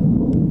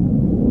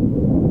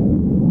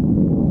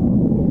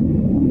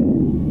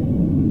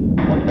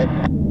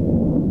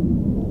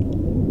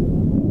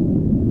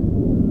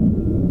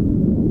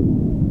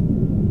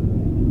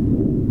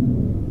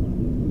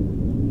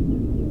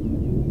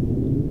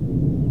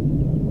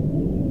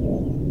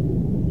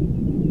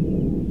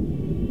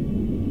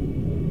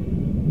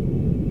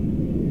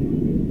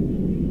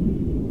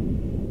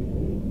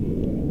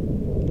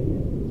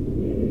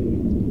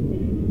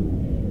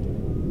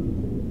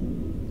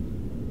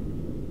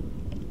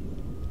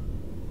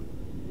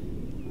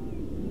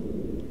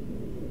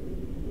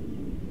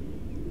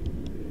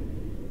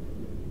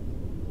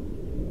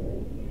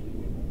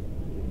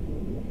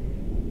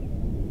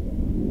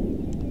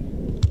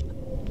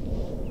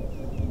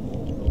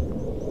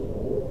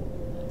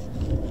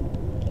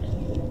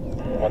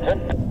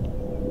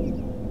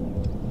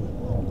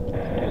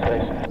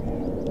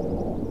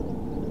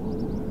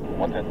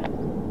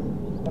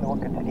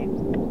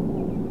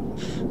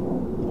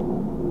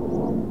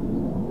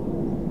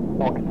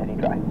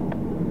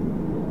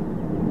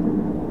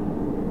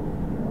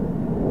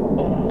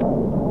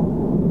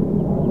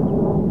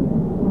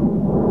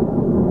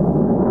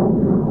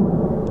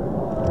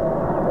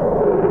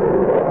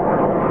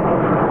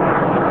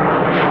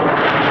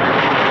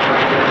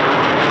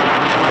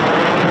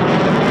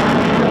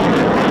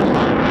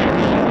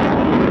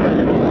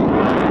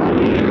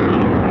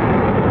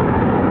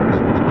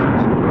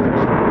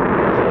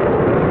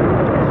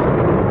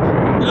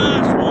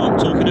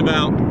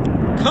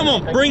 Come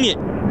on, bring it!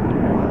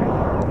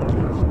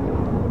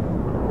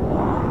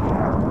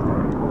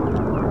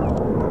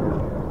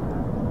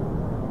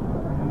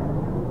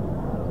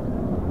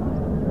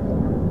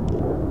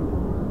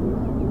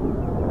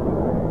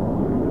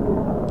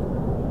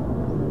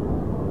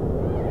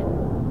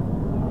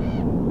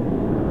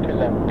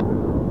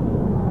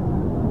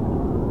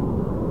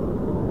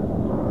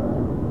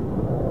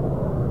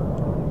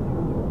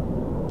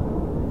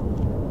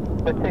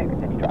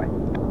 Continue drive.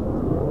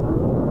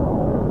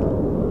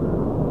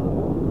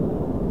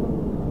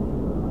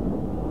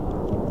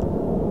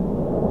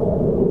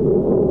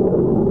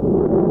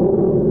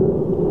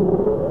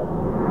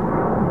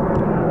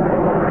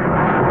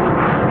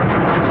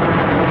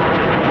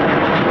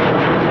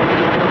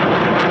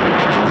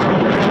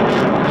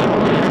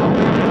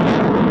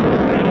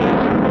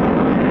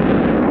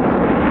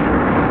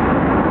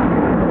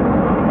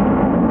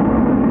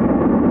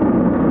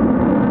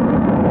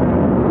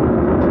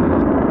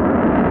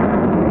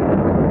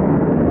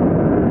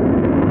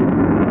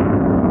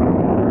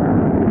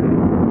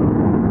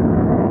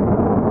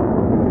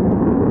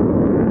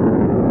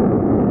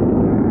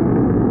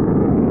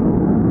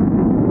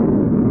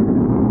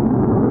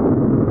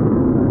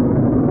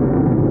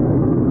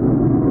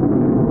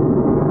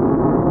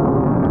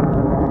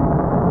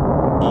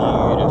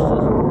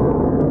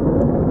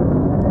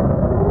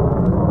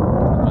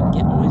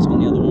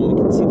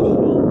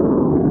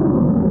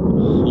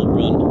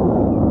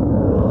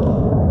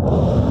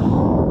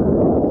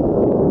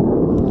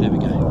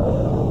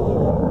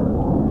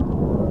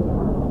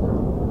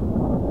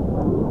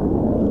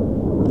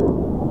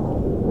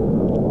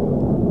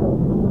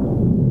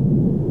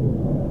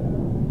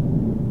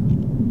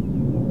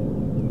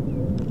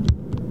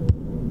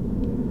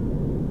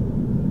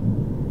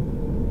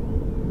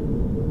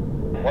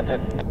 What's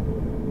it?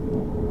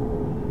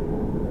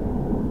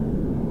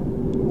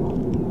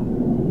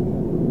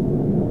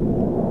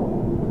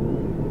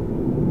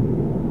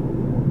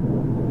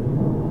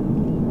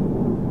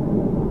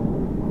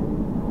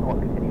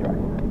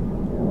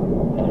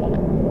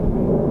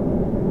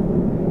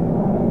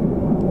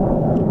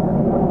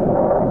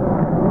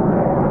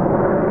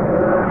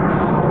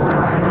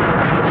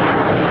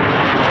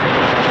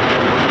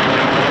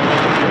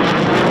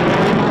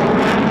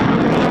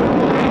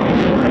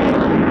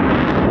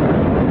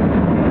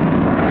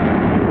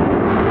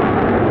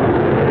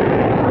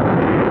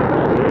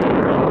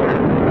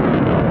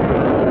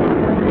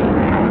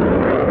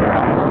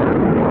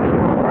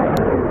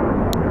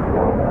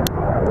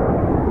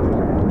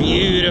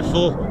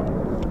 Beautiful.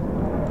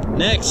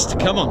 Next,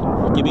 come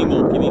on, give me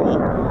more, give me more.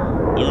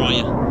 Where are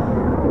you?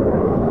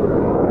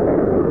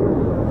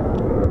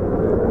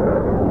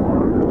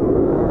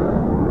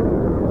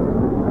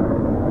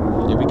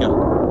 Here we go.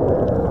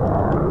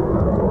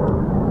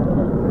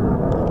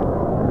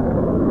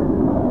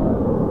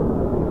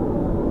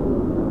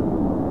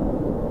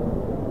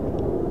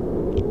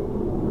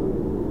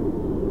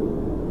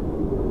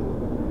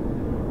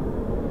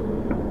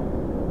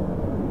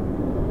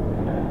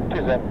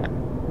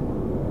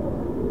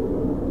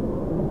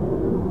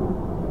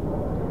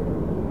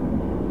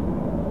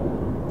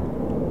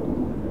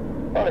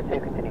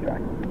 Continue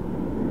drive.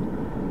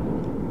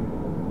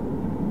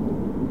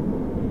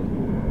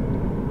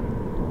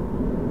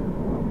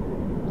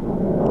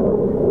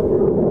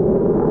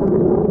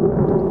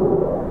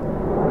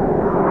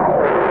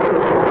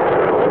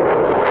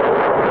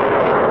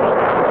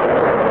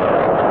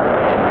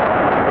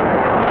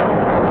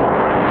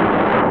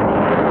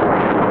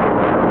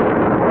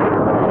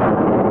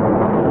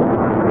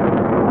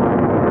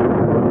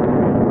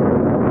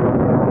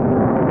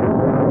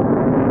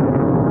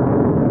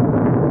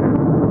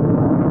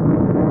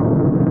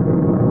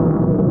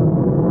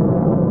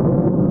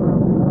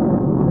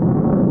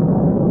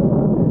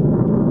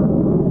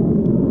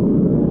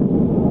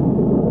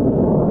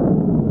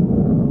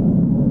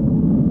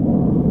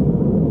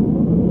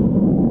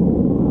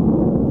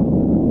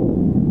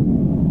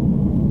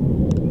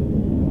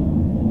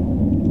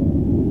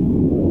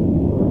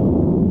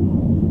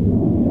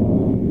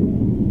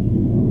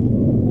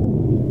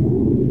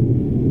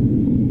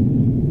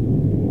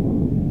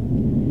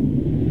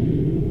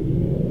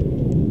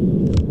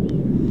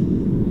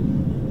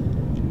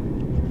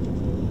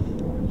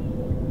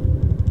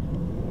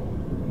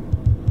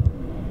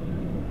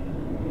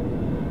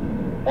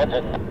 What's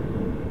it?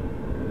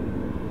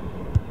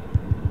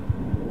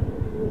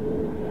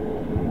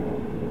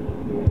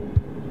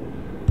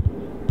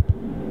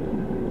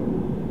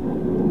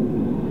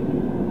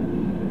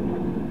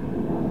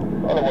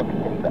 Other one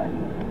continue back.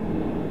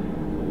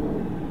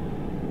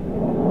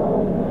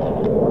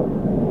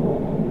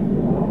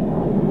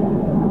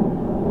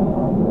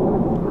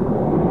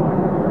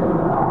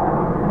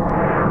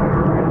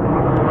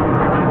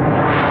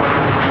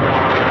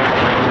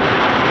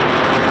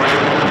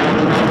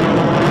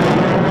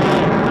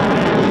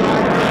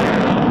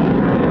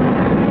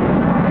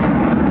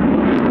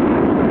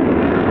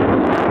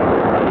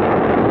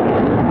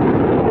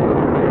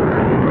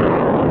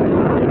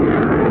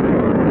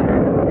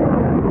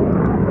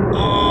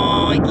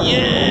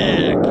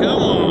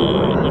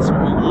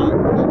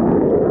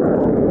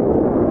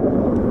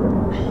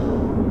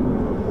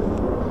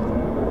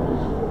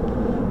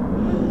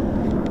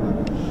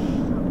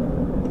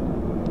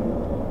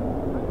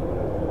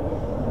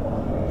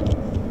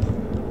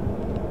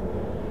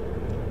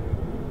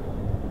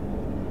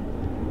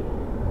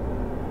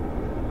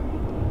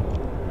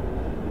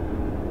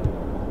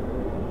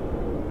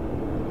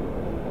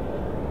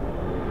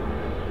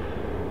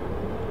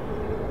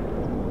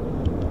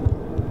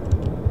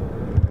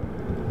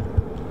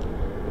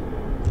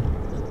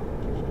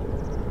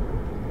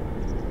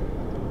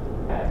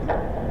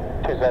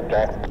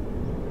 Drive.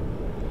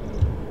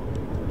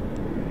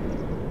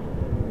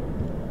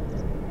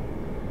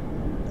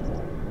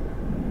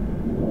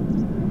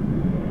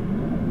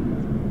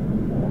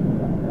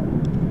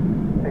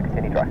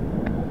 Continue drive.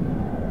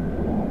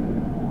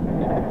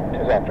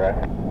 2 drive.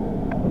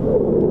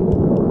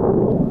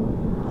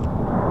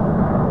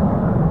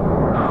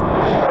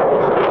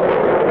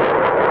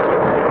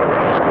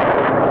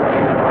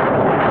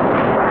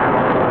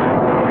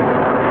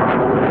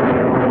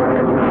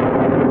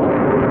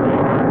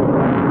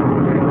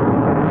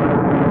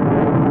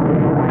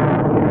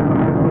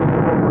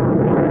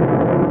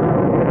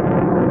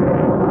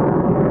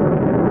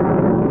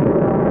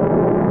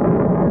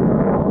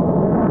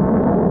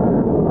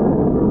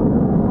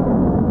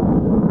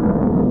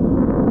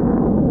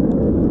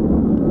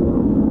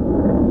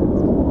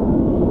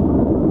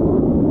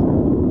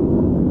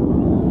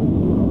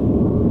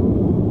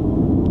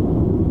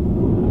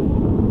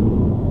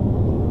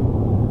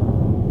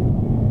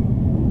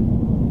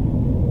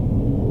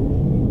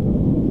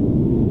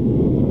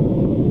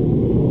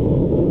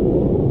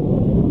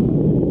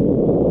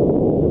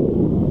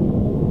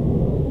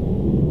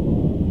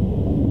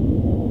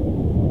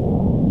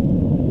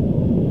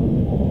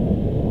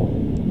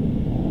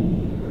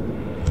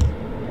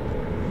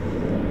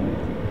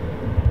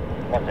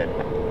 Wanted.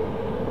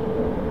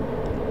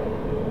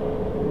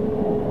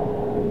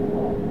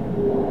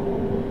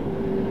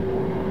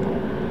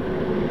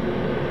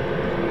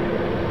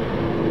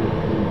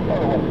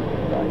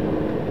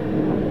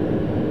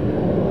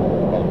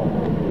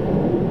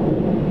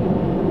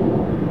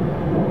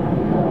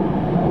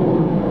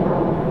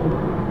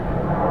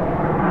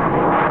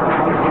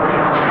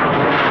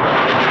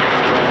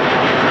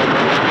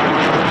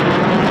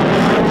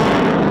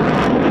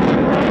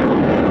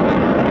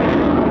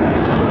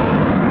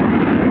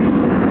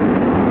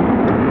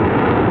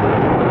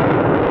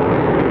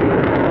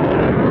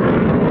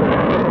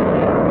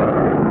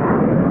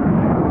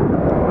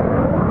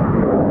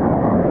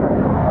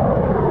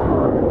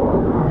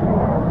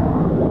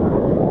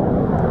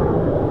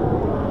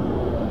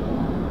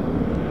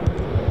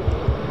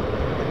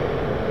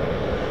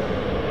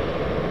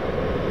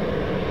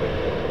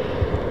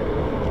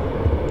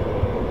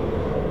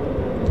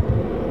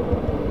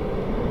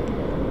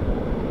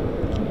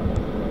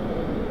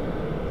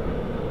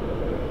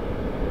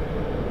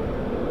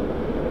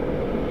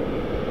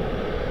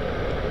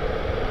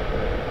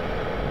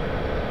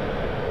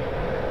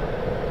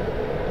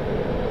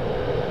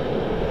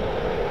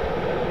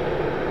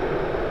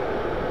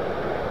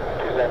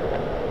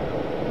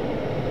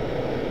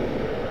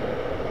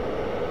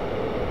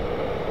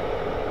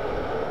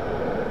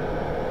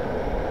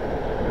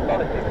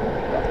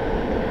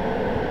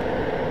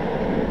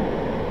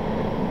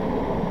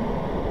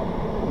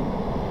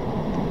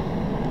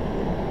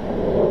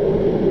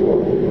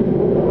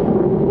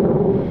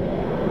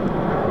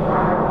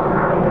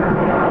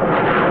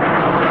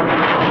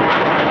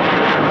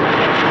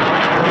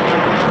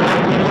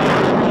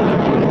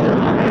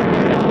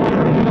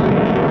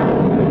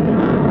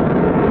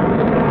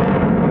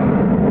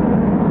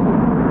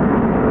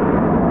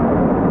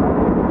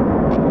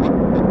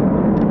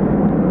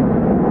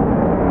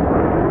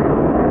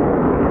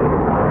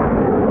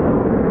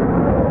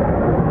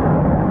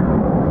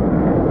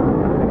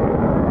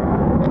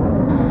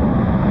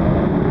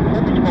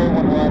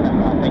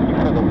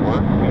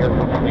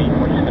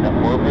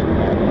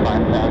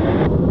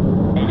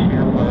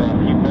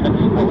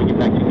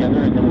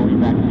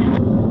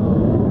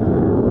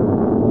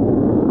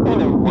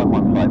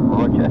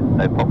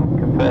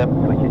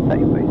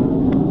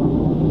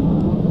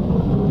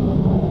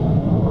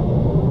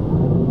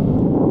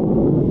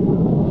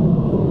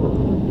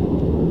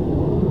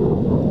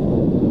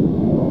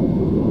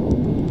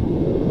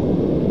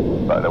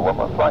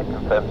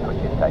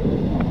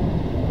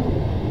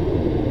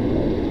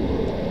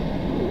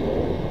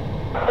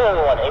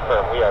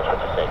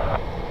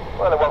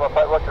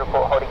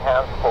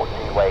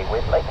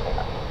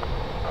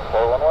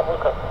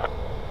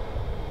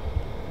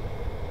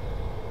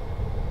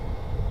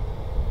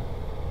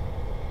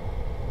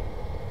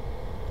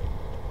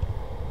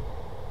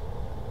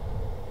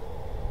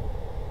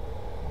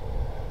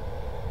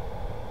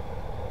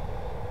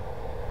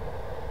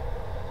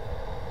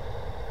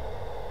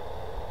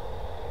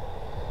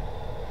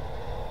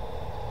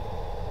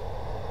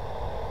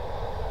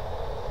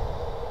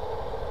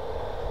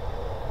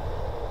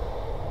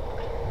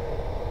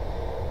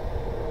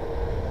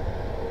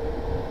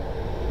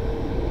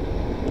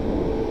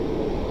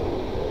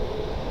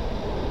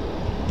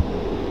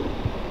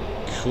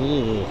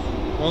 Cool.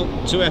 Well,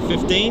 2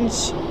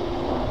 F-15s.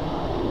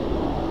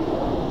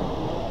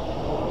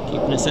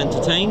 Keeping us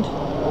entertained.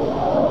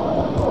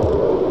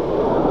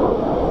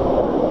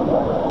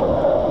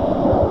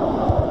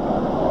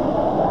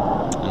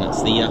 And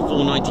that's the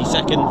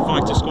 492nd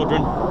Fighter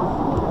Squadron.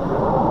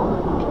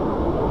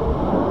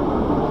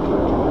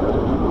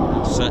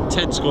 It's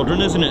Ted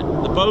Squadron, isn't it?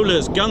 The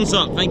bowlers, guns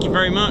up, thank you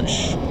very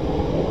much.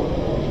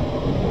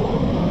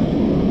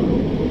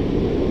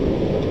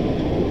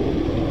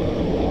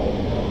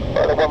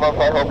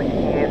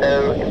 Holbeach, do you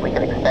know if we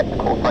can expect a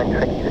call sign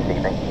Tricky this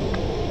evening?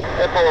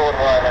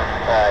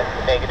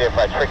 411, negative,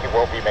 Tricky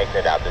won't be making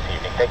it out this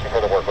evening. Thank you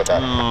for the work with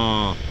us.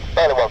 Oh.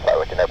 Only one flight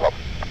with you, no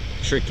problem.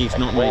 Tricky's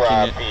not making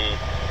it. We'll be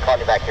calling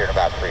you back here in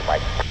about 3,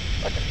 Mike.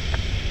 Okay.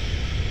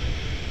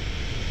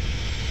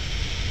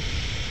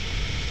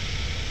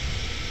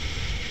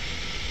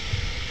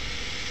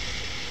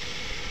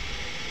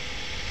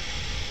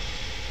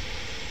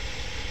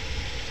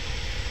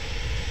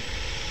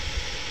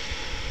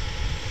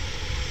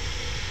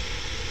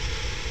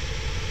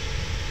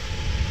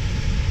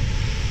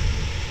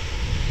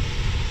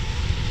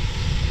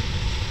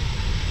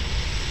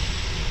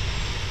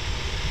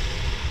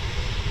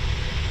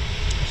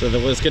 So there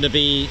was going to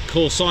be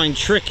call sign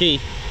Tricky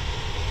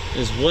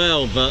as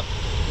well, but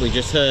we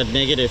just heard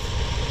negative.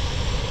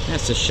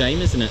 That's a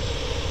shame, isn't it?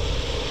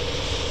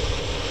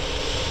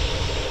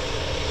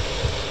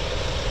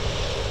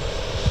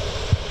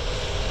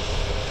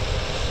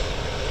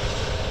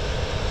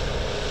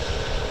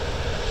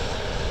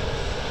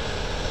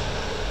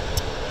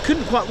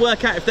 Couldn't quite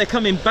work out if they're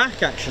coming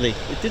back, actually.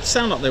 It did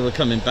sound like they were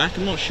coming back,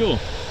 I'm not sure.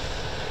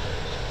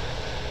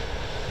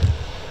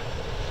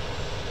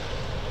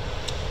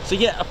 So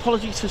yeah,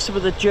 apologies for some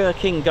of the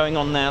jerking going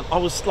on there. I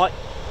was like,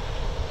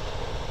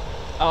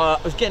 I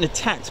was getting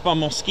attacked by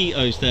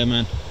mosquitoes there,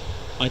 man.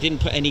 I didn't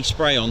put any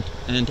spray on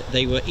and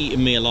they were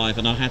eating me alive,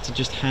 and I had to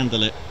just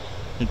handle it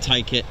and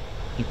take it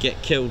and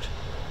get killed.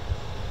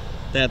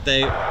 There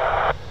they...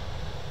 Holbeach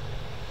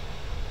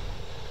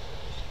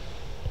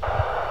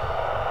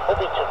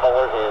and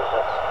Muller is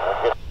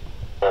good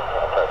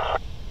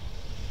approach.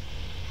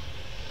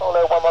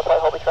 Hello, 115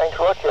 Holbeach range,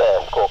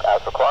 roger. Squawk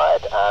as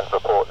required and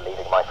report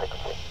leaving my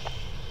frequency.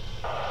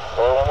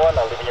 411,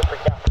 I'll leave you a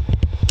freak out.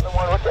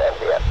 1 roger,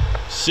 MDM.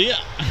 See ya.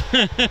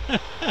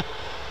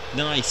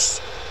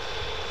 Nice.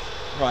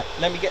 Right,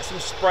 let me get some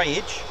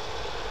sprayage.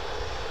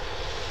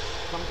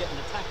 Come get an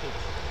attackage.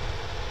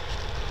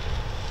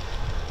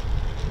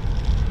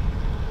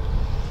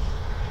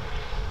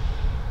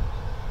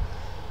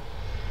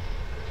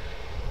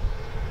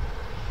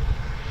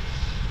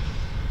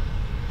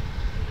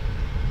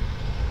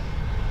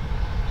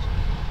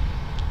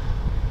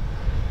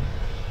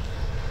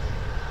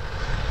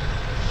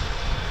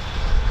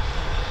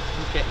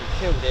 Getting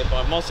killed here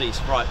by mozzies.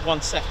 Right,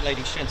 1 second,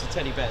 ladies, gents and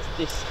teddy bears.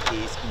 This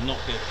is not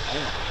good.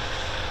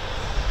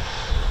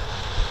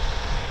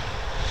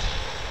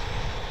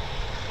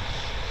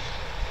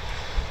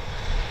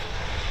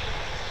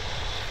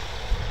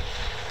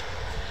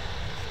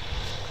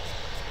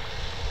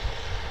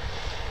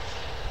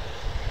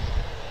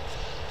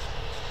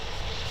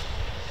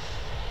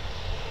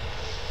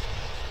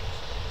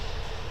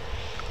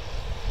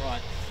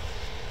 Right.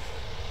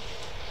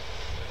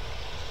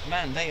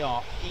 Man, they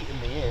are eating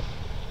me here.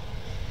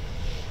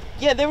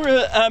 Yeah, they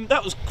were.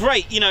 That was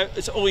great. You know,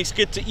 it's always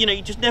good to. You know,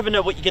 you just never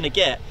know what you're going to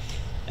get.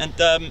 And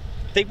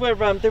they were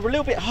a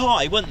little bit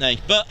high, weren't they?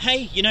 But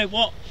hey, you know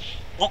what?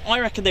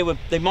 I reckon they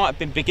might have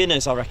been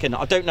beginners. I reckon.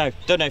 I don't know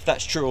if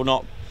that's true or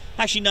not.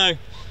 Actually, no.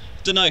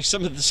 Don't know.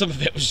 Some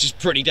of it was just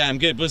pretty damn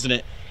good, wasn't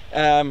it?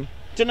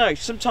 Don't know.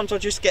 Sometimes I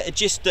just get a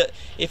gist that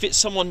if it's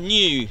someone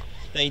new,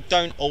 they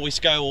don't always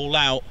go all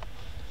out.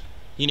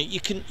 You know, you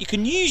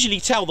can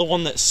usually tell the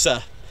one that's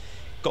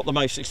got the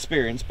most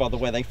experience by the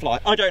way they fly.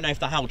 I don't know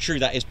how true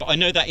that is, but I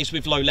know that is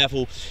with low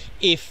level.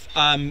 If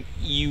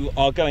you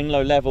are going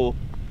low level,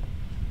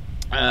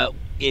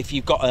 if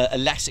you've got a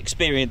less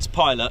experienced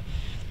pilot,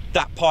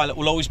 that pilot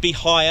will always be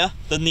higher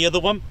than the other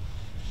one,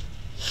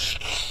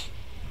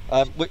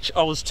 which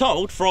I was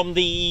told from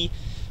the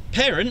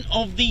parent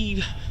of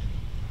the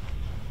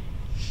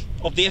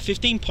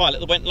F-15 pilot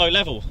that went low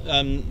level.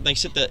 They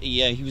said that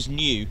he was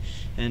new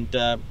and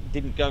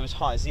didn't go as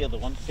high as the other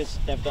one because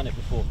they've never done it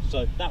before.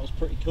 So that was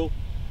pretty cool.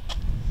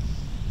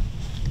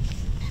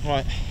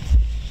 Right.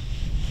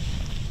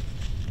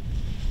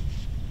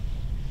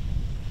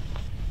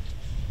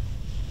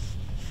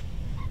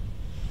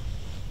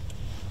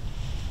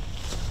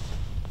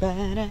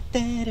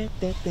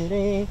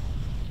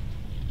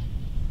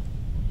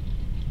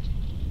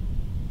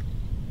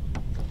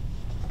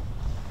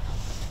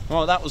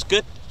 Oh, that was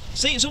good.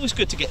 See, it's always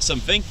good to get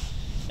something,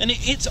 and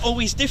it's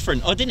always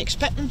different. I didn't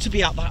expect them to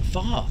be out that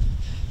far.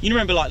 You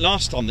remember, like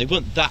last time, they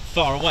weren't that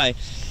far away.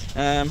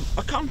 I'm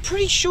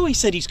pretty sure he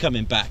said he's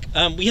coming back.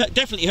 We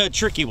definitely heard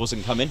Tricky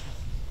wasn't coming.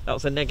 That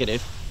was a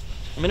negative.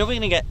 I mean, are we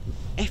going to get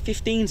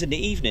F-15s in the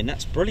evening?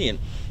 That's brilliant.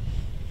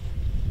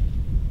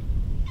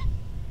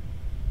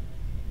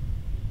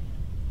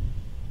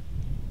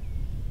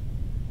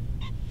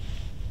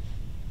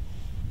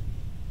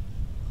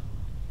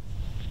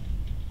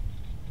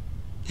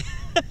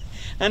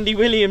 Andy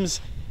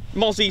Williams,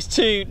 Mozzies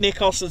 2,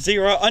 Nikos at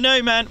 0. I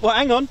know, man. Well,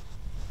 hang on.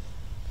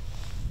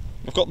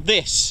 I've got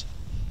this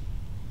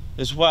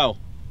as well.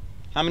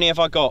 How many have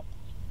I got?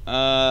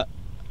 How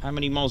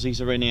many Mozzies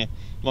are in here?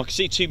 Well, I can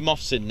see 2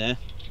 moths in there.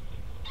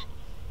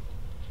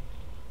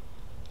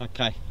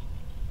 Okay.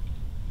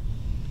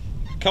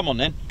 Come on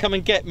then. Come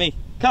and get me.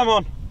 Come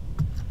on.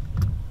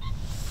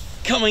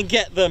 Come and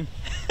get them.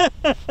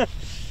 Oh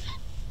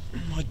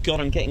my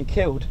God, I'm getting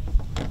killed.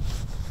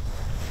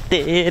 I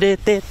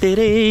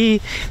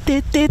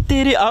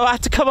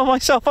have to cover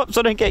myself up so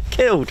I don't get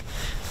killed.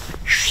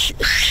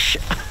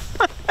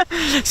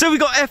 So we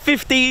got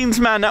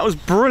F-15s, man. That was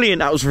brilliant.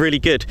 That was really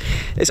good.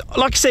 It's,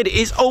 like I said,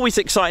 it's always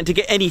exciting to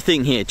get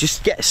anything here.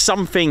 Just get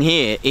something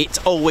here. It's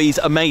always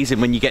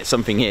amazing when you get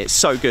something here. It's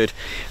so good.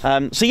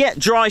 So yeah,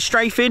 dry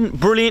strafing,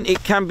 brilliant.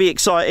 It can be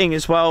exciting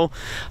as well.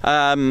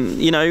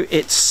 You know,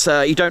 it's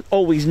you don't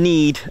always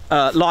need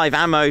live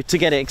ammo to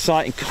get it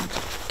exciting. Come on.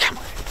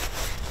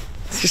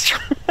 Just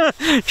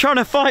trying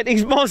to fight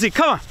these mozzies.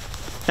 Come on.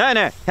 Come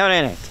on, come on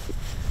in.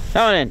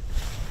 Come on in.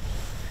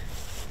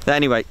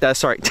 Anyway,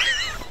 sorry.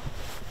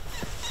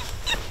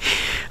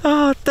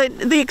 Oh,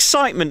 the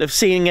excitement of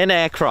seeing an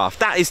aircraft.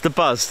 That is the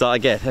buzz that I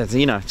get.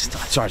 You know,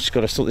 sorry, I just got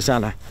to sort this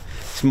out now.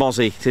 It's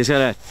mozzie.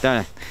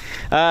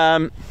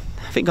 I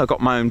think I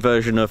got my own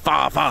version of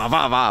far.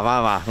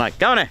 Like,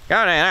 go on there,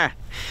 got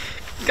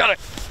it.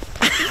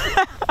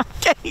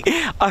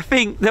 Okay. I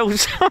think there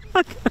was.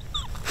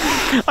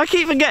 I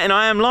keep forgetting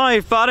I am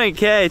live, but I don't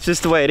care. It's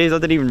just the way it is. I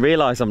don't even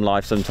realise I'm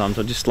live sometimes.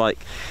 I just like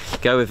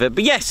go with it.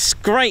 But yes,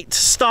 great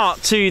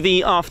start to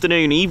the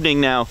afternoon,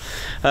 evening now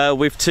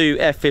with 2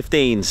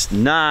 F-15s.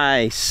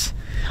 Nice.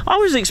 I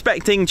was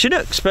expecting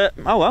Chinooks, but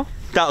oh well,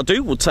 that'll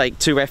do. We'll take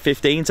 2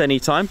 F-15s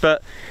anytime,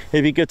 but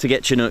it'd be good to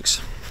get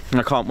Chinooks.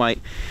 I can't wait.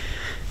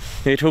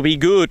 It will be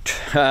good.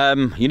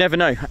 You never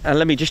know.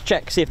 Let me just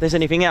check, see if there's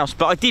anything else.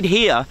 But I did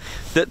hear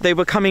that they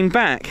were coming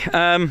back.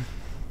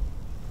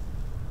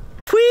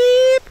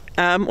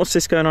 What's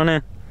this going on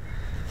here?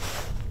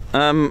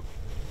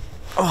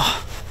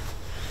 Oh,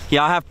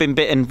 yeah, I have been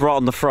bitten right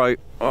on the throat.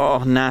 Oh,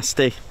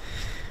 nasty.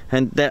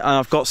 And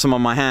I've got some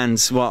on my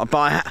hands. Well,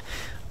 but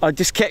I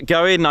just kept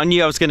going. I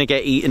knew I was going to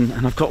get eaten,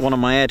 and I've got one on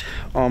my head.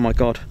 Oh my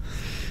god.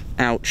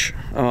 Ouch.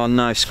 Oh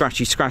no,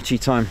 scratchy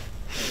time.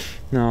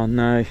 Oh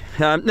no.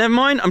 Never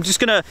mind. I'm just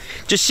gonna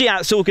see how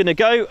it's all gonna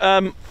go.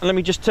 Let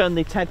me just turn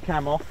the TED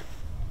cam off.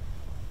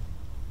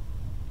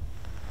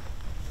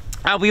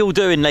 How are we all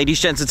doing, ladies,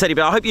 gents and teddy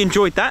bear? I hope you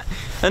enjoyed that.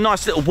 A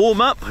nice little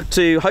warm-up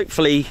to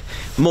hopefully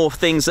more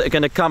things that are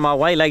going to come our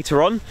way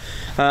later on.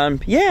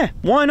 Yeah,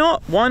 why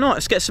not? Why not?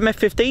 Let's get some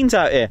F-15s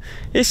out here.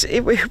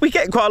 We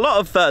get quite a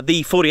lot of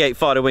the 48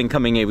 fighter wing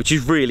coming in, which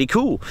is really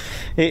cool.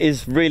 It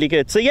is really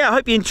good. So yeah, I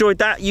hope you enjoyed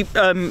that.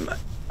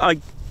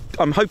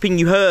 I'm hoping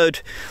you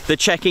heard the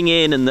checking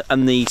in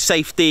and the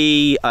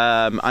safety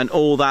and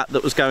all that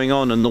was going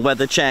on, and the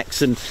weather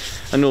checks and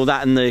all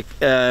that, and the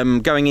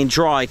going in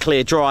dry,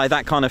 clear dry,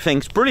 that kind of thing.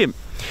 It's brilliant.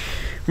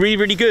 Really,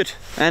 really good.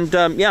 And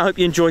yeah, I hope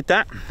you enjoyed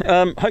that.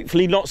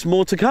 Hopefully lots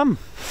more to come.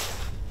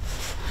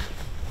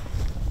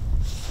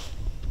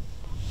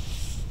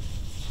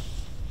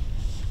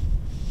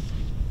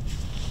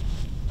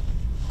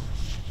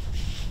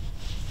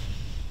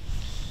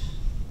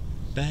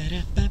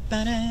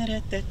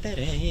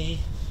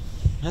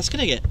 That's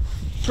going to get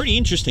pretty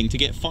interesting to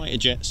get fighter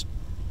jets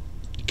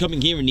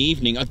coming here in the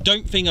evening. I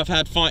don't think I've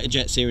had fighter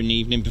jets here in the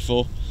evening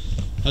before.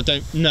 I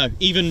don't know,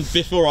 even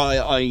before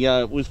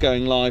I was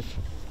going live.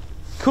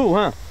 Cool,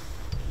 huh?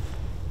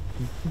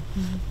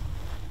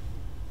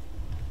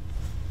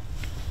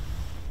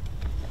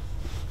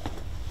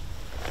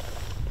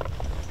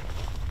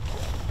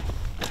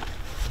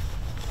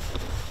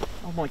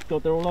 Oh my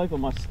god, they're all over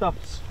my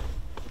stuffs.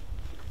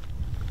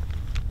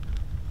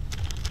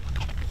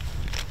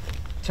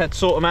 Ted,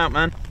 sort them out,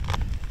 man.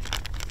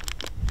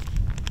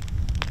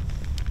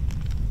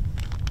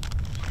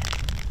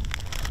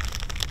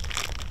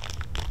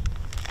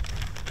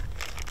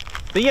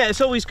 But yeah,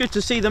 it's always good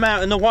to see them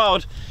out in the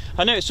wild.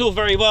 I know it's all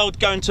very well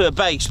going to a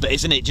base, but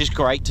isn't it just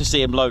great to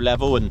see them low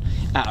level and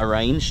out of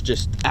range,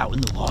 just out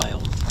in the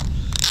wild?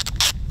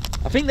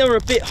 I think they were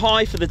a bit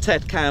high for the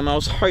TED cam. I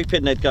was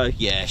hoping they'd go,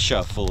 yeah, show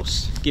of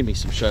force. Give me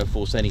some show of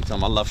force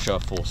anytime. I love show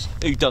of force.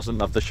 Who doesn't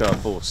love the show of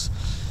force?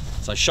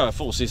 So show of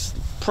force is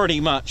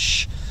pretty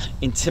much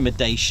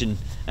intimidation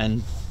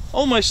and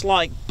almost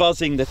like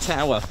buzzing the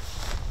tower.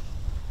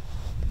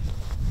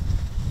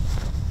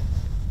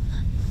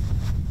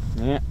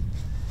 Yeah.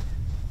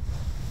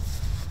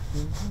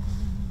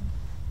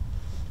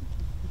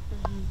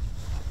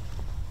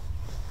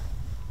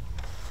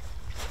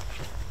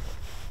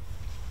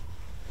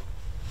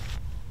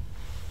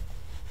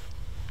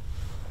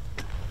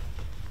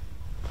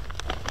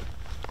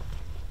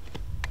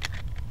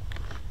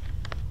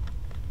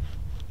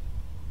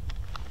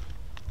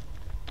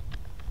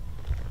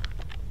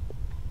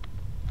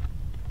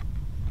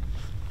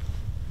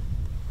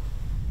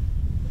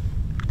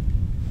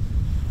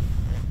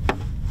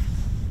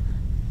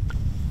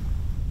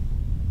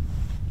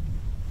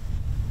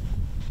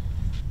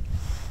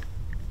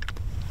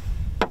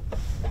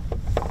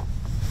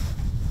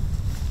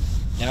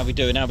 How we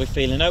doing? How we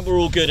feeling? Hope we're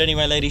all good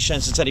anyway, ladies,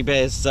 gents and teddy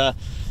bears. Like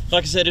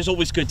I said, it's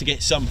always good to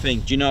get something.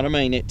 Do you know what I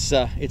mean? It's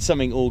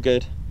something all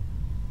good.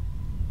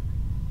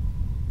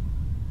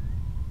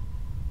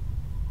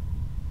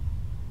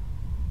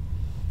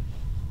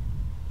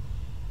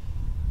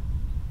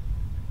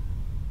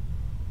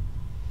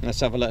 Let's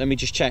have a look. Let me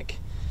just check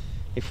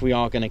if we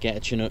are going to get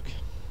a Chinook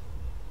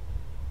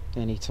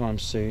anytime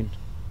soon.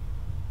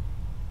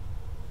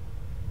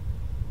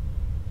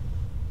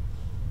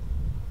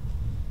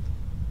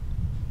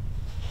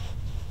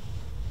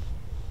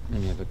 Let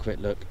me have a quick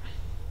look.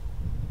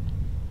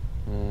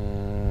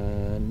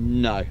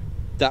 No,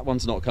 that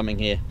one's not coming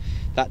here.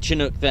 That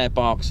Chinook there,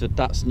 Barksford,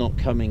 that's not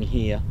coming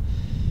here.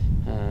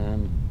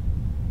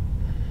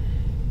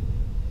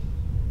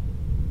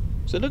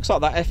 So it looks like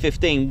that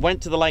F-15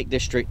 went to the Lake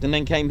District and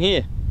then came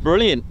here.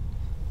 Brilliant.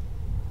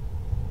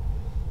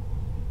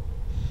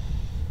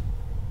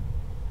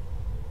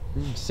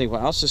 Let's see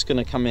what else is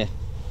going to come here.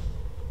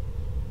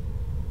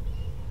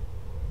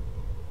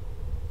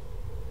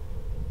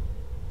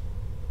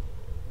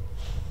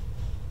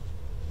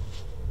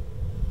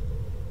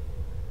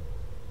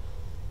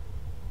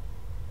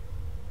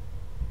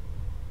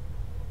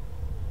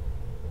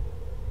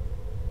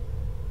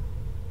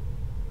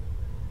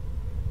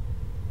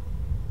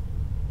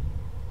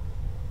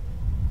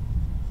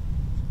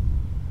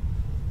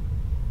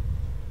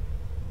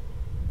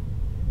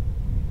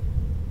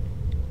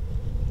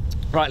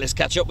 Right, let's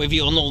catch up with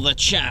you on all the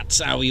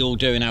chats. How are we all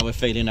doing? How we're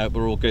feeling? Hope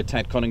we're all good.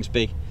 Ted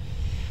Coningsby.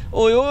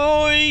 Oi,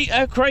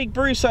 oi! Craig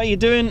Bruce, how you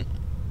doing?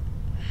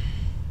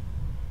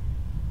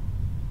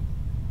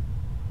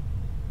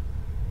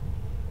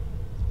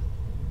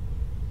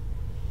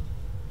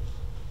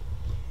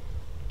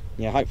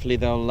 yeah, hopefully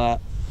they'll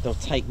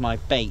take my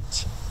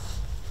bait.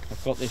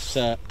 I've got this.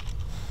 I've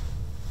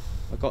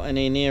got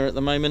any in here at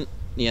the moment.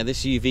 Yeah,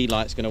 this UV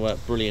light's going to work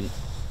brilliant.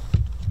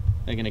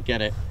 They're going to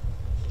get it.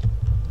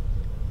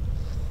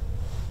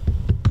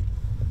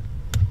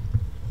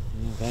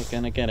 Yeah, they're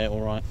going to get it,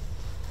 all right.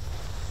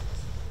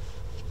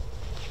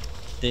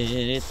 So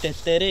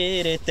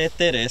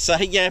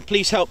yeah,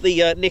 please help the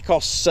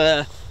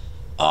Nikos.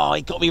 Oh,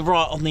 he got me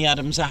right on the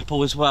Adam's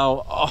apple as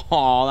well.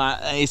 Oh,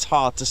 that is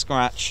hard to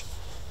scratch.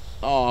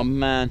 Oh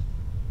man.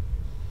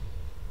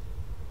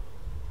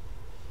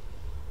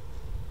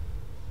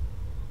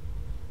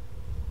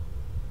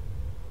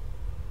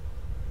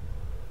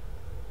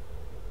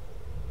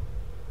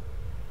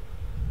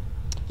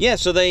 Yeah,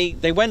 so they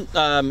went,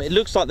 it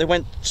looks like they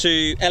went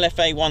to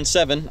LFA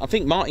 17. I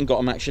think Martin got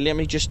them actually. Let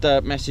me just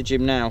message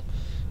him now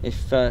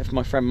if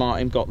my friend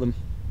Martin got them.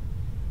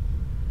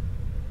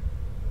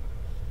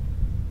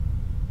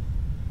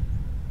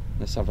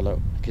 Let's have a look,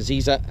 because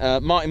he's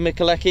at Martin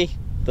Mikulecki,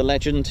 the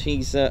legend.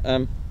 He's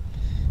let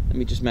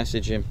me just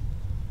message him.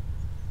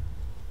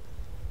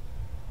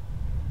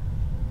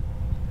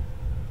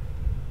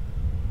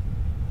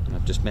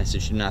 I've just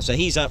messaged him now. So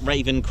he's at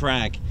Raven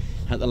Crag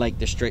at the Lake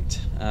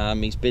District.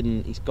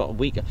 He's got a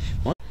week.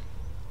 What?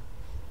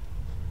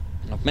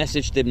 I've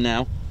messaged him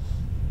now.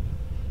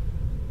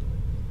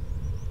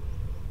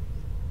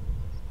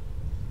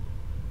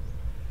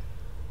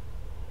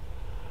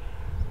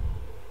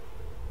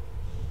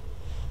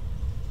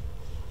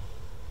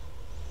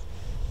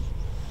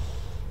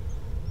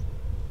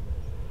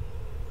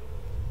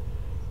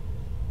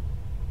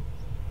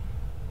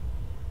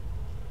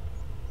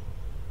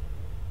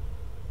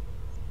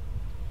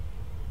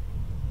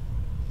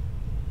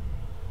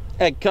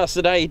 Ed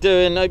Custard, how you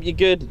doing? Hope you're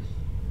good.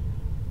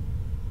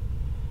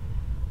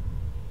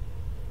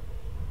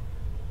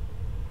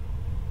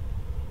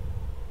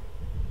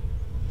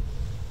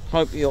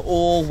 Hope you're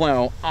all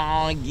well.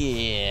 Oh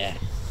yeah.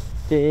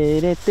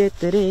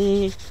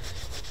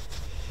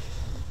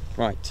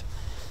 Right.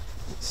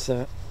 It's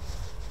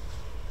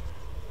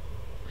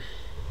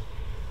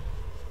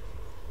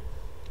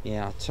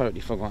yeah, I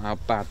totally forgot how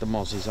bad the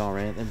mozzies are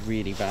here. They're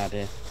really bad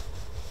here.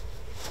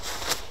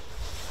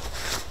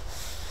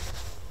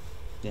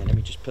 Yeah, let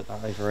me just put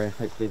that over here.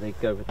 Hopefully they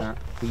go with that.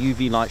 The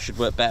UV light should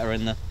work better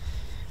in the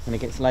when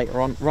it gets later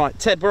on. Right,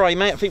 Ted, where are you,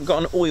 mate? I think we've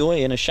got an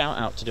oi and a shout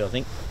out to do, I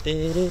think.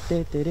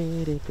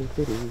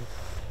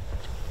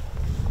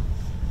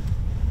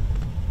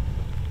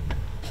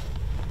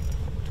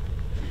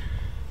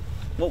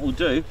 What we'll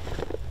do,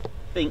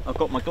 I think I've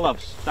got my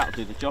gloves. That'll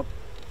do the job.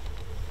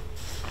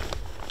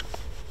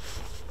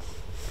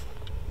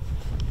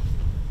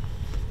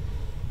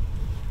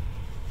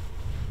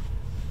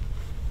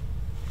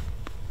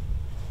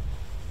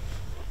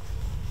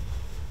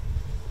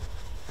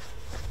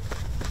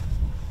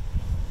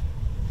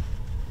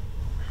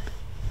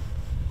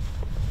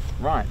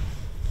 Right,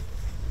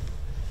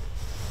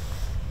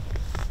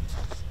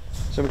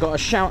 so we've got a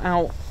shout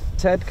out.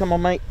 Ted, come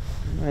on mate.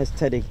 Where's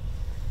Teddy?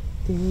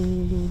 I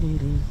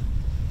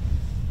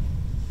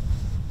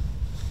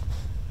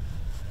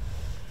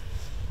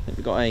think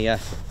we've got a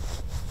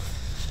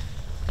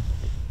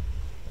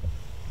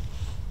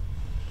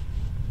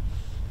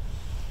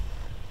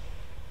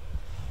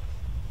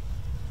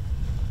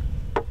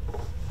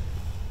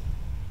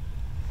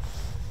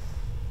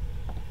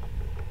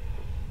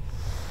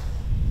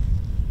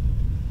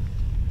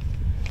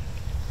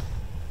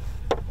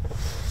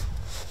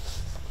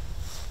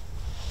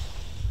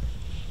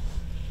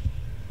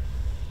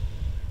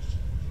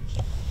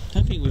I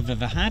don't think we've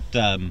ever had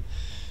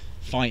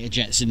fighter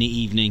jets in the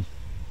evening,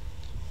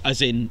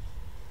 as in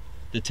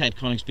the Ted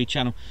Coningsby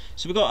channel.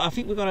 So we've got, I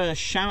think we've got a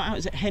shout out.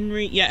 Is it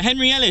Henry? Yeah,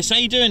 Henry Ellis. How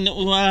you doing?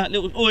 Little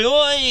oi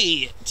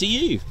oi to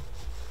you.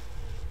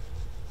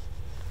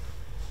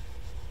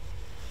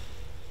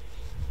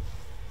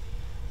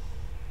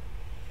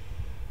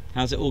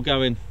 How's it all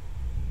going?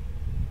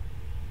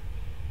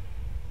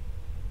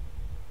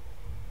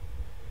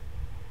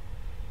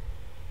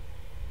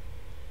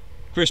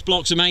 Chris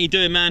Bloxham, how you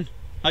doing, man?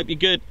 Hope you're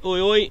good.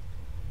 Oi oi.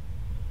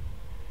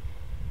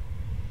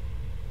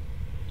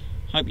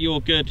 Hope you're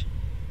good.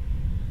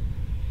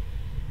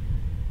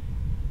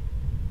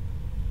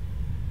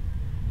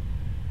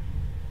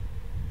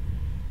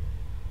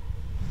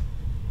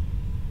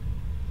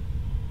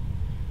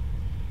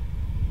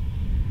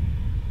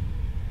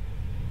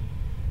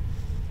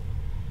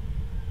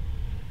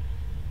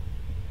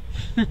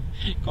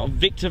 Got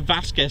Victor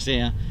Vasquez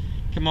here.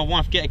 Can my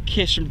wife get a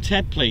kiss from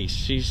Ted, please?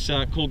 She's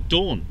called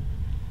Dawn.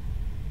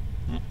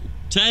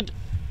 Ted,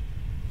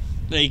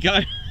 there you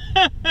go.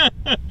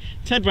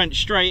 Ted went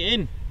straight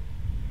in.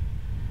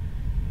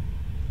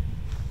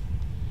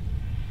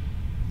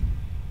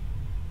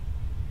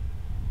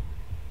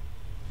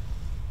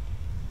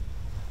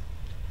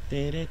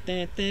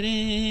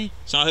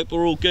 So I hope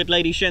we're all good,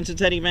 ladies, gents and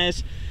teddy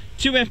bears.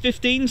 2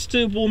 F-15s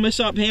to warm us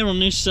up here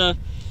on this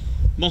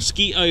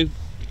mosquito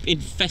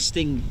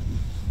infesting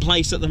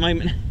place at the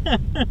moment.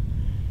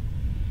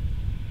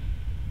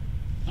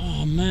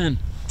 Oh man,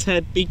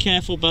 Ted, be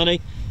careful,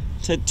 buddy.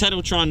 Ted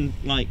will try and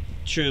like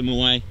chew him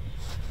away.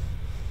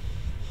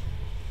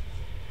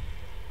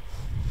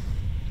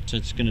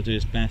 Ted's gonna do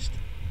his best.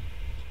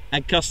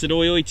 Egg custard,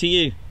 oi oi to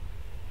you.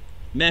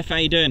 Meth, how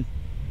you doing?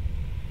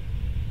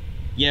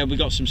 Yeah, we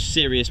got some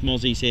serious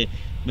mozzies here.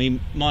 I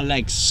mean, my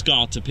legs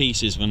scarred to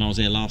pieces when I was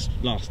here last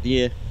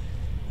year,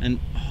 and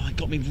oh, it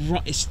got me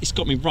right. It's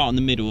got me right in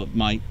the middle of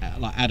my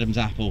like Adam's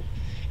apple.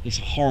 It's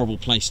a horrible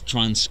place to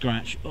try and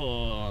scratch.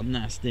 Oh,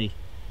 nasty.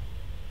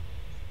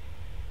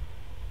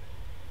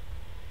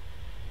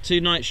 2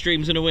 night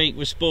streams in a week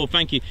with Spore.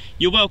 Thank you.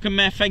 You're welcome,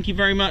 Meth. Thank you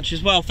very much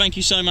as well. Thank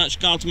you so much,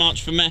 Guards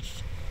March for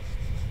Meth.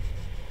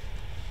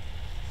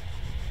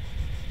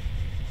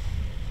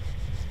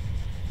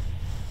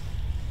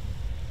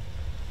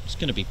 It's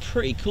going to be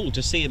pretty cool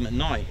to see them at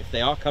night if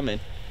they are coming.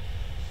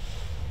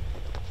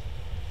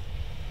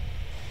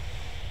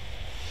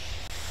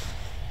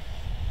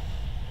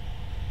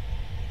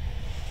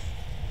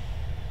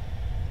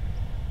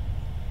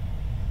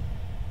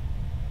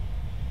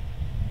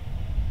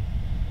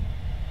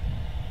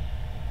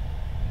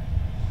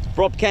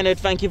 Rob Kennard,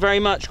 thank you very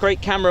much.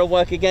 Great camera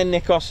work again,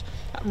 Nikos.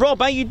 Rob,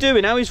 how you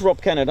doing? How is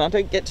Rob Kennard? I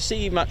don't get to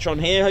see you much on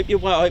here. Hope you're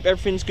well. I hope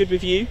everything's good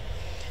with you.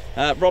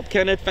 Rob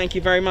Kennard, thank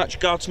you very much.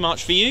 Guards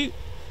March for you.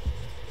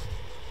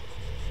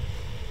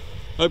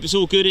 Hope it's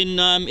all good in,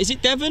 is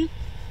it Devon?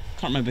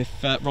 Can't remember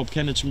if Rob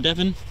Kennard's from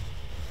Devon.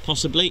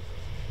 Possibly.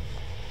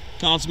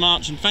 Guards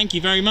March, and thank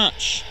you very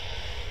much.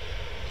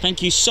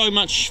 Thank you so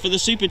much for the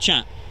super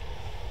chat.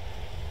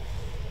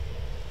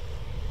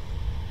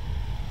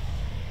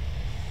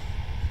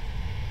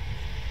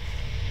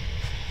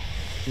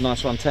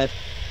 Nice one, Ted.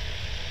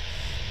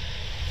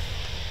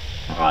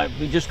 Alright,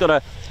 we just got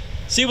to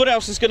see what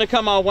else is going to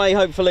come our way,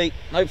 hopefully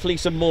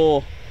some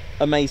more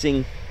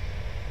amazing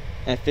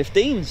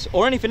F-15s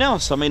or anything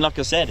else. I mean, like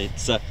I said,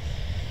 it's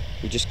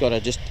we just got to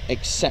just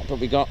accept what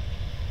we got.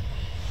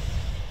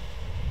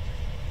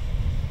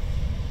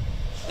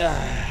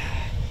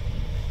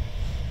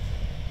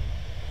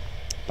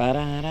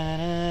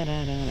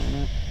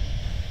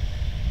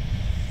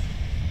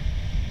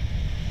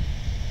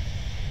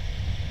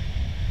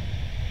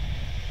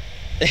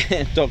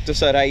 Dr.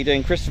 Soda, how you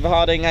doing? Christopher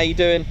Harding, how you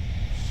doing?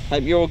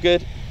 Hope you're all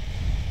good.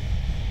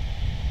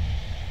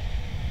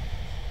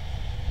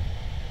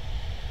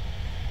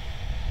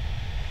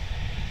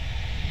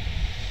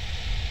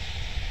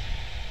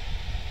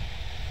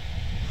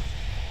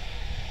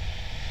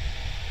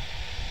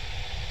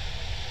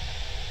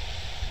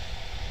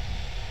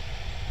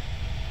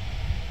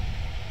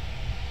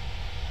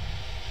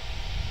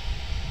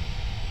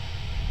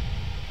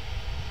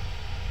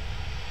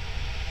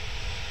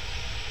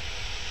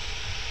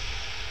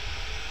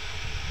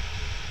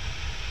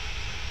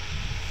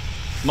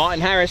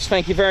 Martin Harris,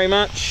 thank you very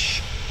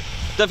much.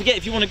 Don't forget,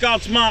 if you want a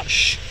Guards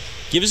March,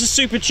 give us a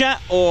super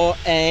chat or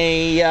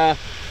a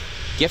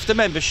gift of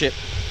membership.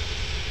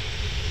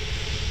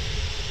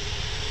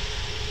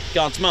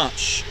 Guards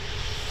March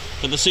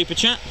for the super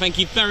chat. Thank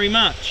you very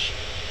much.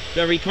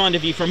 Very kind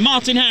of you from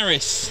Martin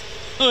Harris.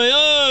 Oi,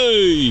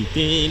 oi.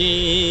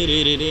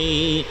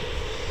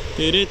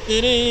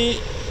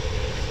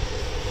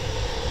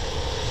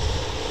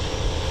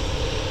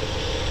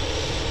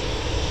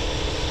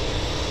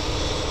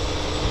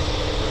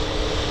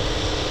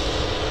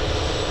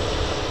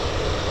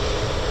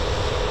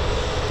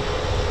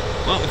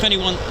 Well, if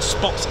anyone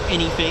spots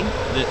anything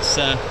that's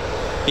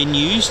been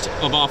used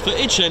of our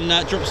footage, and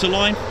drop us a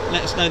line,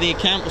 let us know the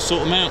account, we'll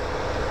sort them out.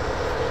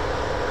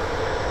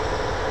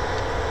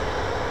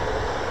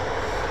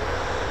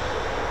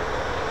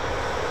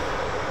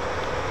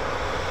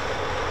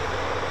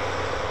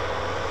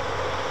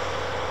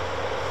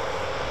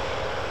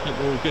 Hope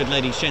we're all good,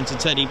 ladies, gents and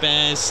teddy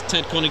bears.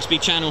 Ted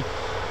Coningsby channel.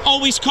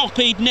 Always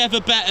copied,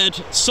 never bettered.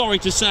 Sorry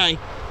to say,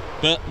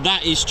 but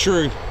that is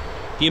true.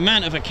 The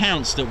amount of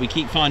accounts that we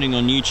keep finding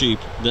on YouTube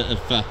that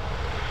have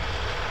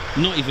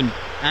not even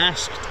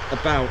asked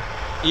about,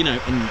 you know,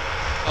 and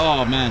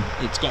oh man,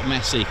 it's got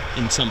messy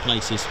in some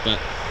places, but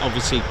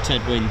obviously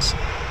Ted wins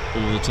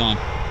all the time,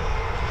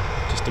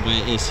 just the way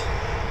it is.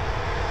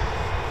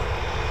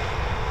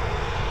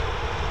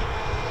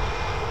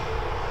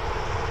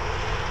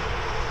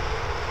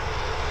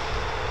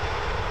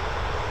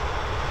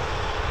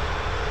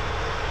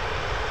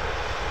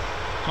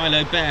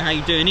 Hello Bear, how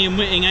you doing? Ian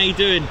Whitting, how you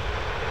doing?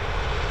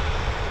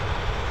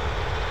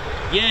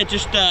 Yeah,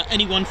 just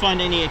anyone find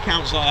any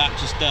accounts like that,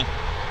 just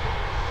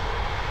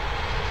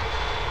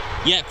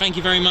yeah, thank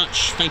you very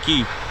much, thank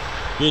you.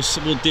 We'll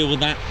deal with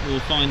that, we'll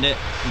find it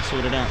and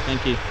sort it out,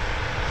 thank you.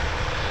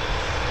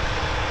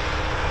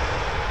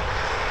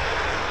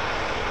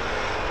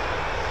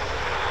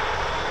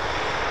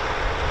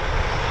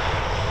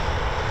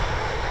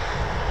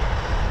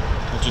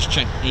 I'll just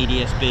check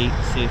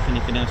ADSB, see if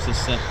anything else is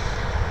set.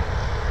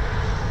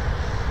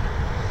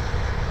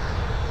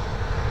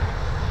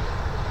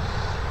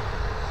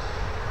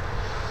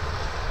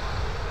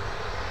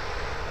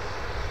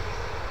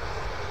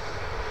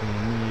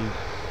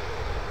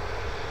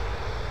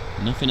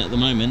 Nothing at the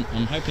moment.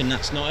 I'm hoping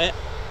that's not it.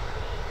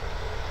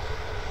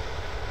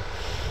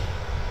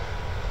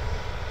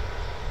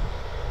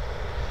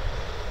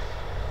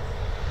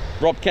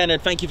 Rob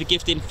Kennard, thank you for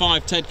gifting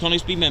 5 Ted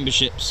Coningsby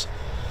memberships.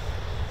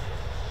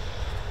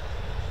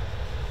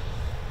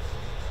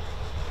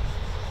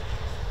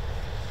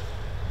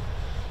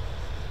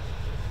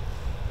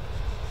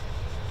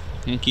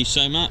 Thank you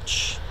so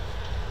much.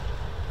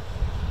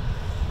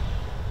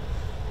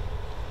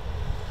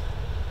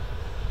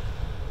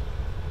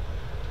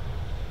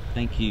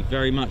 Thank you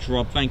very much,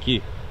 Rob. Thank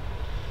you.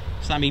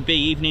 Sammy B,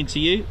 evening to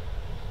you.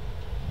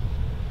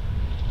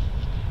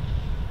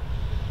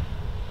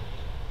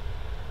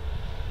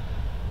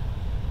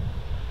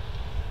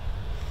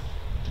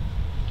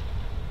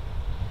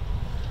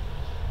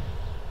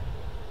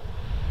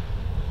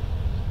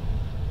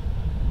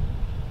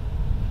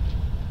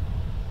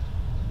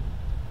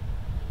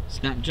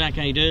 Snapjack,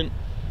 how you doing?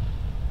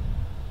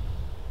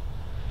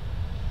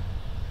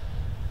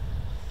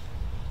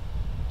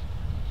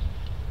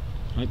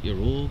 Hope you're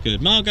all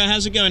good. Margot,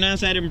 how's it going?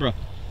 How's Edinburgh?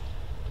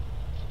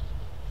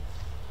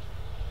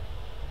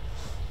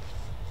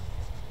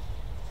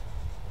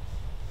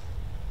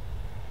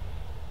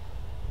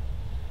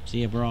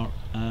 Zebra.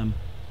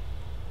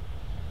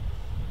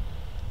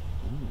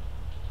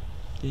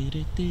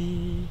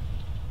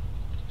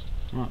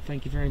 Right,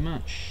 thank you very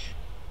much.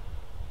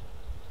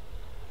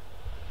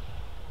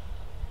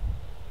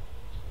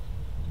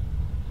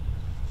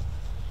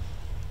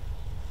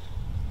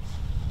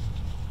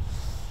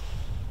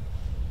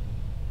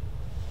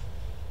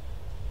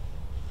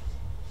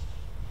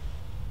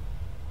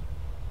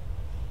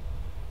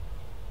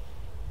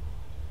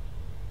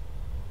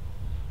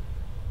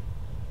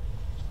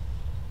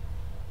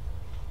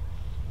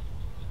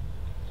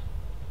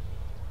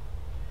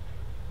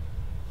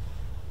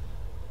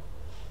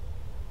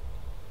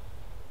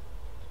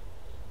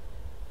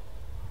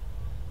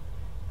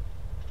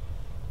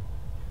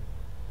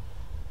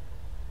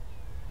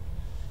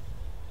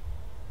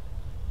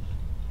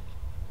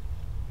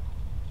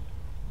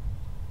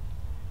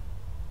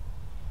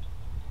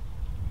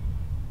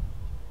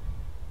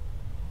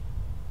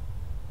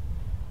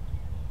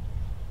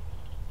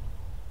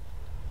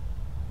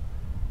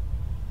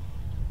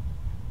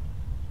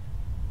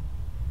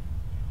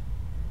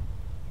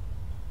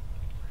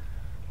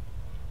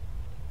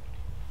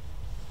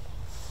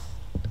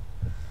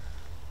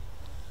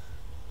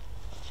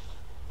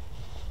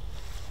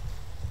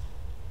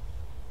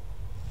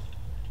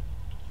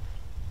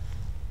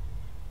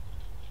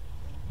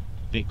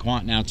 Bit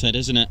quiet now, Ted,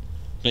 isn't it?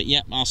 But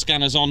yep, our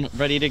scanner's on,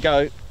 ready to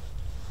go.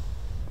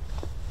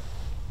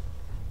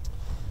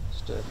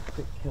 Just a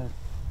quick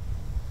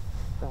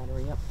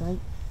battery update.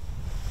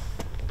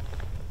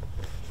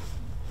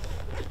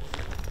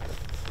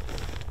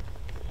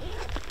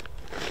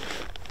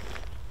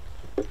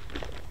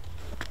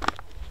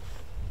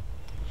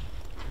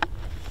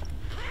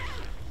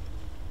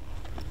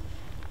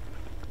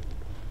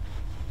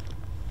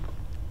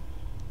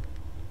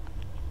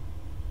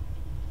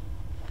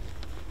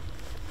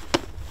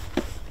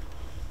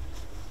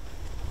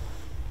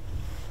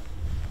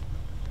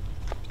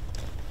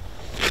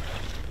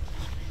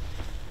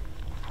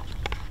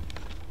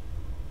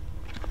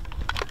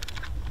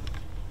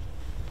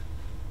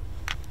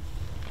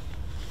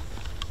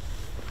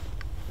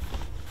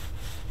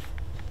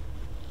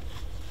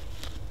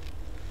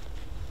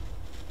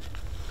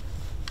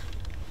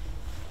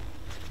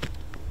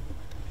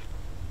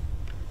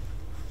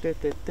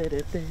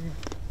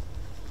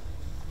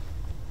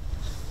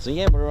 So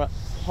yeah, we're at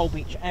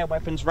Holbeach Air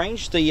Weapons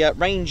Range. The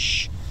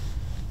range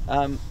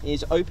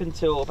is open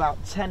till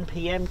about 10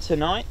 PM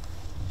tonight.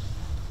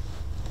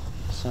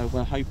 So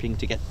we're hoping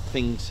to get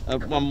things,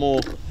 one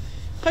more.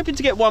 Hoping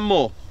to get one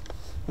more.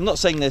 I'm not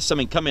saying there's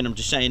something coming. I'm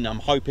just saying I'm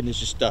hoping there's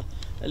just at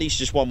least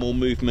just one more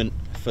movement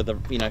for the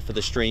for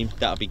the stream.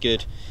 That'll be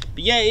good.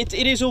 But yeah, it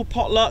is all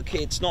potluck.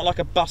 It's not like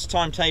a bus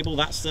timetable.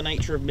 That's the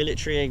nature of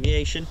military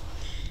aviation.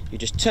 You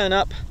just turn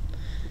up,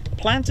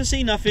 plan to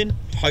see nothing,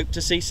 hope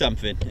to see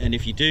something, and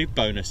if you do,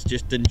 bonus.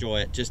 Just enjoy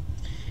it. Just,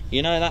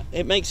 you know, that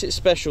it makes it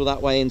special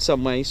that way in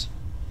some ways,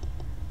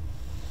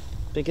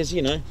 because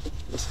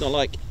it's not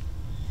like,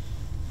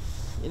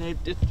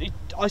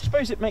 I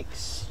suppose it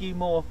makes you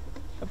more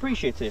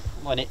appreciative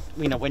when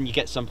when you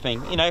get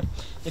something.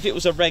 If it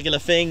was a regular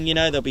thing,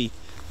 there'll be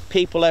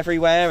people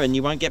everywhere and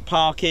you won't get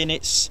parking.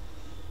 It's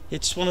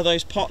one of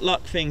those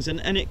potluck things,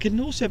 and it can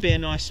also be a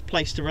nice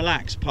place to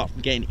relax, apart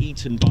from getting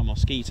eaten by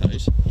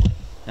mosquitoes.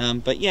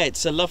 But yeah,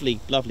 it's a lovely,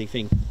 lovely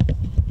thing.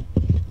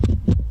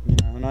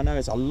 And I know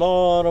it's a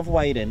lot of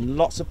waiting,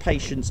 lots of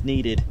patience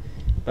needed,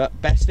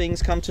 but best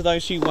things come to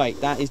those who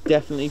wait. That is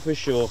definitely for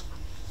sure.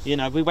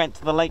 We went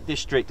to the Lake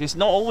District. It's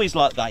not always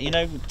like that.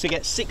 To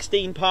get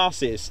 16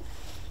 passes,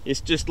 it's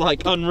just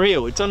like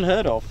unreal. It's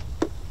unheard of.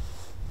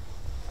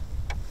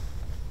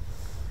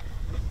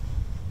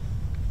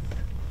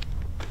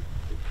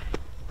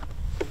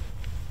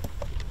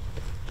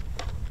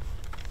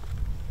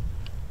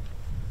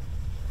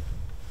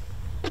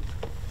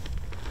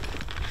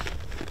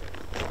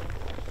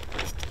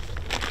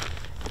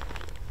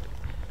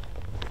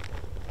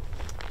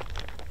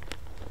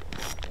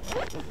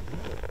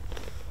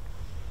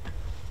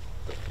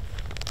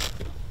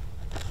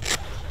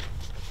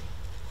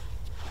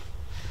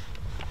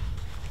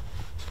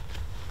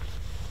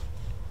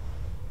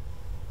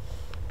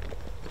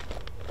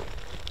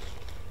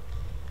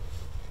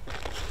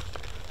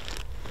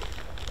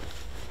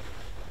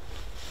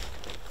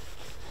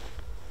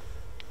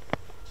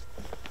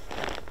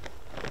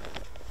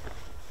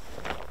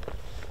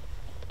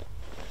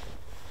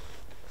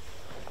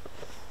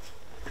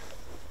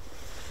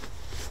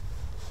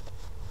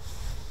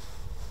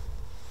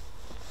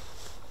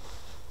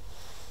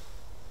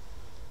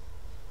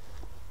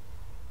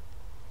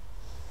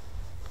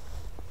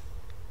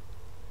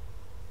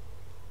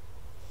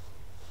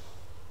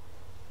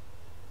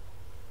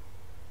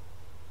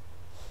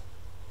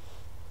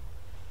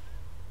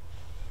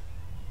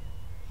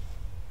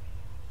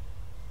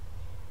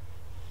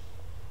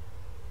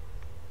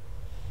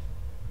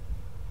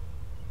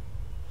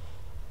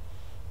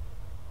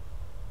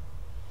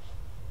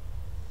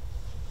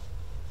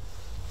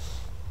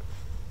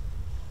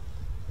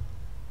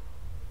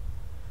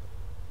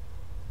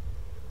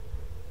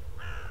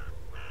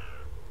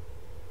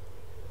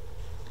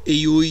 Hey,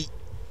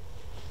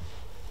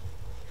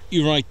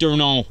 you right there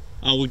now?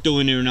 How we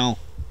doing here now?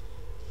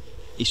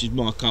 This is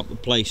my type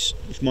of place.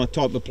 It's my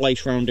type of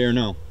place round there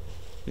now.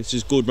 This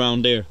is good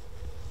round there.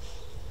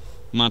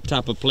 My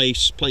type of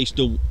place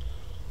to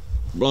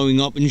blowing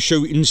up and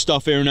shooting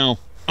stuff here now.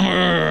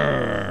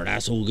 Arrgh,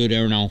 that's all good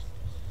here now.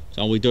 That's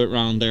how we do it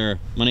round there.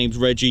 My name's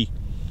Reggie,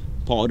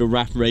 part of the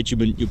RAF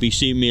regiment. You'll be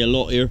seeing me a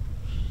lot here,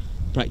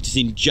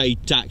 practicing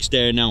JTACs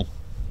there now.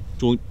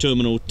 Joint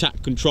Terminal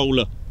Attack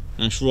Controller.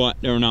 That's right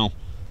there now.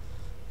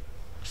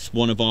 It's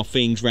one of our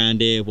things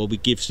round here where we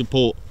give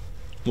support.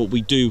 What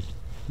we do,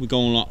 we go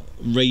on like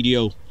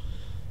radio,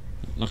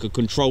 like a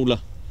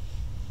controller,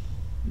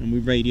 and we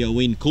radio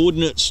in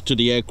coordinates to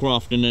the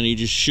aircraft, and then you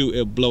just shoot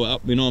it, blow it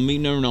up, you know what I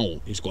mean?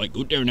 No, it's quite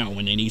good there now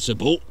when they need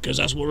support, because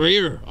that's what we're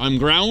here. I'm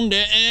ground,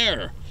 they're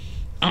air.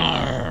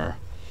 Arr.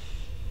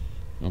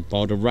 I'm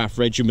part of the RAF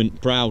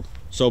regiment, proud.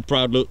 So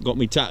proud, look, got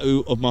me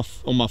tattoo of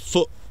on my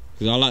foot,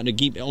 because I like to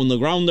keep it on the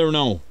ground there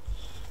now.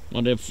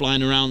 While they're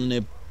flying around in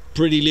their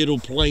pretty little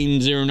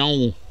planes there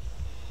now.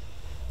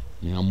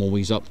 Yeah, I'm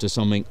always up to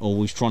something,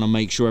 always trying to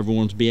make sure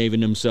everyone's behaving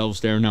themselves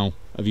there now.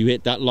 Have you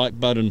hit that like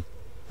button?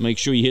 Make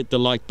sure you hit the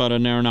like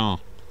button there now.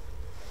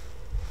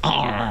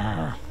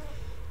 Arr.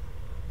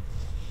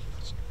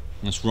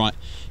 That's right.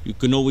 You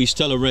can always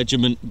tell a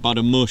regiment by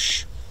the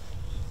mush.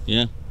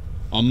 Yeah?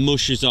 Our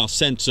mush is our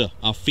sensor,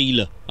 our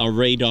feeler, our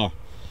radar.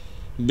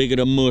 The bigger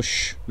the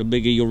mush, the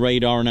bigger your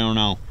radar now.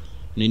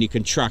 And then you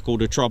can track all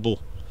the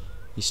trouble.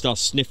 You start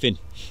sniffing.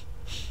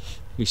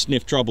 We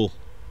sniff trouble.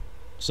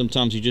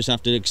 Sometimes you just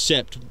have to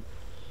accept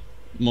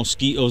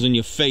mosquitoes in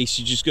your face.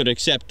 You just got to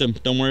accept them.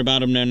 Don't worry about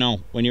them there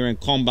now. When you're in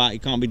combat, you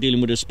can't be dealing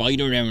with a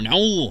spider there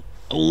now.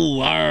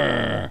 Oh,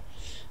 arr.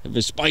 If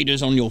a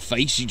spider's on your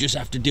face, you just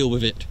have to deal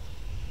with it.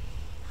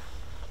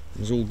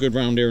 It's all good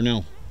round here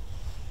now.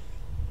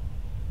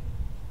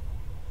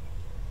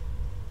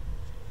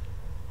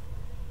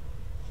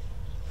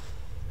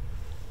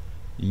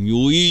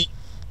 You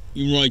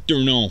right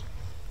there now.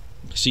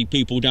 I see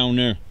people down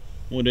there.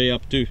 What are they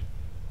up to?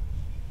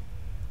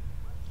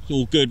 It's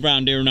all good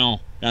round here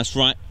now. That's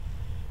right.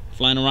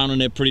 Flying around on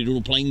their pretty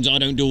little planes. I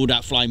don't do all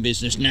that flying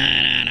business. Nah.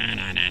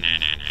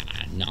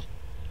 No.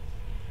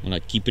 I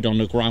like keep it on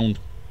the ground.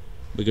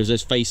 Because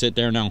let's face it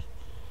there now.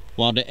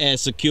 While the air's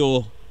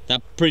secure,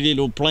 that pretty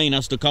little plane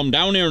has to come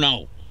down here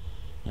now.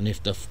 And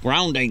if the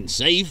ground ain't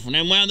safe,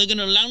 then where are they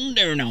gonna land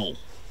there now?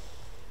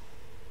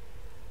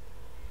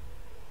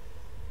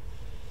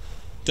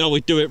 So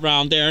we do it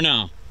round there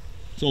now.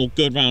 It's all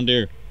good round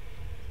here.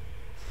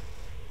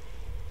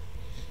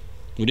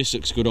 Well, this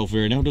looks good over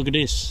here now. Look at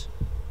this.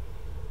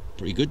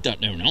 Pretty good that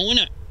there now, isn't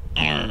it?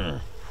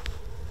 Arr.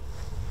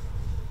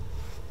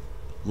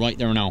 Right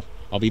there now.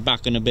 I'll be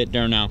back in a bit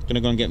there now.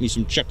 Gonna go and get me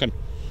some chicken.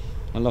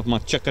 I love my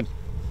chicken.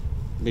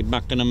 Be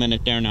back in a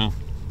minute there now.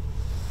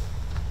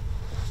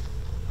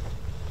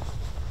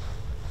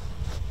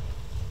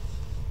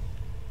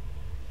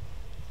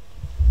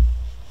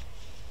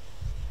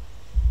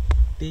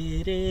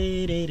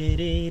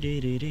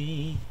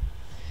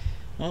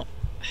 Well,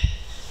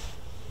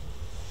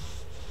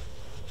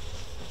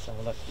 so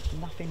look,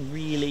 nothing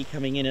really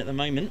coming in at the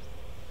moment.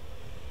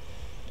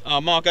 Oh,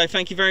 Margot,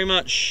 thank you very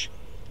much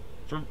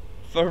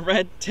for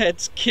Red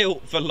Ted's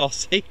kilt for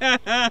Lossie.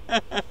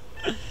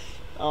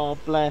 Oh,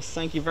 bless.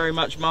 Thank you very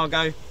much,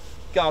 Margot.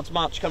 Guards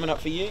March coming up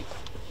for you.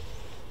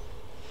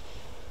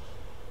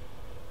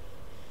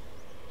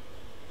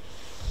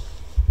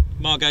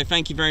 Margot,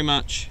 thank you very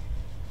much.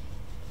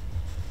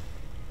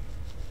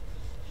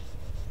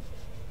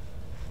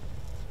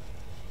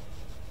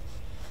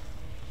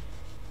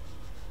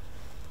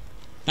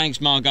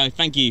 Thanks, Margot.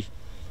 Thank you.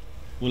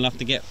 We'll have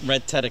to get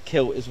Red Ted a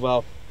kilt as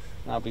well.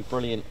 That'll be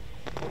brilliant.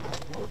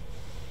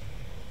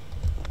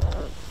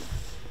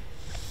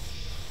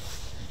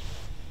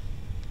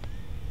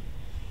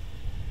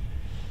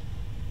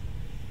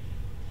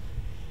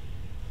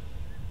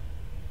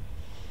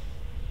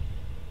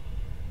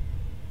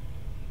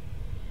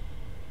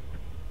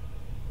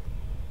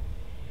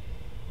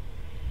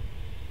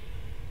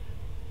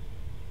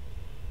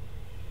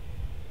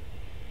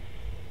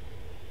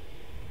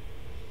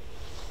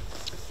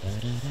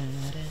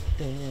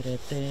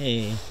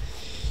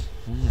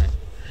 Alright.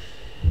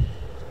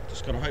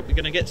 Just gotta hope we're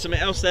gonna get something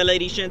else there,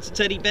 ladies, gents and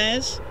teddy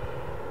bears.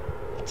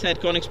 Ted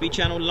Coningsby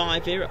channel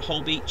live here at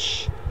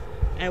Holbeach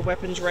Air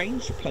Weapons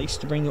Range, a place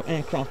to bring your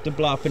aircraft to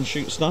blow up and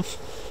shoot stuff.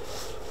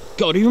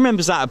 God, who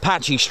remembers that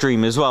Apache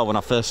stream as well when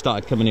I first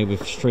started coming here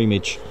with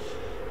streamage?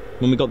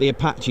 When we got the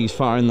Apaches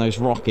firing those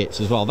rockets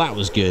as well, that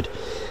was good.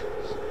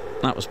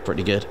 That was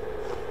pretty good.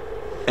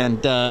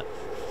 And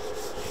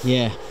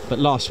yeah, but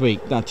last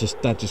week that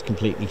just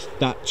completely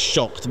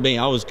shocked me.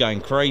 I was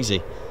going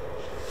crazy.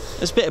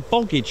 There's a bit of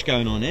boggage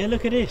going on here.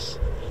 Look at this.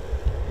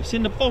 You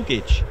seen the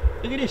boggage?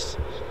 Look at this.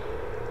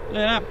 Look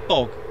at that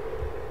bog.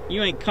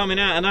 You ain't coming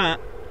out of that.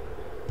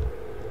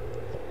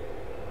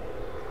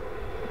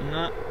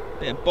 Nah,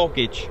 bit of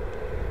boggage.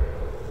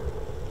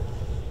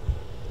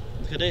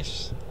 Look at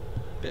this.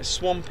 Bit of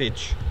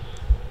swampage.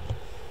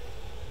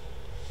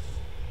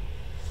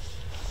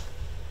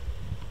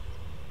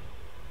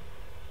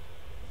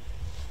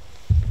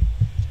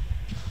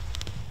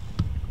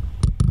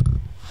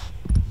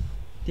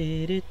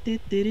 I'll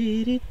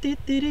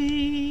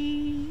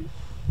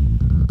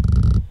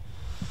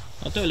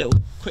do a little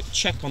quick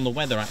check on the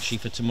weather actually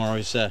for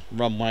tomorrow's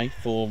runway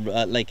for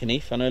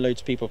Lakenheath. I know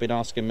loads of people have been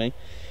asking me.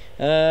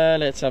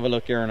 Let's have a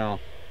look here now.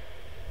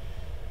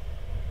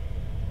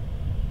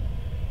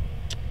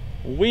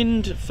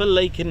 Wind for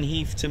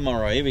Lakenheath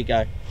tomorrow. Here we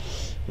go.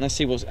 Let's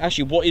see what's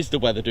actually, what is the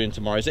weather doing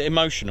tomorrow? Is it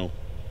emotional?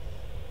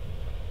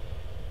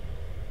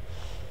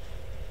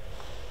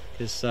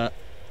 Because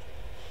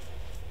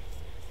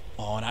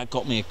oh, that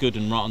got me a good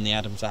one right on the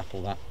Adam's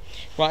apple, that.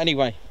 Right,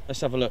 anyway,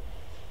 let's have a look.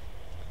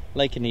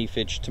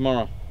 Lakenheath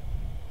tomorrow.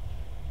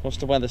 What's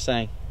the weather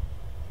saying?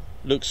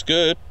 Looks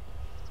good.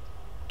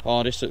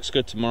 Oh, this looks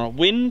good tomorrow.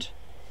 Wind.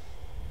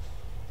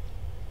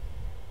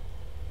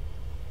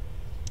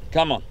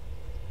 Come on.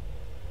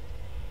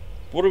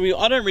 What are we?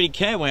 I don't really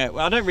care where.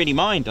 I don't really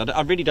mind.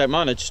 I really don't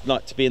mind. I just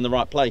like to be in the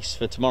right place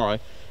for tomorrow.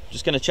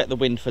 Just going to check the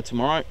wind for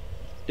tomorrow.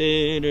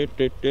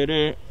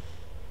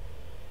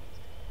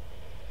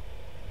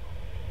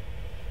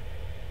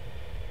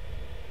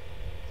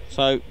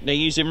 So they're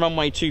using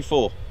runway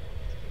 24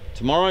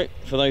 tomorrow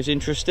for those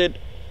interested.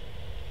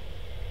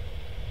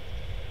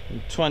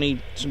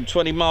 20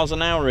 miles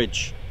an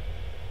hour-age.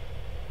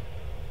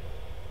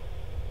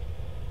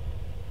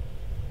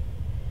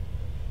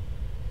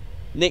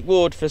 Nick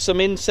Ward for some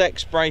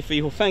insect spray for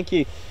you. Well, thank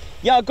you.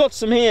 Yeah, I got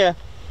some here.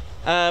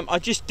 I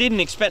just didn't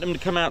expect them to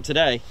come out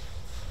today.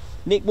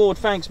 Nick Ward,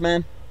 thanks,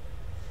 man.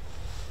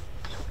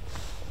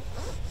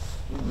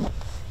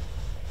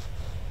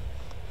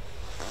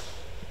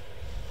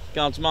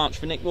 Guards March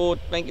for Nick Ward,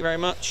 thank you very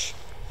much.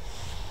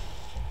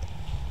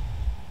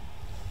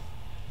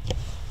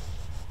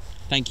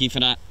 Thank you for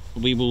that.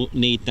 We will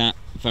need that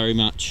very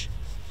much.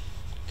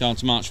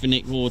 Guards March for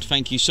Nick Ward,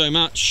 thank you so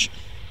much.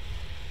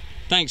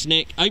 Thanks,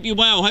 Nick. Hope you're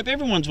well. Hope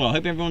everyone's well.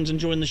 Hope everyone's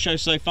enjoying the show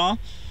so far.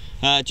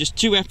 Just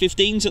 2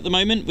 F-15s at the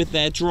moment with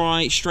their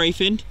dry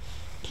strafing.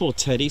 Poor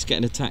Ted, he's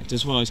getting attacked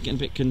as well. He's getting a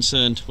bit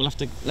concerned. We'll have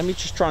to, let me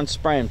just try and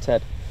spray him,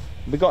 Ted.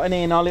 We got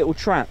any in our little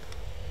trap?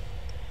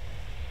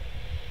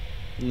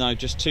 No,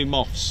 just 2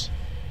 moths,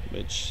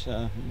 which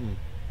you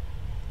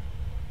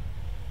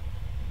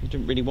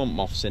didn't really want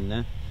moths in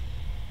there.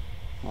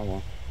 Oh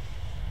well.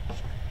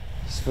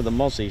 It's for the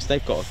mozzies.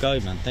 They've got to go,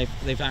 man.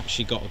 They've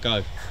actually got to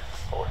go.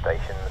 All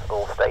stations,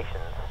 all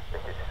stations.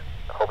 This is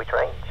Holbeach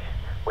Range.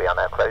 We are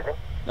now closing.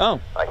 Oh.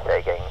 I say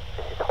again,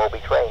 this is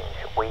Holbeach Range.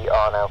 We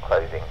are now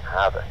closing.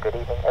 Have a good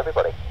evening,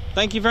 everybody.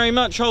 Thank you very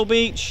much,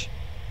 Holbeach.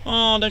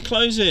 Oh, they're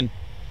closing.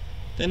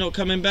 They're not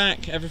coming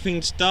back.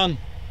 Everything's done.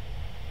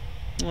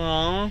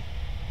 Aww.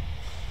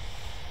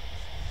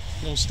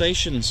 All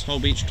stations,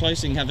 Holbeach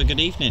closing. Have a good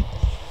evening.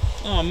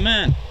 Oh,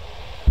 man.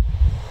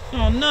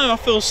 Oh, no, I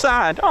feel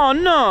sad. Oh,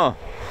 no.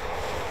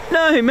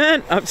 No,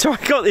 man. I'm sorry,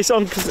 I got this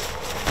on because...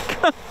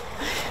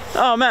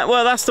 Oh, man,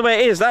 well, that's the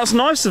way it is. That's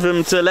nice of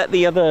them to let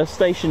the other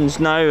stations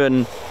know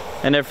and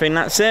everything.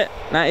 That's it.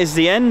 That is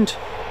the end.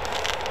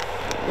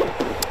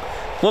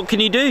 What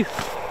can you do?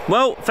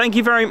 Well, thank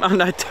you very much.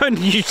 I don't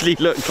usually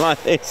look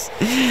like this.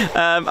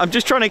 I'm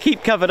just trying to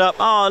keep covered up.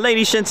 Oh,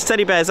 Lady Shen's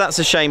teddy bears, that's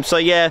a shame. So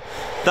yeah,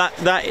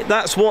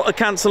 that's what a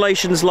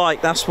cancellation's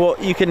like. That's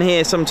what you can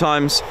hear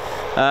sometimes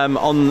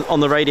on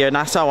the radio, and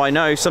that's how I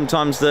know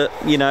sometimes that,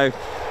 you know,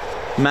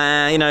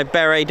 man, you know,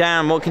 beret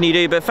down, what can you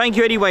do? But thank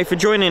you anyway for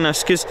joining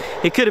us, because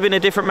it could have been a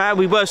different matter.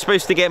 We were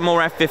supposed to get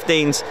more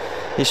F-15s.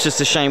 It's just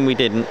a shame we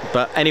didn't.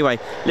 But anyway,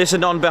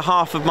 listen, on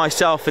behalf of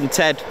myself and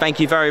Ted, thank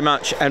you very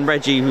much, and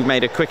Reggie, who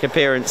made a quick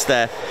appearance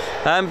there.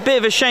 Bit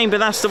of a shame, but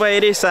that's the way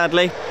it is,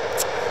 sadly.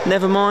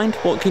 Never mind,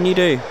 what can you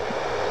do?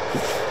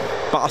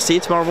 But I'll see you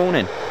tomorrow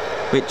morning,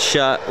 which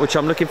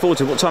I'm looking forward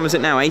to. What time is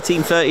it now?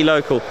 18:30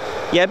 local.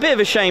 Yeah, a bit of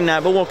a shame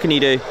now, but what can you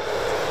do?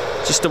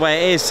 Just the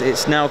way it is.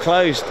 It's now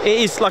closed. It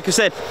is, like I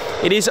said,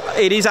 it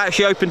is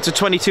actually open to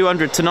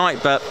 2200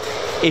 tonight, but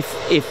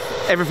if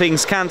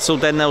everything's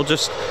cancelled, then they'll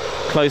just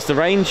close the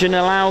range and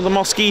allow the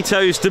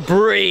mosquitoes to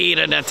breed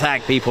and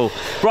attack people.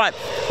 Right,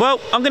 well,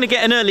 I'm going to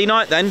get an early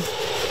night then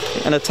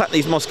and attack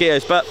these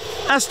mosquitoes, but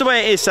that's the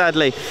way it is,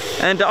 sadly.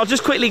 And I'll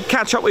just quickly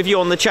catch up with you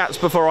on the chats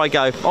before I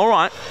go. All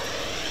right.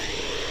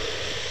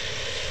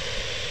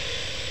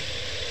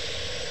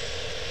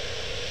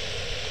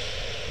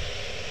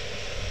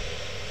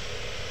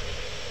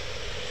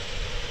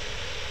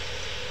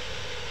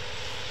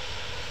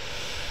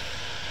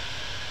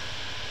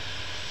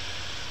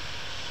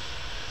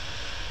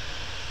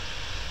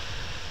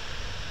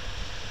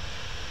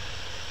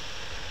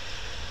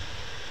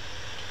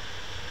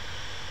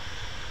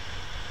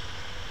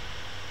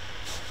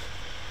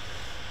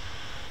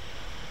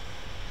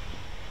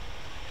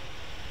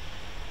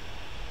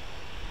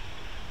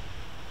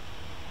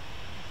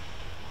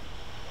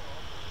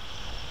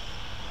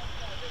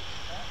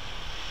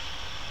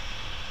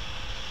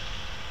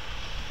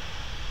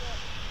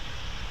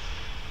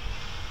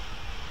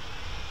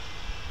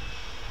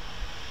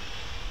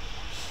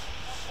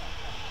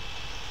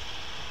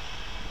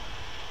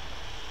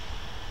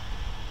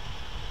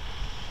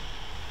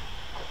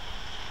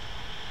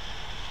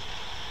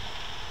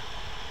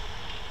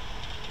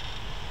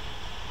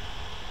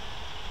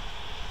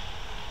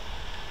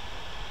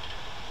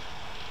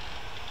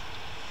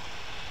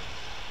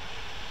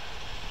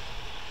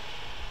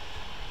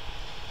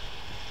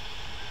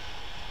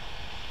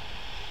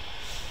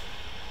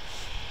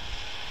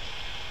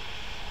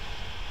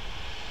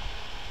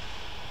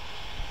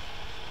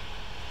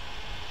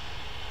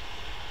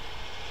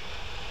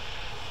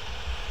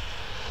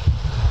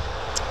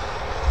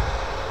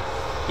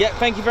 Yeah,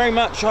 thank you very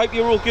much. I hope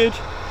you're all good.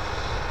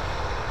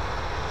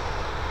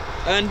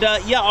 And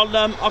yeah,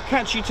 I'll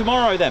catch you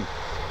tomorrow then.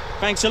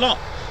 Thanks a lot,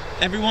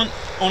 everyone.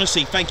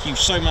 Honestly, thank you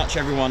so much,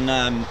 everyone,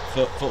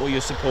 for all your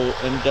support.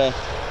 And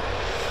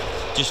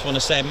just want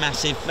to say a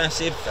massive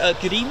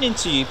good evening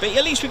to you. But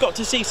at least we got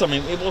to see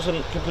something. It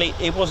wasn't complete.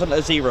 It wasn't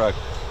a zero.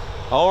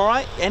 All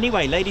right.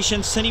 Anyway, ladies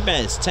and teddy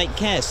bears, take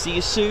care. See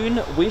you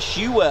soon. Wish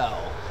you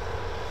well.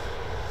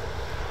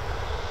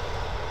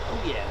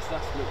 Oh yes,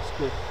 that looks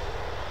good.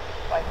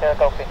 Right,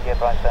 Golf India,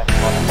 Brian 71,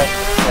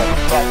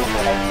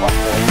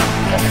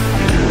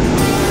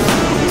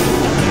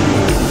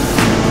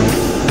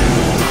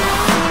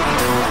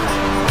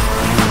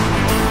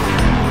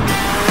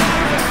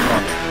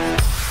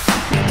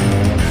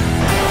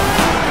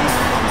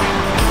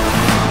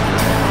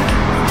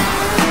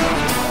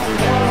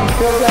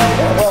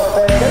 Well,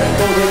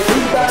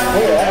 feedback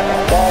here.